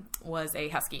 was a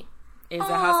husky. Is a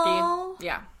Aw. husky.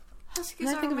 Yeah. Huskies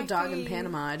When I are think of my a dog in fave.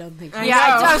 Panama, I don't think. I Yeah,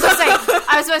 know.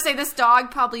 I was gonna say this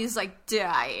dog probably is like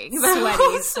dying.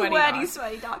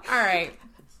 Sweaty dog. All right.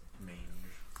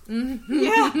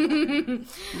 Mange.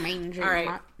 Manger. All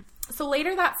right. So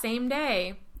later that same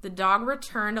day, the dog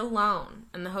returned alone,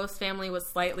 and the host family was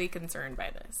slightly concerned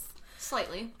by this.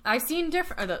 Slightly. I've seen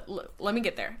different. Let me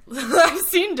get there. I've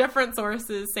seen different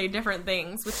sources say different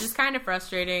things, which is kind of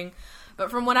frustrating. But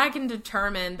from what I can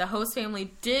determine, the host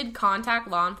family did contact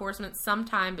law enforcement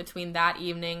sometime between that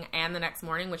evening and the next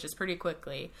morning, which is pretty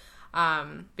quickly,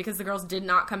 because the girls did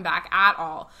not come back at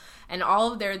all, and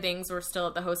all of their things were still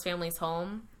at the host family's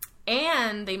home,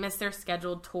 and they missed their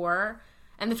scheduled tour,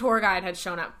 and the tour guide had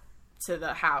shown up to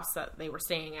the house that they were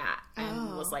staying at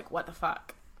and was like, what the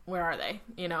fuck? Where are they?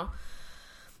 You know?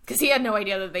 Because he had no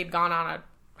idea that they'd gone on a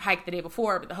hike the day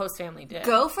before, but the host family did.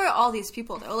 Go for all these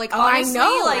people, though. Like, I honestly,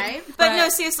 know, like, right? But no,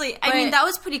 seriously, I mean, that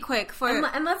was pretty quick for...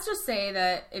 And let's just say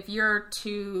that if you're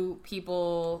two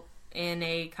people in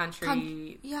a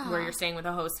country where you're staying with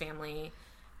a host family,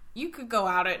 you could go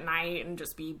out at night and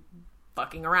just be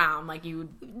fucking around. Like, you...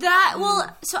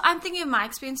 So I'm thinking of my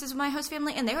experiences with my host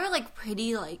family, and they were, like,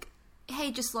 pretty, like,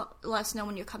 hey, just let us know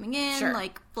when you're coming in, Sure.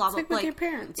 like, blah, blah, Like with your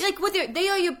parents. Like, they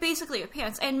are basically your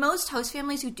parents. And most host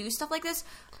families who do stuff like this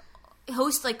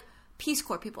host, like, Peace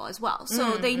Corps people as well.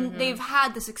 So they've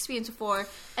had this experience before,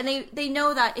 and they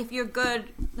know that if you're good,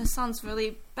 this sounds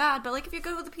really bad, but, like, if you're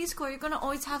good with the Peace Corps, you're going to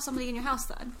always have somebody in your house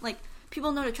then. Like,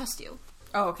 people know to trust you.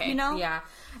 Oh, okay. You know? Yeah.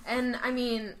 And, I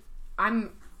mean, if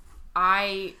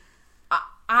I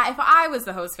was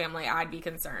the host family, I'd be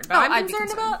concerned. But I'd I'm be concerned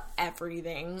concerned. about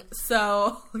everything.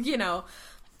 So, you know,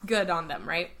 good on them,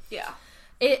 right? Yeah.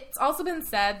 It's also been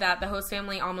said that the host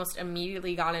family almost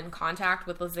immediately got in contact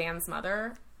with Lizanne's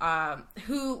mother,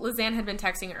 who Lizanne had been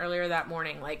texting earlier that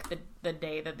morning, like the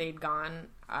day that they'd gone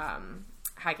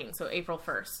hiking, so April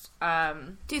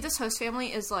 1st. Dude, this host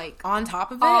family is, like... On top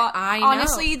of it, I know.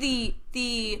 Honestly,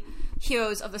 the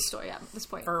heroes of the story at this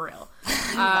point. For real.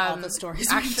 All the stories.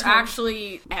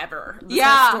 Actually, ever. The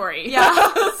Yeah. story.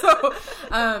 Yeah.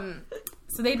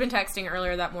 So they'd been texting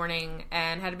earlier that morning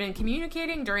and had been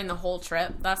communicating during the whole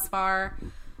trip thus far.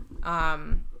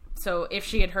 So if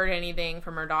she had heard anything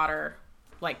from her daughter,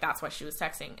 like, that's why she was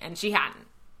texting. And she hadn't.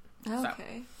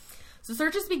 Okay. So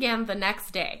searches began the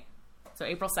next day. So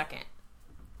April 2nd.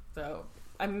 So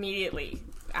immediately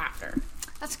after.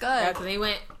 That's good. Yeah, so they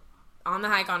went on the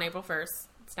hike on April 1st.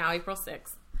 It's now April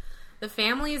 6th. The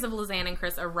families of Lizanne and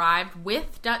Chris arrived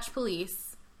with Dutch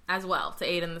police as well to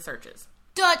aid in the searches.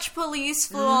 Dutch police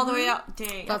flew all the way out.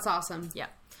 Dang. That's awesome. Yeah.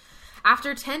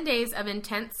 After 10 days of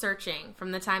intense searching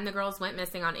from the time the girls went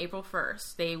missing on April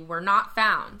 1st, they were not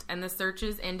found, and the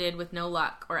searches ended with no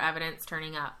luck or evidence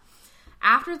turning up.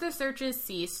 After the searches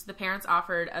ceased, the parents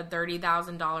offered a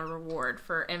 $30,000 reward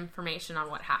for information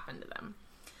on what happened to them.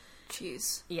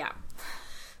 Jeez. Yeah.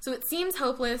 So it seems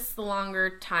hopeless the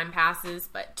longer time passes,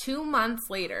 but 2 months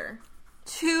later,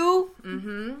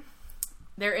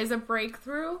 there is a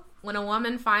breakthrough when a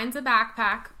woman finds a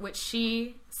backpack which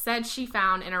she said she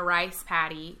found in a rice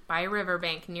paddy by a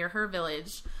riverbank near her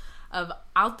village of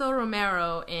Alto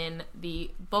Romero in the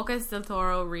Bocas del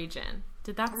Toro region.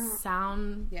 Did that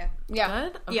sound Yeah.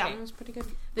 good? Okay. Yeah. It was pretty good.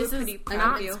 This is pretty proud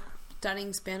not... of you.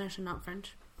 Studying Spanish and not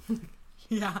French.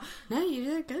 Yeah. No, you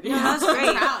did good. Yeah, that's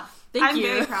great. Thank I'm you.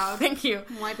 very proud. Thank you.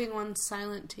 I'm wiping one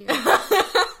silent tear.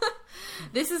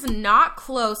 This is not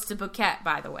close to Phuket,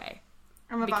 by the way.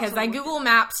 I'm about Because to I look- Google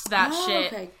Maps that Oh,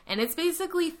 shit, okay. and it's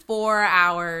basically 4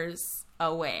 hours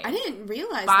away I didn't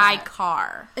realize by that.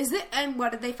 car. Is it? And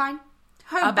what did they find?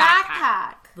 her a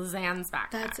backpack. Lizanne's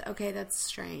backpack. That's okay. That's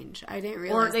strange. I didn't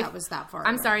realize that was that far.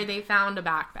 I'm away. sorry, they found a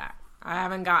backpack. I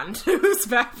haven't gotten to whose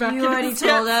backpack You it already is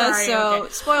told yet. us, Sorry, so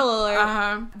okay. spoiler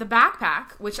alert. The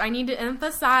backpack, which I need to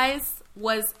emphasize,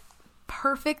 was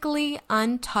perfectly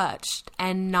untouched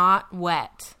and not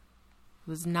wet. It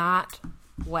was not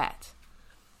wet.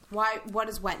 Why? What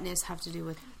does wetness have to do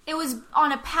with? It was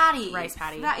on a patty. Rice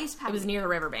paddy. Rice paddy. It was near the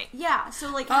riverbank. Yeah,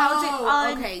 so like how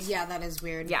is it okay. Yeah, that is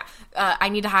weird. Yeah. I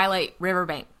need to highlight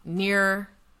riverbank. Near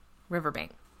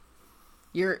riverbank.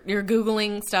 You're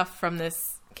Googling stuff from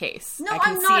this case. No, I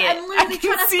can I'm see not. it. I'm literally I can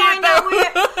trying to see it, find out though.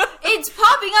 where it's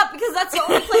popping up because that's the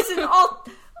only place in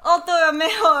Alto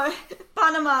Romero,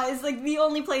 Panama is like the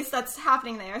only place that's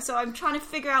happening there. So I'm trying to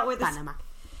figure out where this. Panama.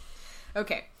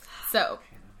 Okay. So,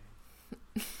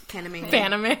 Panama.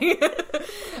 Panama.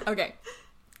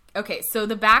 Okay, so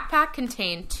the backpack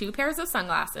contained 2 pairs of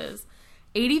sunglasses,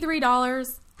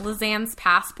 $83, Lizanne's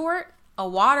passport, a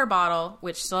water bottle,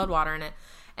 which still had water in it,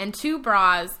 and 2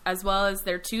 bras, as well as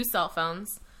their 2 cell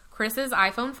phones, Chris's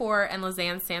iPhone 4 and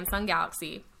Lizanne's Samsung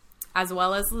Galaxy, as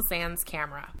well as Lizanne's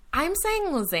camera. I'm saying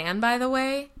Lizanne, by the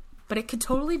way, but it could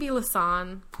totally be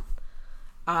Lisanne,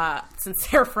 since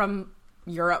they're from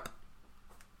Europe.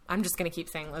 I'm just going to keep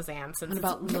saying Lizanne since What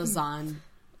about Lausanne?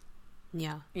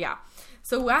 Yeah. yeah.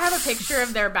 So I have a picture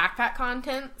of their backpack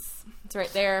contents. It's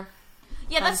right there.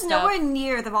 Yeah, Fun that's stuff. nowhere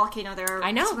near the volcano they're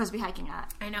I know. supposed to be hiking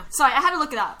at. I know. Sorry, I had to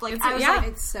look it up. Like It's- I was yeah. like,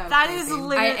 It's so that crazy. is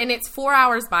literally And it's 4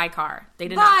 hours by car. They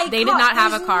did by not. They did car. not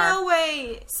have There's a car. No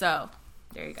way. So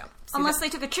there you go. See Unless that? they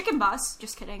took a chicken bus.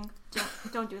 Just kidding.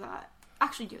 Don't do that.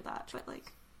 Actually, do that. But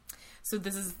like, So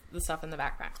this is the stuff in the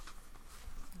backpack.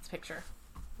 This picture.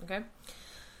 Okay.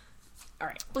 All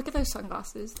right. Look at those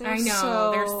sunglasses. They're I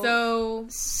know. They're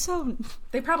so.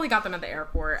 They probably got them at the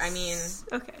airport. I mean,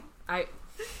 Okay.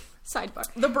 Sidebar.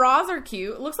 The bras are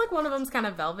cute. It looks like one of them's kind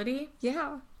of velvety.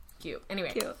 Yeah. Cute. Anyway,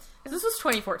 Cute. this was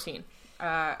 2014.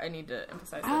 I need to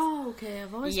emphasize this. Oh, okay.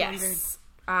 I've always wondered. Yes.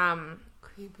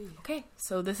 Creepy. Okay,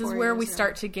 so this is 4 where we years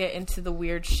start to get into the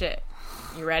weird shit.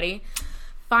 You ready?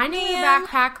 Finding the Man.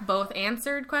 backpack both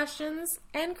answered questions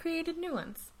and created new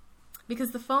ones.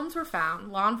 Because the phones were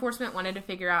found, law enforcement wanted to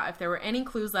figure out if there were any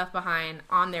clues left behind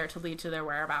on there to lead to their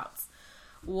whereabouts.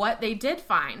 What they did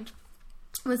find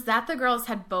was that the girls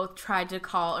had both tried to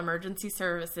call emergency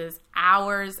services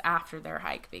hours after their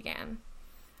hike began.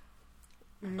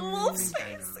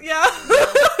 Yeah.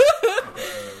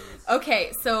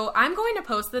 Okay, so I'm going to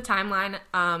post the timeline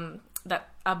that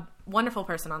a wonderful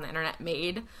person on the internet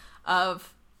made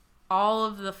of all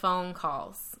of the phone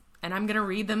calls. And I'm going to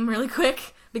read them really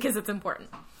quick because it's important.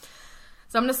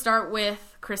 So I'm going to start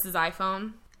with Chris's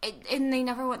iPhone. And they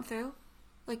never went through?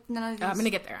 Like, none of these? I'm going to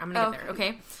get there.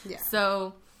 Okay? Yeah.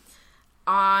 So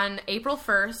on April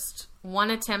 1st,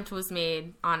 one attempt was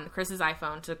made on Chris's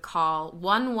iPhone to call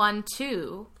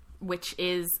 112, which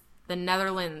is the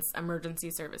Netherlands Emergency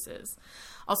Services.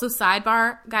 Also,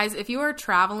 sidebar, guys, if you are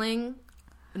traveling,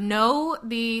 know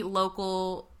the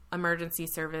local emergency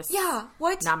service Yeah,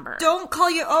 what? number. Don't call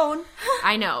your own.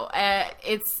 I know.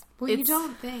 It's You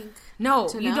don't think. No,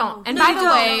 to you know. don't. And No,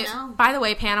 you by the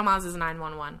way, Panama's is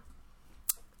 911.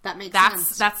 That makes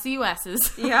sense. That's the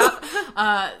US's.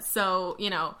 Yeah. So,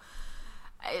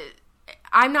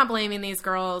 I'm not blaming these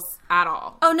girls at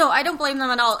all. Oh, no, I don't blame them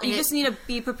at all. You just need to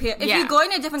be prepared. If Yeah, you're going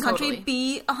to a different country, totally.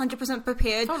 be 100%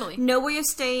 prepared. Totally. Know where you're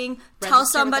staying. Register Tell with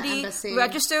the somebody. embassy.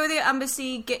 Register with your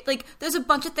embassy. There's a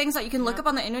bunch of things that you can look up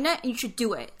on the internet, and you should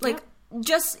do it.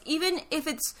 Just, even if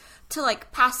it's to,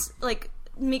 pass,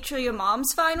 make sure your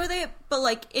mom's fine with it,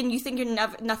 but, and you think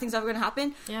nothing's ever going to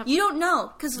happen, Yep. you don't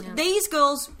know. Because these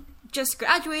girls just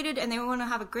graduated and they want to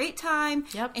have a great time.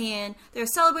 Yep. And they're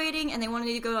celebrating and they wanted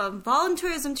to go on a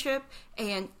volunteerism trip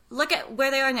and look at where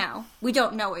they are now. We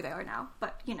don't know where they are now,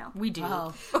 but We do.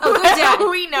 Oh. good dad.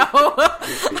 We know.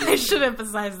 I should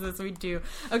emphasize this. We do.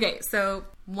 Okay, so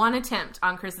one attempt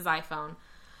on Chris's iPhone,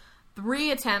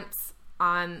 3 attempts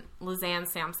on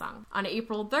Lizanne's Samsung. On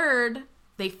April 3rd,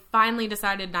 they finally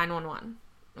decided 911.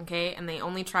 Okay, and they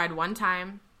only tried one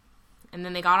time, and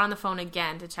then they got on the phone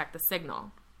again to check the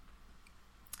signal.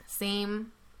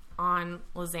 Same on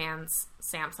Lizanne's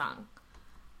Samsung,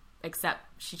 except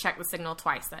she checked the signal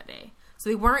twice that day. So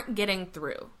they weren't getting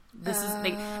through. This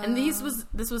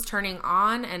was turning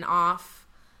on and off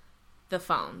the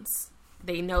phones.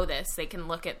 They know this. They can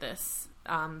look at this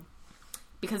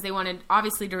because they wanted,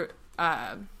 obviously, to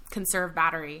conserve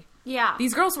battery. Yeah.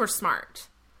 These girls were smart.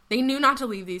 They knew not to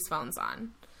leave these phones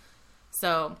on.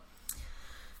 So,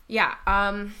 yeah.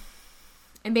 And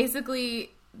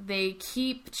basically, they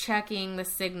keep checking the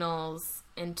signals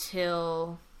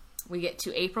until we get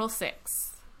to April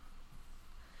 6th,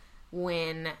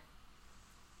 when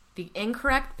the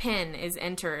incorrect PIN is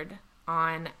entered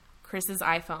on Chris's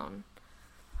iPhone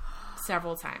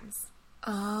several times.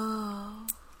 Oh.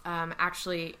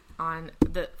 Actually,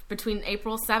 between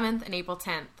April 7th and April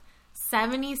 10th,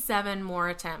 77 more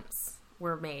attempts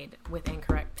were made with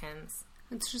incorrect pins.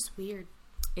 It's just weird.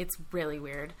 It's really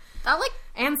weird. That,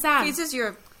 And sad. freezes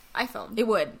your iPhone. It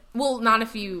would. Well, not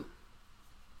if you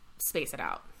space it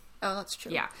out. Oh, that's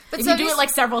true. Yeah. But if you do it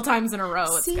several times in a row,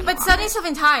 it's gonna But bother.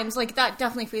 77 times, that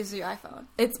definitely freezes your iPhone.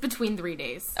 It's between 3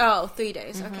 days. Oh, 3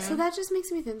 days. Okay. So that just makes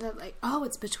me think that,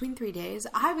 it's between 3 days.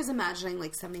 I was imagining,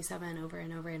 77 over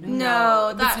and over and over. No,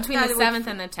 It's between the 7th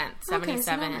and the 10th. so that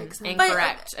 77 makes sense.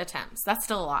 incorrect attempts. That's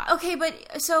still a lot. Okay,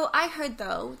 but so I heard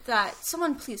though that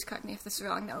someone, please correct me if this is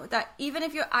wrong though, that even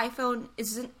if your iPhone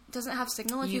doesn't have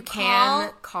signal, if you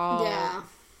can call Yeah.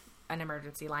 an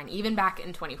emergency line, even back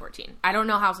in 2014. I don't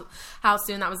know how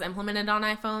soon that was implemented on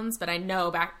iPhones, but I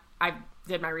know I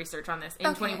did my research on this. In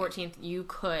 2014, you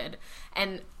could.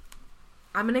 And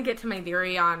I'm going to get to my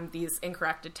theory on these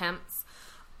incorrect attempts,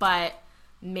 but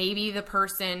maybe the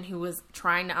person who was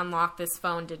trying to unlock this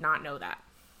phone did not know that.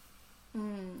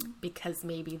 Because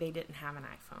maybe they didn't have an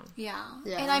iPhone. Yeah.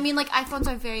 Yeah. And I mean, iPhones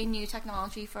are very new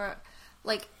technology for,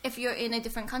 if you're in a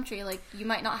different country, you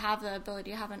might not have the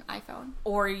ability to have an iPhone.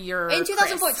 Or you're In Chris,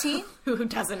 2014? who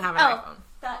doesn't have an Oh,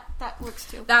 iPhone. that works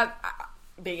too. But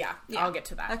yeah, I'll get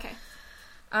to that. Okay.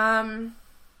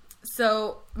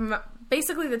 So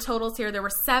basically the totals here, there were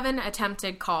 7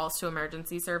 attempted calls to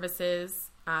emergency services,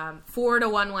 4 to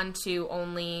 112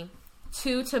 only,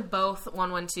 2 to both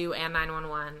 112 and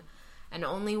 911, and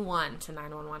only 1 to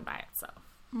 911 by itself.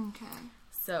 Okay.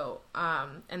 So,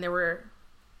 and there were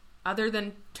other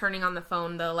than turning on the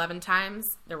phone the 11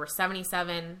 times, there were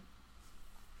 77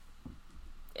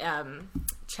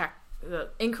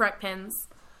 incorrect pins.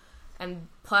 And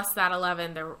plus that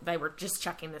 11, they were just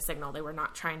checking the signal. They were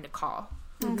not trying to call.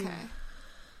 Okay.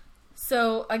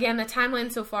 So, again, the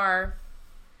timeline so far,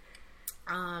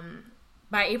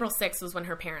 by April 6th was when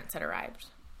her parents had arrived.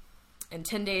 And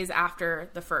 10 days after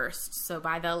the 1st, so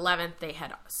by the 11th, they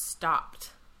had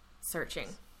stopped searching.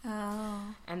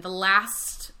 Oh. And the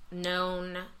last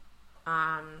known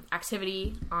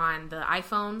activity on the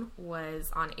iPhone was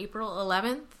on April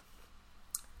 11th.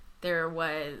 There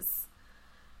was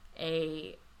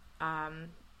a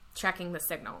checking the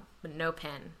signal, but no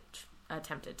pin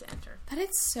attempted to enter. But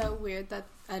it's so weird that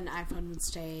an iPhone would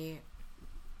stay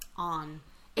on.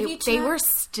 They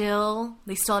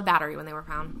still had battery when they were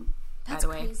found. That's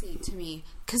by the way. crazy to me.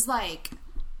 Because, like,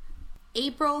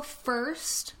 April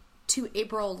 1st to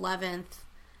April 11th,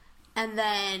 and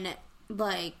then,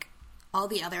 like, all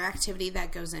the other activity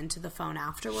that goes into the phone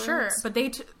afterwards. Sure, but they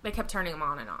kept turning them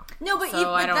on and off. No, but,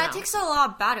 So I don't that know. takes a lot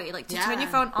of battery. Like, to turn Yeah.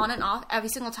 your phone on and off every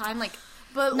single time. Like,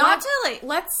 But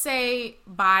let's say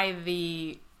by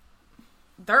the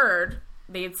 3rd,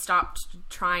 they had stopped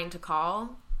trying to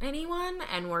call anyone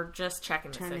and were just checking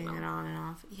the Turning signal. it on and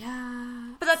off.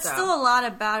 Yeah. but that's So- still a lot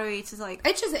of battery to, like...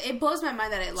 It blows my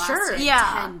mind that it lasted Sure.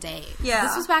 Yeah. 10 days. Yeah.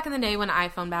 This was back in the day when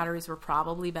iPhone batteries were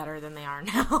probably better than they are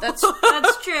now. That's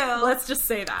true. Let's just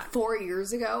say that. 4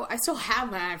 years ago? I still have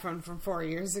my iPhone from 4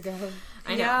 years ago.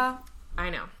 I know. Yeah. I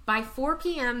know. By 4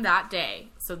 p.m. that day,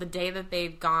 so the day that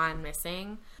they'd gone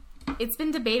missing, it's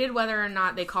been debated whether or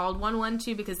not they called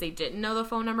 112 because they didn't know the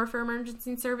phone number for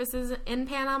emergency services in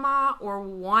Panama or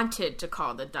wanted to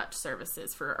call the Dutch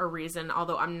services for a reason,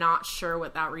 although I'm not sure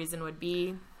what that reason would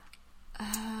be.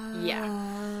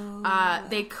 Yeah.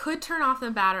 They could turn off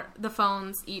the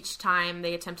phones each time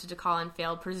they attempted to call and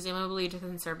failed, presumably to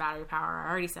conserve battery power. I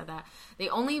already said that. They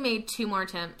only made 2 more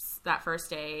attempts that first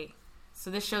day, so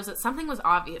this shows that something was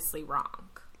obviously wrong.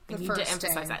 I need to first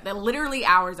emphasize day. that literally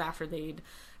hours after they'd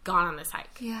gone on this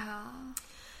hike. Yeah.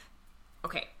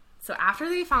 Okay, so after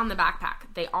they found the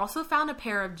backpack, they also found a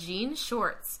pair of jean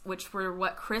shorts, which were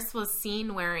what Chris was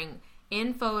seen wearing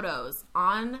in photos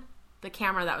on the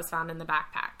camera that was found in the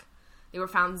backpack. They were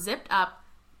found zipped up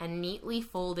and neatly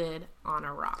folded on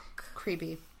a rock.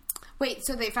 Creepy. Wait,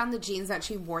 so they found the jeans that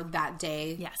she wore that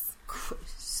day? Yes.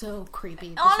 So creepy.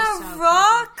 This On is a so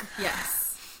rock?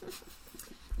 Yes.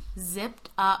 Zipped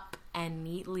up and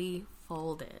neatly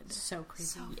folded. creepy. So creepy.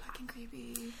 So fucking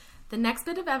creepy. The next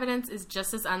bit of evidence is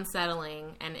just as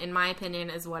unsettling, and in my opinion,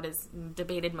 is what is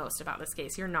debated most about this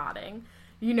case. You're nodding.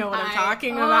 You know what I'm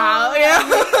talking about. Yeah.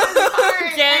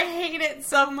 I hate it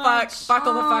so much.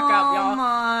 Buckle the fuck up, y'all.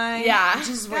 My Yeah.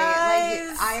 Just wait. Guys.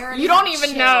 Like, I already You don't have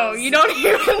even know. chills. You don't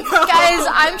even know. Guys,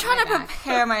 I'm my trying to back.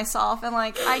 prepare myself, and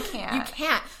like I can't. You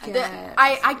can't. Get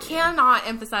I cannot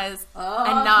emphasize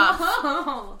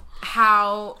enough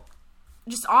how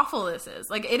just awful this is.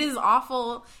 Like, it is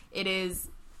awful. It is.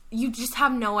 You just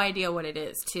have no idea what it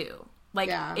is, too. Like,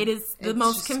 Yeah. it is the It's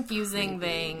most just confusing creepy.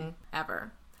 thing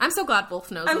ever. I'm so glad Wolf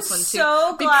knows I'm this one, too.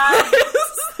 so glad. because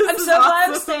I'm this so is glad I'm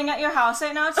awesome. staying at your house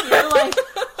right now too. Like,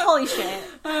 holy shit.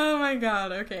 Oh my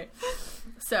god, okay.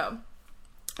 So,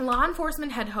 law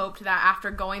enforcement had hoped that after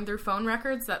going through phone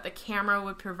records that the camera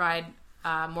would provide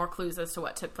more clues as to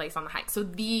what took place on the hike. So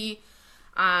the,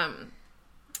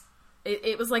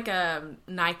 it was like a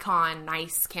Nikon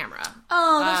nice camera.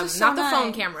 Oh, this is so not the nice.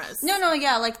 phone cameras. No,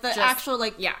 yeah, like the Just- actual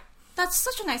like. Yeah. That's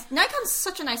such a nice. Nikon's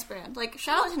such a nice brand. Like,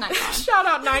 shout out to Nikon. Shout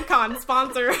out Nikon,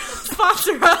 sponsor us.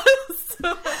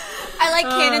 I like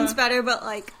Canon's better, but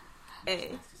like,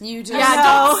 hey. You just Yeah,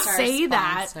 lost don't our say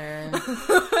that.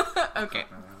 sponsor. Okay.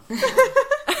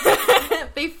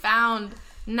 They found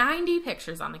 90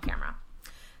 pictures on the camera.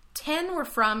 10 were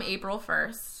from April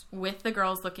 1st, with the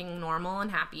girls looking normal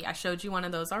and happy. I showed you one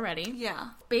of those already. Yeah.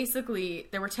 Basically,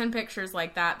 there were 10 pictures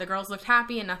like that. The girls looked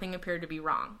happy and nothing appeared to be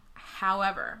wrong.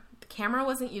 However, the camera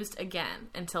wasn't used again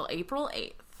until April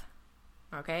 8th.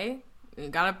 Okay? You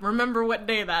gotta remember what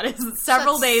day that is. It's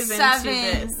several days into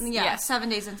this. Yeah, Yes. 7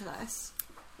 days into this.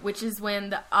 Which is when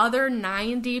the other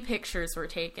 90 pictures were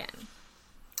taken.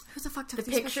 Who the fuck took The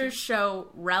these pictures show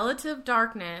relative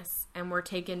darkness and were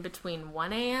taken between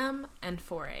 1 a.m. and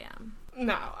 4 a.m.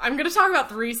 No, I'm going to talk about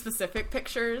 3 specific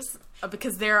pictures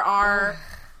because there are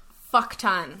fuck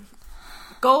ton.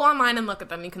 Go online and look at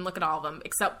them. You can look at all of them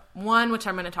except one, which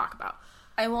I'm going to talk about.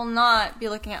 I will not be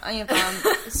looking at any of them.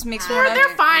 This makes me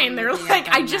They're fine. They're looking like,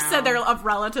 at I them just now. said they're of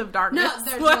relative darkness. No,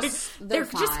 they're Like, just- they're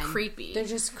they're just fine. creepy. They're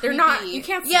just They're not, creepy. you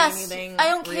can't see Yes, anything. I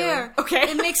don't really. care. Okay.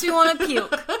 It makes me want to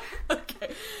puke.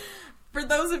 Okay. For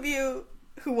those of you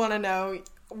who want to know,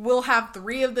 we'll have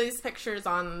 3 of these pictures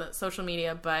on the social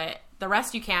media, but the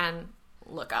rest you can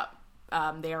look up.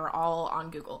 They are all on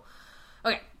Google.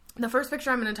 Okay, the first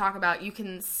picture I'm going to talk about, you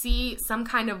can see some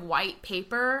kind of white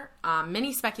paper.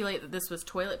 Many speculate that this was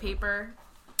toilet paper.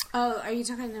 Oh, are you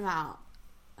talking about...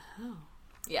 Oh.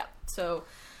 Yeah, so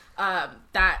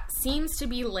that seems to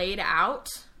be laid out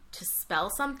to spell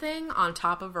something on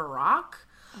top of a rock,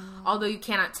 although you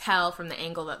cannot tell from the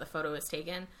angle that the photo is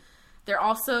taken. There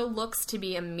also looks to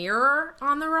be a mirror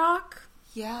on the rock.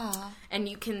 Yeah. And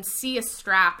you can see a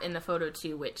strap in the photo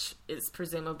too, which is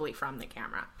presumably from the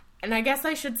camera. And I guess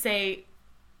I should say,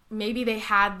 maybe they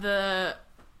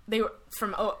were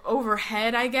from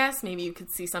overhead, I guess. Maybe you could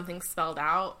see something spelled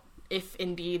out, if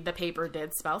indeed the paper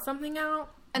did spell something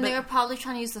out. And they were probably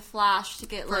trying to use the flash to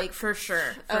get, For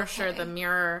sure, the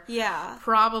mirror Yeah.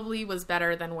 probably was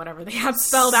better than whatever they had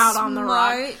spelled out on the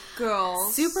rock. Smart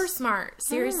girls. Super smart,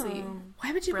 seriously.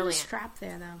 Why would you Brilliant. put a strap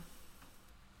there, though?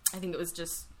 I think it was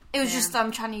just... It was just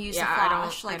them trying to use the I don't-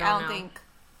 flash. Like, I I don't don't know. think...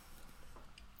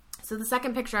 So the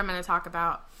second picture I'm going to talk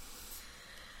about,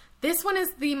 this one is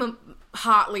the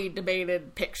hotly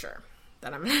debated picture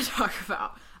that I'm going to talk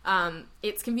about.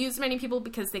 It's confused many people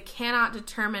because they cannot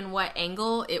determine what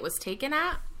angle it was taken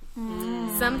at.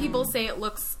 Some people say it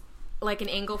looks like an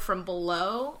angle from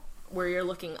below, where you're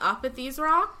looking up at these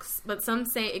rocks, but some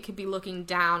say it could be looking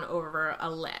down over a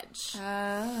ledge.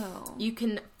 Oh. You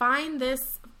can find this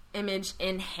image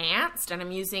enhanced, and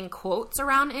I'm using quotes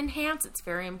around enhanced. It's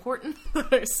very important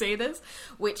that I say this,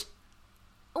 which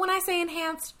when I say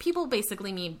enhanced, people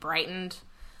basically mean brightened,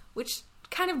 which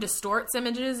kind of distorts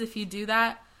images if you do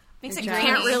that. Makes it You grainy.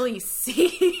 can't really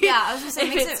see Yeah, I was gonna say,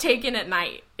 if makes it's it- taken at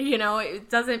night. You know, it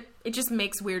just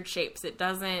makes weird shapes. It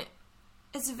doesn't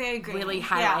It's very green. really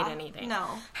highlight Yeah. anything. No.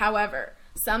 However,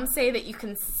 some say that you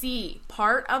can see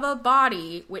part of a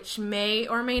body which may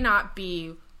or may not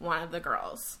be one of the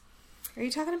girls. Are you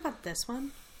talking about this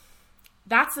one?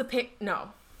 That's the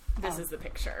No, this is the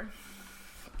picture.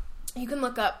 You can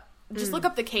look up, just look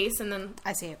up the case, and then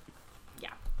I see it.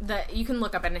 yeah, you can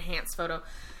look up an enhanced photo.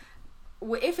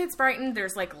 If it's brightened,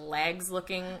 there's like legs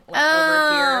looking like over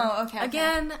Oh, here. okay, okay.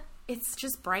 Again, it's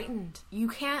just brightened. You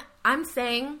can't. I'm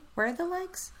saying Where are the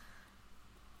legs?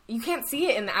 you can't see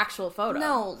it in the actual photo.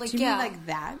 No, like, Do you yeah. mean like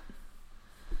that?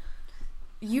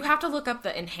 You have to look up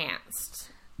the enhanced.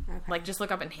 Okay. Like, just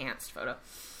look up enhanced photo.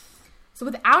 So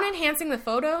without enhancing the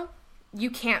photo, you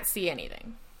can't see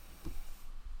anything.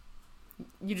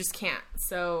 You just can't.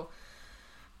 So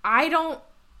I don't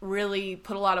really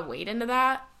put a lot of weight into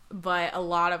that, but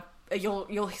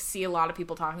you'll see a lot of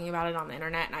people talking about it on the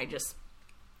internet, and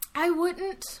I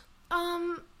wouldn't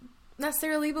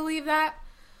necessarily believe that,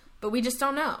 but we just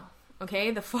don't know.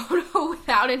 Okay, the photo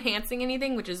without enhancing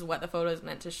anything, which is what the photo is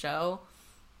meant to show,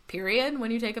 period, when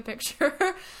you take a picture,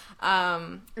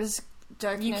 There's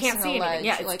darkness You can't and see a anything. ledge.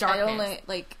 Yeah, it's like, darkness. I only,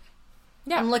 like,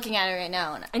 yeah. I'm looking at it right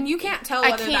now. And you can't tell I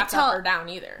whether can't that's tell. up or down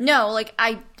either. No, like,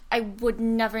 I would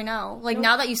never know. Like,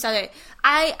 now that you said it,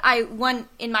 I when,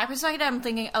 in my perspective, I'm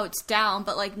thinking, oh, it's down,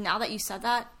 but, like, now that you said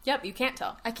that, Yep, you can't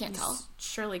tell. I can't tell.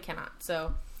 Surely cannot.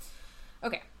 So,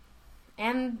 okay.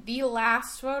 And the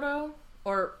last photo,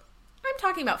 or I'm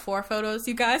talking about 4 photos,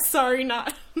 you guys. Sorry,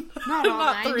 not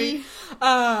all 3.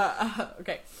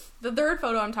 Okay. The third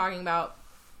photo I'm talking about,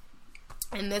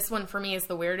 and this one for me is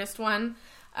the weirdest one.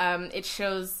 It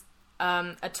shows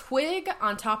a twig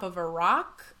on top of a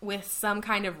rock with some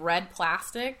kind of red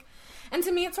plastic. And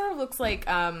to me, it sort of looks like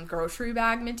grocery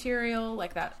bag material,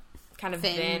 like that kind of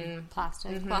thin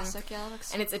plastic. Plastic, yeah, that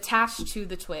looks... and it's attached to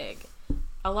the twig.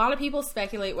 A lot of people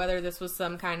speculate whether this was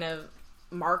some kind of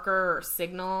marker or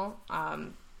signal,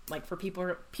 like for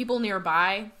people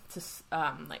nearby to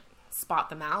like spot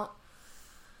them out.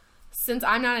 Since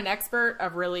I'm not an expert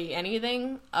of really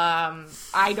anything,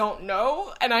 I don't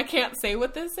know, and I can't say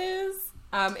what this is.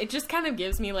 It just kind of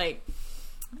gives me like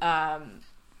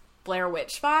Blair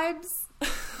Witch vibes.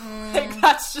 Like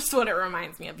that's just what it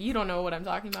reminds me of. You don't know what I'm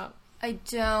talking about. I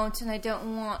don't, and I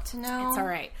don't want to know. It's all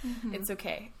right. It's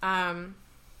okay.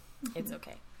 It's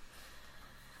okay.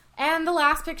 And the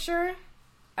last picture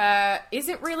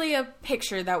isn't really a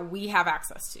picture that we have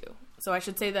access to. So I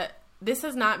should say that this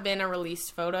has not been a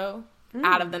released photo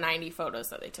out of the 90 photos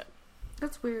that they took.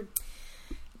 That's weird.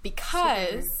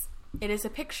 Because it is a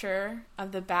picture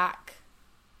of the back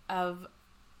of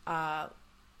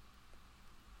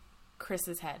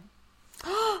Chris's head.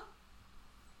 Oh.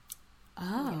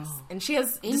 And she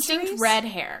has distinct Injuries? red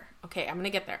hair. Okay, I'm going to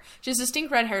get there. She has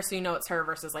distinct red hair, so you know it's her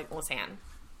versus, like, Lisanne.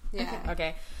 Yeah.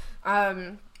 Okay.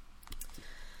 Do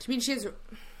you mean she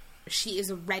is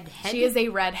a redhead? She is a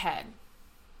redhead.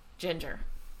 Ginger.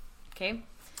 Okay?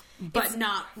 But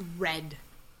not red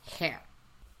hair.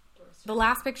 The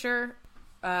last picture,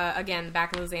 again, the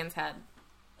back of Lizanne's head.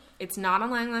 It's not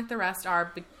online like the rest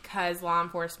are because law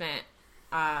enforcement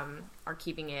are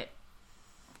keeping it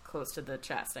close to the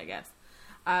chest, I guess.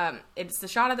 It's the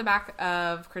shot of the back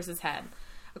of Chris's head.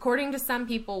 According to some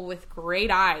people with great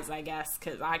eyes, I guess,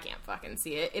 because I can't fucking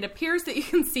see it, it appears that you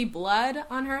can see blood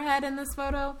on her head in this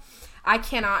photo. I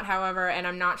cannot, however, and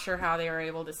I'm not sure how they are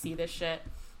able to see this shit.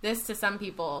 This, to some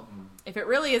people, if it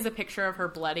really is a picture of her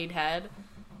bloodied head,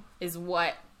 is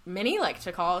what many like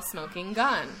to call a smoking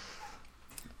gun.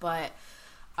 But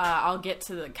I'll get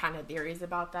to the kind of theories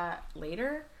about that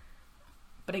later.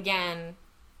 But again,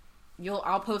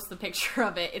 I'll post the picture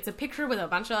of it. It's a picture with a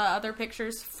bunch of other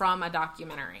pictures from a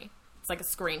documentary. It's like a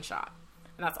screenshot.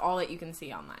 And that's all that you can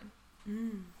see online.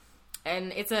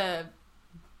 And it's a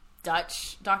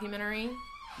Dutch documentary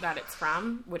that it's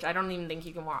from, which I don't even think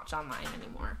you can watch online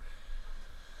anymore.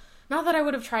 Not that I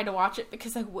would have tried to watch it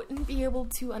because I wouldn't be able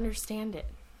to understand it.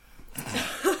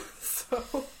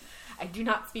 So I do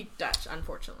not speak Dutch,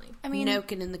 unfortunately. I mean,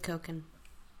 Noken in the koken.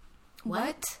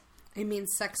 what? I mean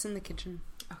sex in the kitchen.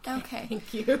 Okay.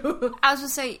 Thank you. I was gonna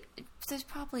say, there's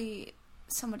probably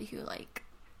somebody who, like,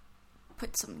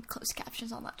 put some closed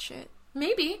captions on that shit.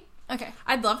 Maybe. Okay.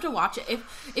 I'd love to watch it.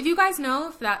 If you guys know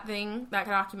if that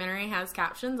documentary has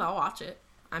captions, I'll watch it.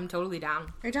 I'm totally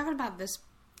down. Are you talking about this?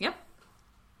 Yep.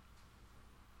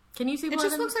 Can you see It blood?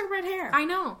 just looks like red hair. I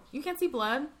know. You can't see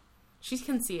blood. She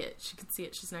can see it. She can see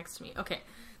it. She's next to me. Okay.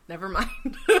 Never mind.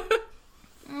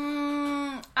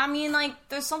 I mean, like,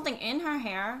 there's something in her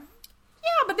hair.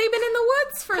 Yeah, but they've been in the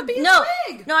woods for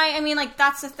No, I mean, like,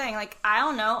 that's the thing. Like, I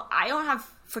don't know. I don't have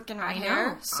freaking red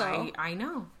hair, so I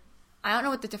know. I don't know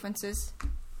what the difference is.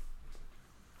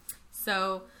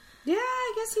 So Yeah,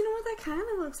 I guess you know what, that kind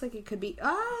of looks like it could be.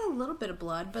 Oh, a little bit of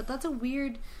blood, but that's a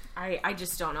weird. I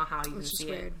just don't know how you can It's just see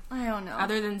weird. it I don't know.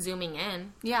 other than zooming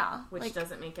in, Yeah, which like,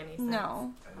 doesn't make any sense.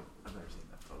 no, I've never seen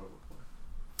that photo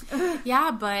before. Yeah,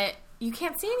 but you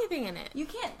can't see anything in it. you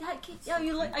can't. Are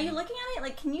you looking at it?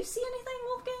 Like, can you see anything,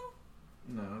 Wolfgang?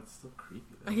 No, it's still creepy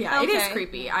though. Yeah, it is Okay.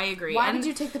 creepy. I agree. Why And- did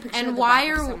you take the picture and of the why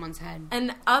back of are someone's head?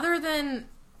 And other than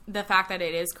the fact that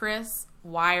it is Chris,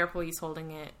 why are police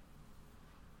holding it?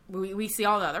 We see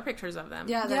all the other pictures of them.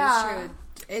 Yeah, that is Yeah. true.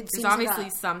 It There's seems obviously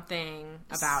like something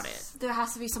about it. There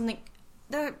has to be something.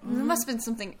 There must have been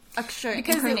something extra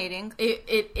Because incriminating.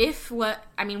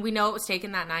 we know it was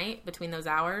taken that night between those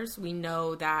hours. We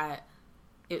know that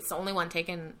it's the only one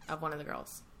taken of one of the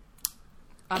girls.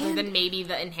 Other than maybe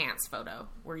the enhanced photo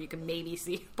where you can maybe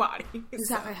see a body.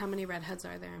 exactly how many redheads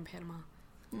are there in Panama.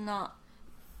 Not.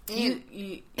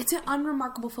 You, It's an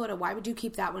unremarkable photo. Why would you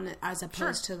keep that one as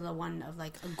opposed to the one of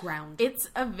like a ground? it's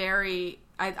a very,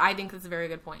 I think that's a very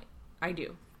good point. I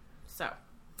do. So,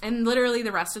 and literally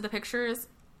the rest of the pictures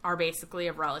are basically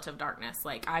of relative darkness.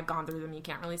 Like, I've gone through them. You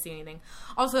can't really see anything.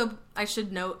 Also, I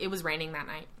should note it was raining that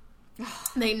night.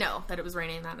 They know that it was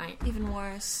raining that night. Even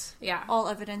worse. Yeah. All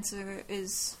evidence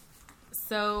is.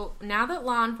 So now that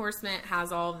law enforcement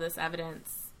has all of this evidence,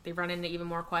 they run into even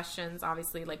more questions,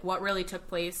 obviously, like what really took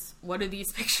place? What do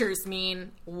these pictures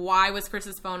mean? Why was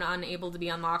Chris's phone unable to be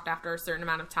unlocked after a certain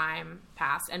amount of time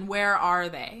passed? And where are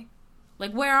they?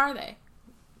 Like, where are they?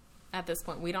 At this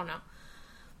point, we don't know.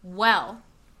 Well,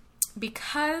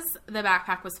 because the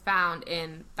backpack was found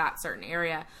in that certain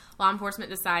area, law enforcement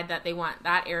decide that they want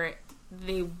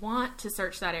to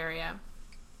search that area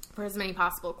for as many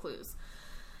possible clues.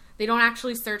 They don't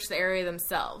actually search the area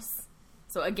themselves.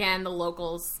 So again, the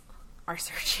locals are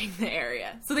searching the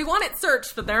area. So they want it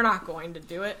searched, but they're not going to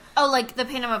do it. Oh, like the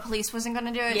Panama police wasn't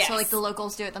going to do it, Yes. so like the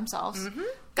locals do it themselves.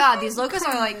 God, these locals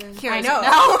are like heroes. I know.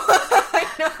 Now. I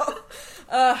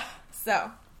know.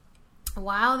 So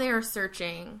while they're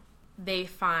searching, they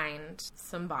find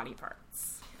some body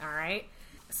parts. All right.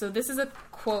 So this is a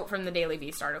quote from the Daily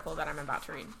Beast article that I'm about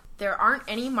to read. There aren't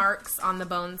any marks on the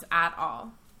bones at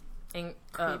all. And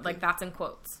like that's in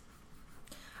quotes.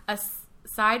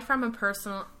 Aside from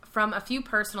a few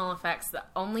personal effects, the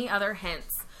only other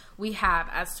hints we have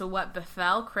as to what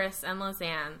befell Chris and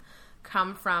Lizanne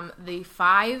come from the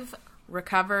 5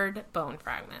 recovered bone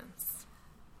fragments.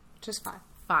 Just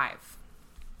 5.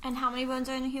 And how many bones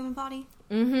are in a human body?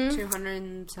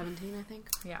 217, I think.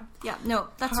 Yeah. Yeah, no,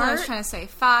 that's what I was Heart- trying to say.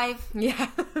 5. Yeah.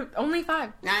 Only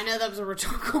 5. Now I know that was a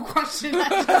rhetorical question.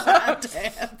 I just had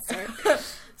to answer.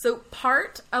 So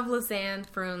part of Lizanne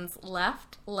Froon's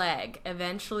left leg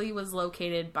eventually was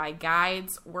located by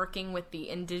guides working with the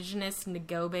indigenous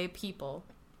Nagobe people,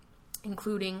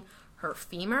 including her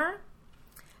femur,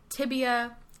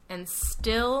 tibia, and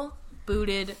still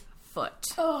booted foot.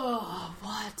 Oh,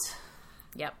 what?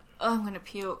 Yep. Oh, I'm gonna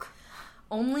puke.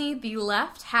 Only the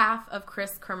left half of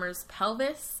Chris Krummer's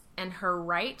pelvis and her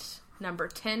right number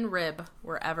 10 rib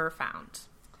were ever found.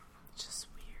 Just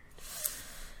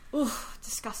weird. Ooh,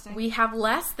 disgusting. We have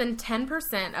less than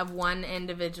 10% of one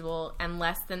individual and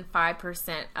less than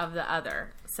 5% of the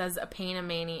other, says a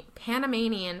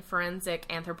Panamanian forensic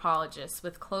anthropologist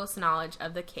with close knowledge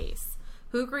of the case,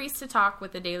 who agrees to talk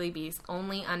with the Daily Beast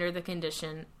only under the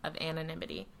condition of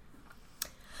anonymity.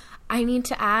 I need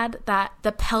to add that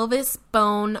the pelvis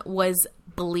bone was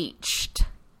bleached.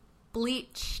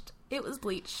 Bleached. It was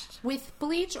bleached. With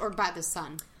bleach or by the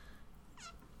sun?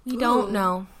 We don't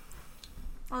know.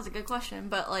 That was a good question,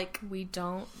 but like, We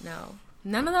don't know.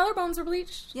 None of the other bones were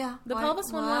bleached. yeah, The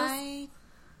pelvis one was.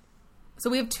 So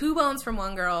we have 2 bones from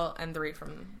one girl and 3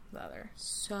 from the other.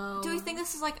 So Do we think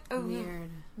this is like a weird?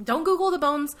 Don't Google the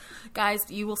bones, guys.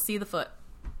 You will see the foot.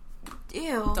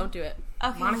 Ew. Don't do it.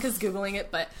 Okay. Monica's Googling it,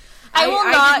 but I will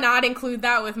I not- did not include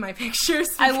that with my pictures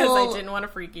because I didn't want to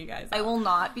freak you guys out. I will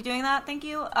not be doing that. Thank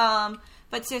you.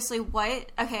 But seriously, what?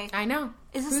 Okay. I know.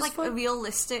 Is this Whose like foot?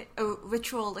 a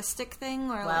ritualistic thing,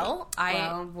 or Well,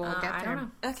 we'll get I there. don't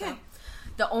know. like? Okay.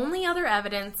 The only other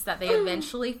evidence that they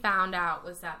eventually found out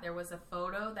was that there was a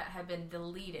photo that had been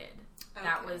deleted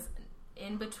that Okay. was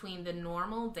in between the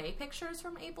normal day pictures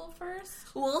from April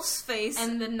 1st Wolf's face.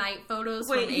 and the night photos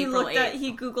wait, from he April looked 8th. at.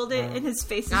 He Googled it, and his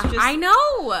face is just. I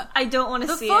know! I don't want to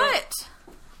The see foot! it.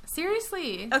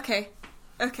 Seriously. Okay.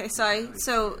 Okay. Sorry.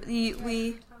 So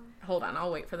we. Hold on,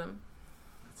 I'll wait for them.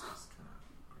 It's just kind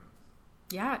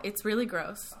of Yeah, it's really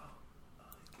gross.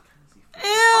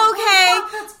 Okay.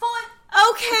 That's foot.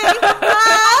 Okay.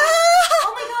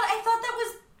 Oh my god, I thought that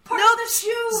was part Nope. of the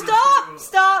shoe. Stop!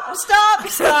 Stop! Stop!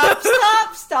 Stop!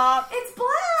 Stop! Stop! It's black.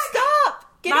 Stop!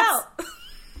 Get That's- out!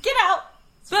 Get out!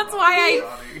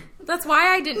 That's why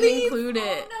I didn't include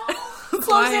it. no. That's Close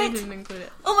why I it. didn't include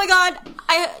it. Oh my god!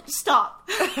 Stop!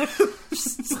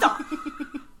 Stop!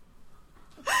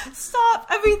 Stop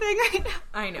everything right now!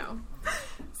 I know.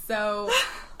 So,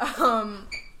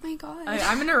 My God.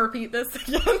 I'm going to repeat this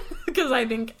again because I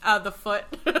think the foot.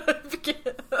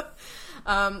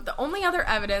 The only other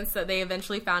evidence that they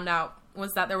eventually found out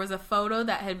was that there was a photo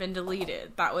that had been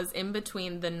deleted that was in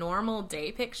between the normal day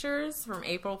pictures from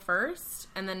April 1st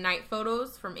and the night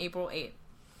photos from April 8th.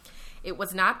 It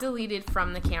was not deleted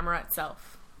from the camera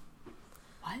itself.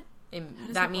 What?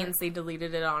 That means they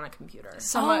deleted it on a computer.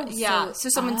 Someone, Oh, yeah. so- So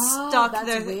someone oh, stuck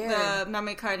that's the weird.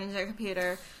 memory card into their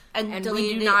computer and And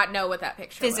deleted we do it not know what that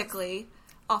picture was. physically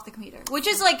off the computer, which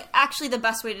is like actually the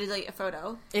best way to delete a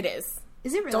photo. It is.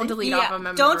 Is it really? Don't delete Yeah, off a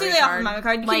memory don't delete card. off a memory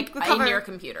card. You can like recover- in your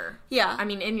computer. Yeah. I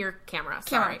mean in your camera.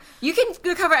 Camera. Sorry. You can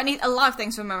recover a lot of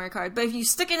things from a memory card, but if you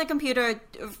stick it in a computer,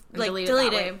 like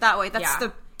delete it that way. That's Yeah.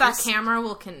 the best. Your camera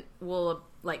will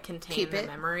like contain Keep the it?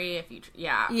 memory if you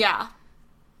yeah. Yeah,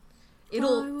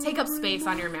 It'll take up space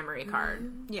on your memory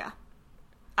card. yeah.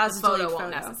 As The a photo deleted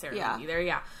won't photo. necessarily Yeah. be there.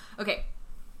 Yeah. Okay.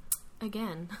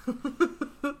 Again,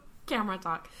 camera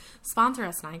talk. Sponsor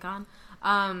us, Nikon.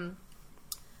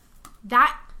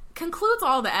 That concludes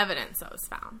all the evidence that was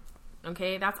found.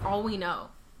 Okay, that's all we know.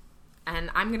 And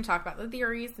I'm going to talk about the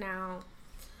theories now.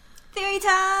 Theory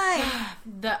time.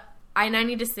 And I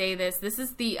need to say this. This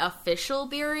is the official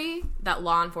theory that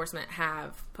law enforcement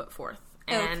have put forth.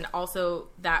 And Okay. also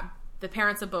that the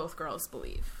parents of both girls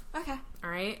believe. Okay. All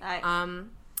right? Alright.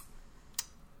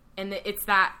 And it's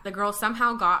that the girl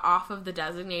somehow got off of the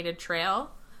designated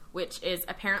trail, which is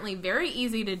apparently very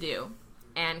easy to do,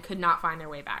 and could not find their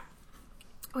way back.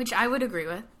 Which I would agree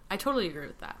with. I totally agree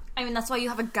with that. I mean, that's why you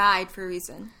have a guide for a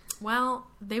reason. Well,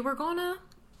 they were gonna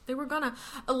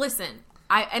listen.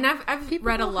 I've People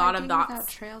read a go lot of hiking thoughts. without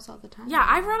trails all the time. Yeah,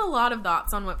 I've read a lot of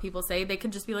thoughts on what people say. They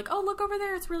could just be like, "Oh, look over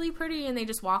there; it's really pretty," and they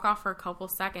just walk off for a couple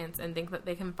seconds and think that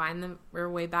they can find their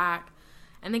way back,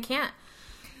 and they can't.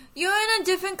 You're in a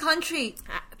different country.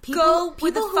 People, Go with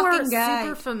people a who are fucking guide.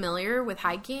 super familiar with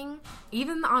hiking,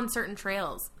 even on certain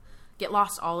trails, get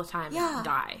lost all the time Yeah. and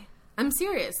die. I'm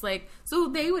serious. Like, so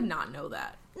they would not know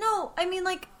that. No, I mean,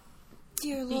 like,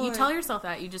 dear Lord. You tell yourself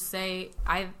that. You just say,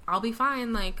 I'll be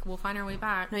fine. Like, we'll find our way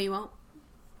back. No, you won't.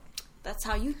 That's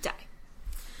how you die.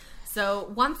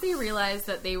 So once they realized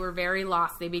that they were very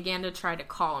lost, they began to try to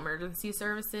call emergency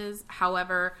services.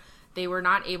 However, they were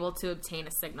not able to obtain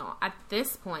a signal. At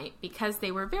this point, because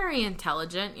they were very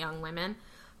intelligent young women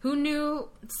who knew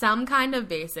some kind of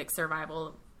basic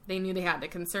survival, they knew they had to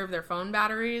conserve their phone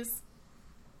batteries.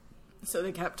 So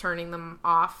they kept turning them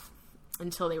off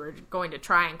until they were going to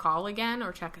try and call again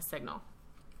or check a signal.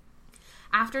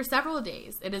 After several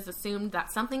days, it is assumed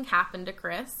that something happened to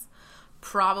Chris,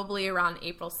 probably around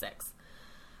April 6th.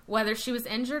 Whether she was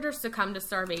injured or succumbed to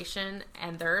starvation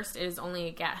and thirst is only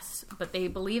a guess, but they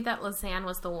believe that Lisanne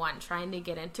was the one trying to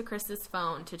get into Chris's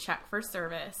phone to check for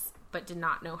service, but did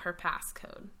not know her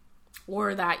passcode.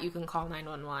 Or that you can call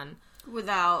 911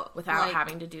 without like,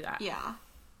 having to do that. Yeah.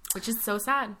 Which is so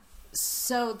sad.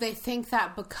 So they think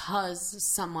that because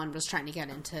someone was trying to get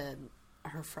into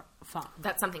her phone.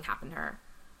 That something happened to her.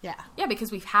 Yeah. Yeah,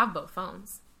 because we have both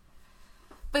phones.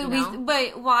 But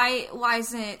but why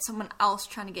isn't it someone else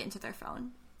trying to get into their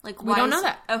phone? Like why We don't know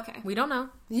that. Okay. We don't know.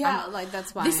 Yeah, like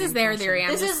that's why. This is their theory.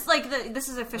 This is like this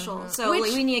is official. So Which,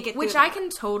 like, we need to get which through I that. can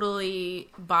totally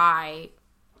buy.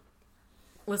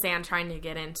 Lisanne trying to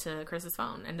get into Chris's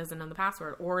phone and doesn't know the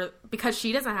password, or because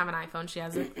she doesn't have an iPhone, she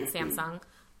has a Samsung.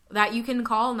 That you can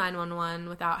call 911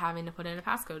 without having to put in a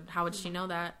passcode. How would she know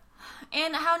that?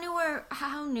 And how new were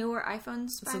iPhones?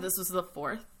 So this was the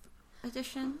 4th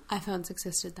edition. iPhones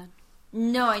existed then.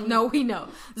 No, I know. No, we know.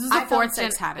 This was the iPhone 4th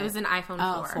 6 had It was an iPhone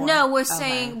 4. 4. No, we're Okay.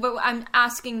 saying, but I'm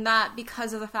asking that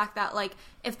because of the fact that, like,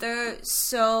 if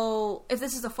this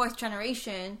is the 4th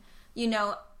generation, you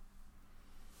know,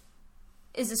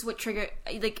 is this what triggered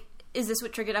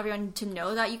everyone to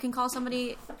know that you can call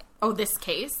somebody? Oh, this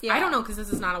case? Yeah. I don't know, because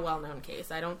this is not a well-known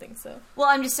case. I don't think so. Well,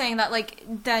 I'm just saying that, like,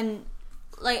 then,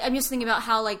 like, I'm just thinking about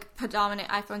how, like, predominant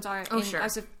iPhones are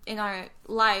in our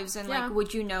lives, and, Yeah. like,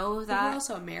 would you know that We're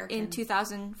also American. in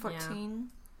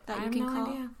 2014 that I you have can no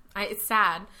call? idea. It's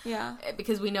sad. Yeah.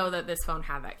 Because we know that this phone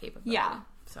had that capability. Yeah.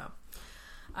 So,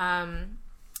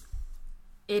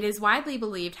 it is widely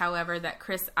believed, however, that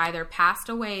Chris either passed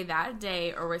away that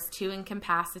day or was too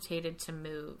incapacitated to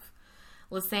move.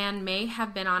 Lisanne may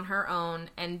have been on her own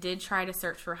and did try to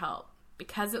search for help.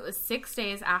 Because it was 6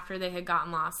 days after they had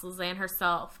gotten lost, Lisanne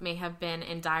herself may have been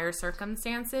in dire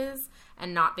circumstances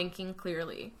and not thinking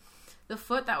clearly. The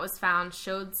foot that was found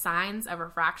showed signs of a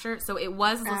fracture, so it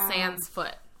was Lisanne's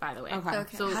foot, by the way.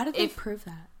 Okay. So how did they prove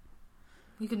that?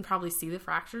 You can probably see the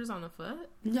fractures on the foot.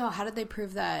 No, how did they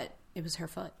prove that it was her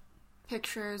foot?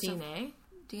 Pictures DNA.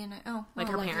 of DNA. Oh, Like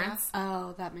well, her parents.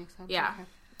 Oh, that makes sense. Yeah. Okay.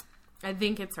 I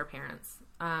think it's her parents.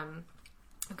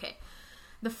 Okay.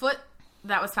 The foot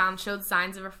that was found showed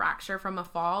signs of a fracture from a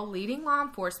fall, leading law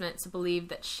enforcement to believe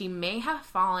that she may have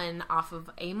fallen off of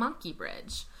a monkey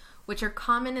bridge, which are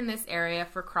common in this area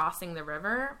for crossing the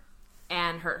river,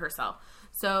 and hurt herself.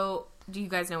 So, do you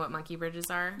guys know what monkey bridges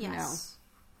are? Yes.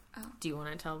 Do you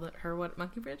want to tell her what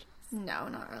monkey bridge is? No,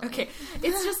 not really. Okay.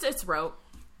 It's rope.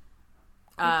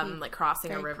 Like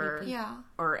crossing a Very river. creepy. Yeah.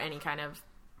 Or any kind of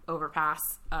overpass.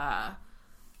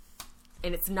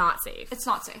 And it's not safe. It's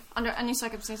not safe. Under any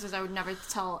circumstances, I would never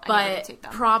tell anybody But to take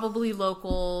them. probably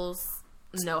locals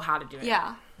know how to do it.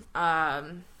 Yeah.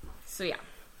 So yeah.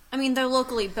 I mean, they're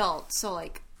locally built, so,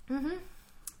 like...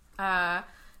 The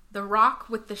rock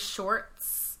with the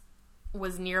shorts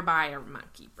was nearby a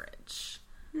monkey bridge.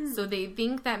 So they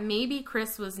think that maybe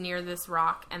Chris was near this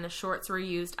rock and the shorts were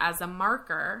used as a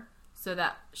marker so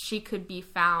that she could be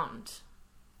found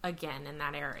again in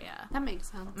that area. That makes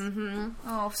sense.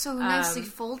 Oh, so nicely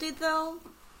folded, though.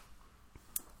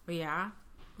 Yeah.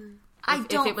 I If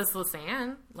don't... it was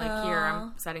Lisanne, like here,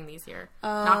 I'm setting these here.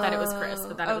 Not that it was Chris,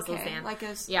 but that it was Lisanne. Like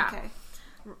a... Yeah. Okay.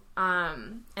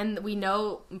 And we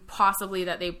know possibly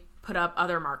that they put up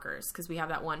other markers because we have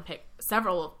that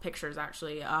several pictures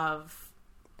actually of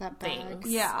That bag. things.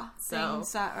 Yeah. So-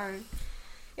 Things that are...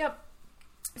 Yep.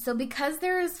 So because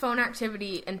there is phone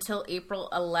activity until April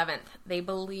 11th, they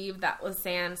believe that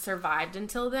Lisanne survived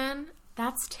until then.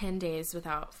 That's 10 days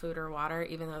without food or water,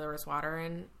 even though there was water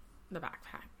in the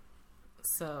backpack.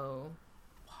 So,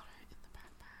 Water in the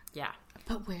backpack. yeah.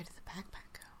 But where did the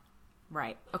backpack go?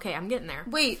 Right. Okay, I'm getting there.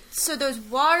 Wait, so there's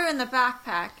water in the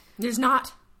backpack. There's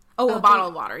not... Oh, a bottle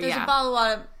of water, There's yeah. a bottle of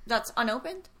water that's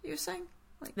unopened, you're saying?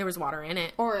 There was water in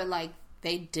it. Or, like,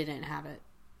 they didn't have it.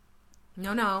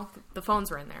 No. The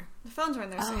phones were in there. The phones were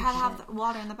in there, so Oh, you had to shit. have the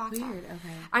water in the backpack. Weird,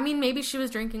 okay. I mean, maybe she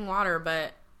was drinking water,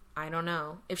 but I don't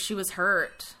know. If she was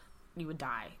hurt, you would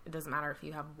die. It doesn't matter if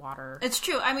you have water It's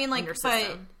true. I mean, in like, your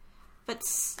but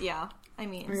system. yeah. I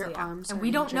mean, Or your Yeah. arms And are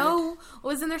we don't injured. know what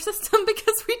was in their system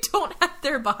because we don't have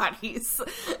their bodies.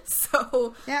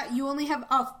 So, Yeah, you only have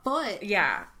a foot.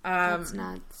 yeah. That's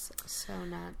nuts. So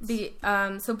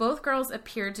nuts. So both girls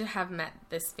appeared to have met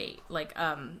this fate, like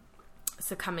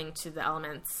succumbing to the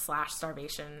elements /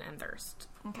 starvation and thirst.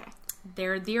 okay.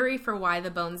 Their theory for why the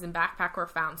bones and backpack were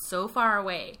found so far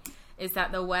away is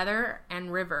that the weather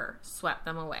and river swept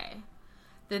them away.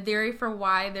 The theory for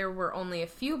why there were only a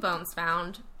few bones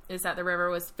found is that the river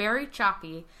was very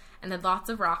choppy and had lots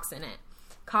of rocks in it,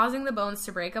 causing the bones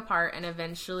to break apart and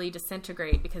eventually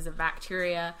disintegrate because of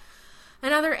bacteria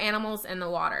and other animals in the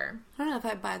water. I don't know if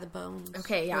I'd buy the bones.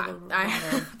 Okay, or yeah. the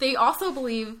water. They also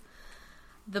believe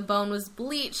the bone was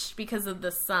bleached because of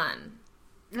the sun.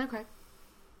 Okay.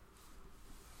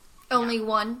 Only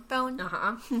one bone?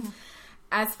 Uh-huh.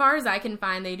 As far as I can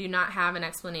find, they do not have an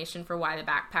explanation for why the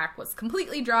backpack was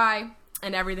completely dry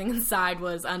and everything inside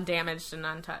was undamaged and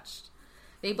untouched.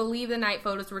 They believe the night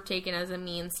photos were taken as a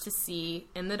means to see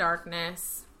in the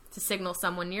darkness, to signal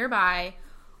someone nearby,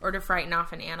 or to frighten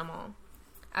off an animal.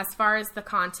 As far as the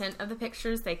content of the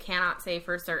pictures, they cannot say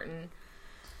for certain,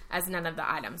 as none of the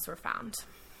items were found.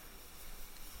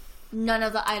 None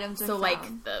of the items are So, found.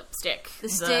 like, the stick,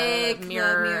 the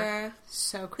mirror,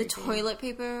 So the creepy. toilet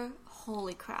paper.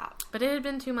 Holy crap. But it had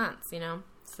been 2 months, you know?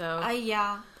 So,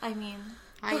 I mean...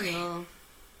 I know.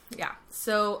 yeah.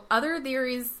 So, other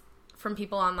theories from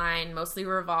people online mostly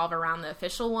revolve around the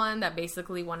official one, that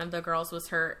basically one of the girls was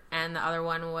hurt and the other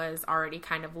one was already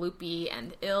kind of loopy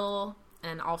and ill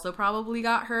and also probably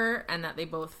got hurt, and that they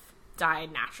both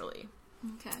died naturally.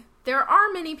 Okay. There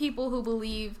are many people who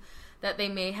believe that they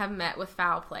may have met with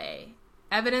foul play.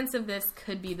 Evidence of this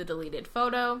could be the deleted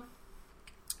photo,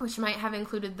 which might have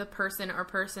included the person or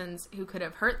persons who could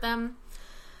have hurt them.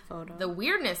 Photo. The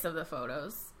weirdness of the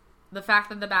photos, the fact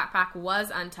that the backpack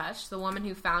was untouched. The woman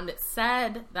who found it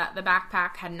said that the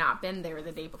backpack had not been there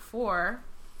the day before.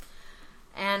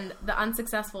 And the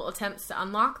unsuccessful attempts to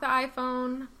unlock the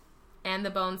iPhone, and the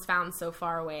bones found so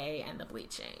far away, and the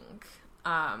bleaching.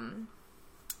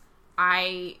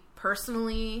 I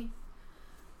personally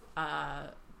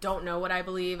don't know what I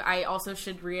believe. I also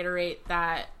should reiterate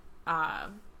that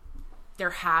there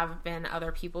have been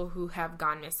other people who have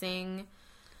gone missing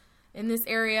in this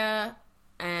area,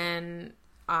 and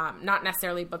not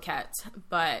necessarily Buquette,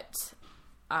 but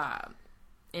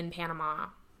in Panama,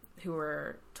 who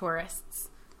were tourists,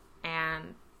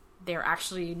 and they're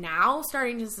actually now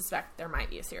starting to suspect there might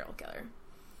be a serial killer.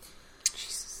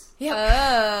 Jesus. Yep.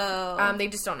 Oh. They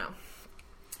just don't know.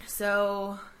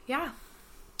 So, yeah.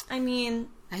 I mean...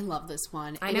 I love this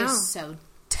one. I It know. is so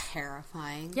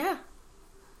terrifying. Yeah.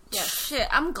 Shit,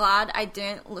 I'm glad I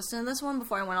didn't listen to this one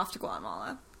before I went off to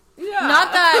Guatemala. Yeah.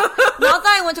 Not that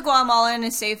I went to Guatemala in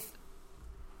a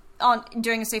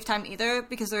during a safe time either,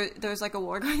 because there's like a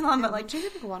war going on, but like... Did you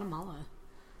go to Guatemala?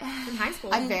 in high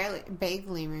school. I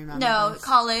vaguely remember. No, this.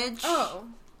 college. Oh.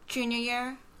 Junior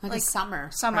year. Like a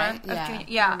summer. Right? Yeah. Of junior,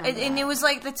 yeah. I remember And that. it was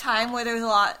like the time where there was a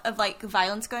lot of like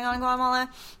violence going on in Guatemala.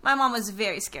 My mom was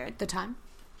very scared The time?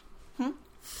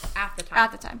 At the time.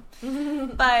 at the time.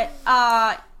 But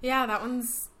Yeah, that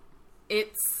one's...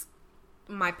 It's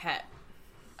my pet.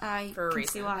 I For a can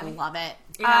see reason. I why. love it.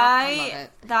 Yeah. I love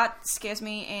it. That scares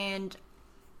me and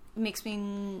makes me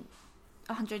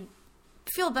 100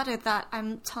 feel better that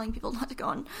I'm telling people not to go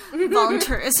on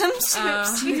volunteerism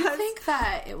trips. Do you think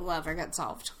that it will ever get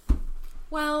solved?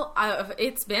 Well,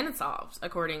 it's been solved,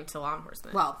 according to law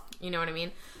enforcement. Well. You know what I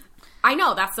mean? I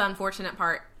know, that's the unfortunate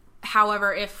part.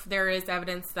 However, if there is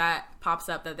evidence that pops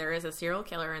up that there is a serial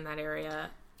killer in that area...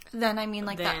 Then I mean,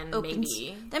 like Then that opens.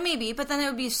 maybe. Then maybe, but then it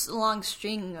would be a long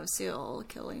string of serial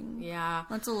killing. Yeah.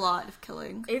 That's a lot of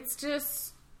killing. It's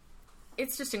just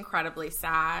incredibly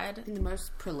sad. And the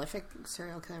most prolific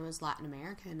serial killer was Latin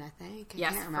American, I think. I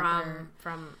Yes, can't remember.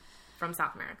 from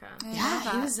South America.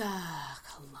 Yeah, he was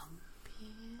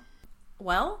Colombian.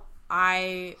 Well,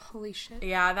 Holy shit.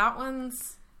 yeah, that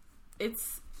one's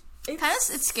it's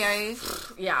It's scary.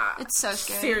 yeah. It's so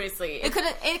scary. Seriously. It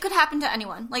could happen to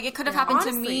anyone. Like it could have happened to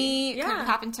Honestly, me. It yeah. could have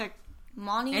happened to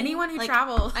Monty. Anyone who like,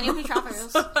 travels. Anyone who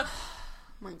travels. Oh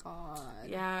my god.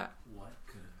 Yeah. What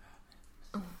could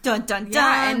have happened? Dun dun dun.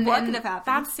 Yeah, and what could have happened?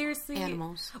 That's seriously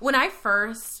Animals. When I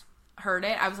first heard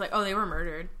it, I was like, "Oh, they were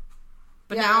murdered."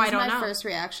 But Yeah, now that I was don't my know. first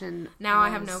reaction. Now I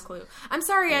have was- no clue. I'm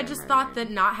sorry. I They were just thought murdered.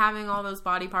 that not having all those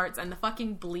body parts and the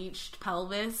fucking bleached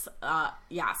pelvis,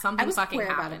 yeah, something I was fucking aware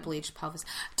about happened. a bleached pelvis.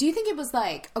 Do you think it was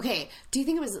like, okay, do you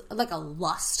think it was like a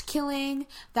lust killing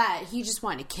that he just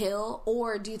wanted to kill?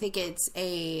 Or do you think it's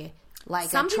a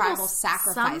tribal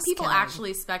sacrifice Some people killing?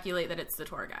 actually speculate that it's the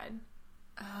tour guide.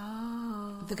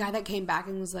 The guy that came back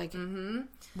and was like,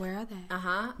 where are they?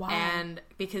 Why? And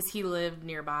because he lived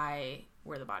nearby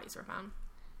where the bodies were found.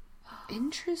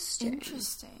 Interesting.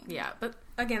 Yeah, but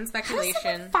again, How does speculation.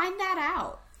 someone find that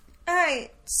out? All right,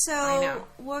 I so know.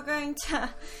 we're going to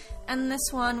end this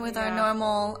one with our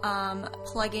normal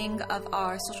plugging of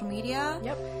our social media.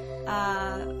 Yep.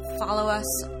 Follow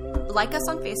us, like us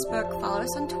on Facebook, follow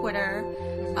us on Twitter,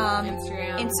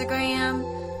 Instagram,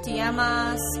 DM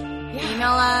us,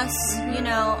 email us, you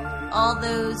know, all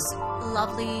those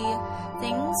lovely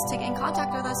things to get in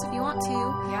contact with us if you want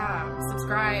to. Yeah.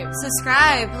 Subscribe.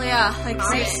 Subscribe, yeah, like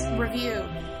Comment. seriously. Review.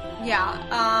 Yeah.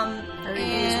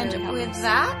 And with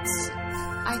that,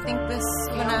 I think this is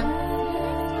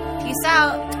gonna peace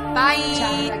out. Bye.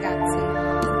 Ciao ragazzi.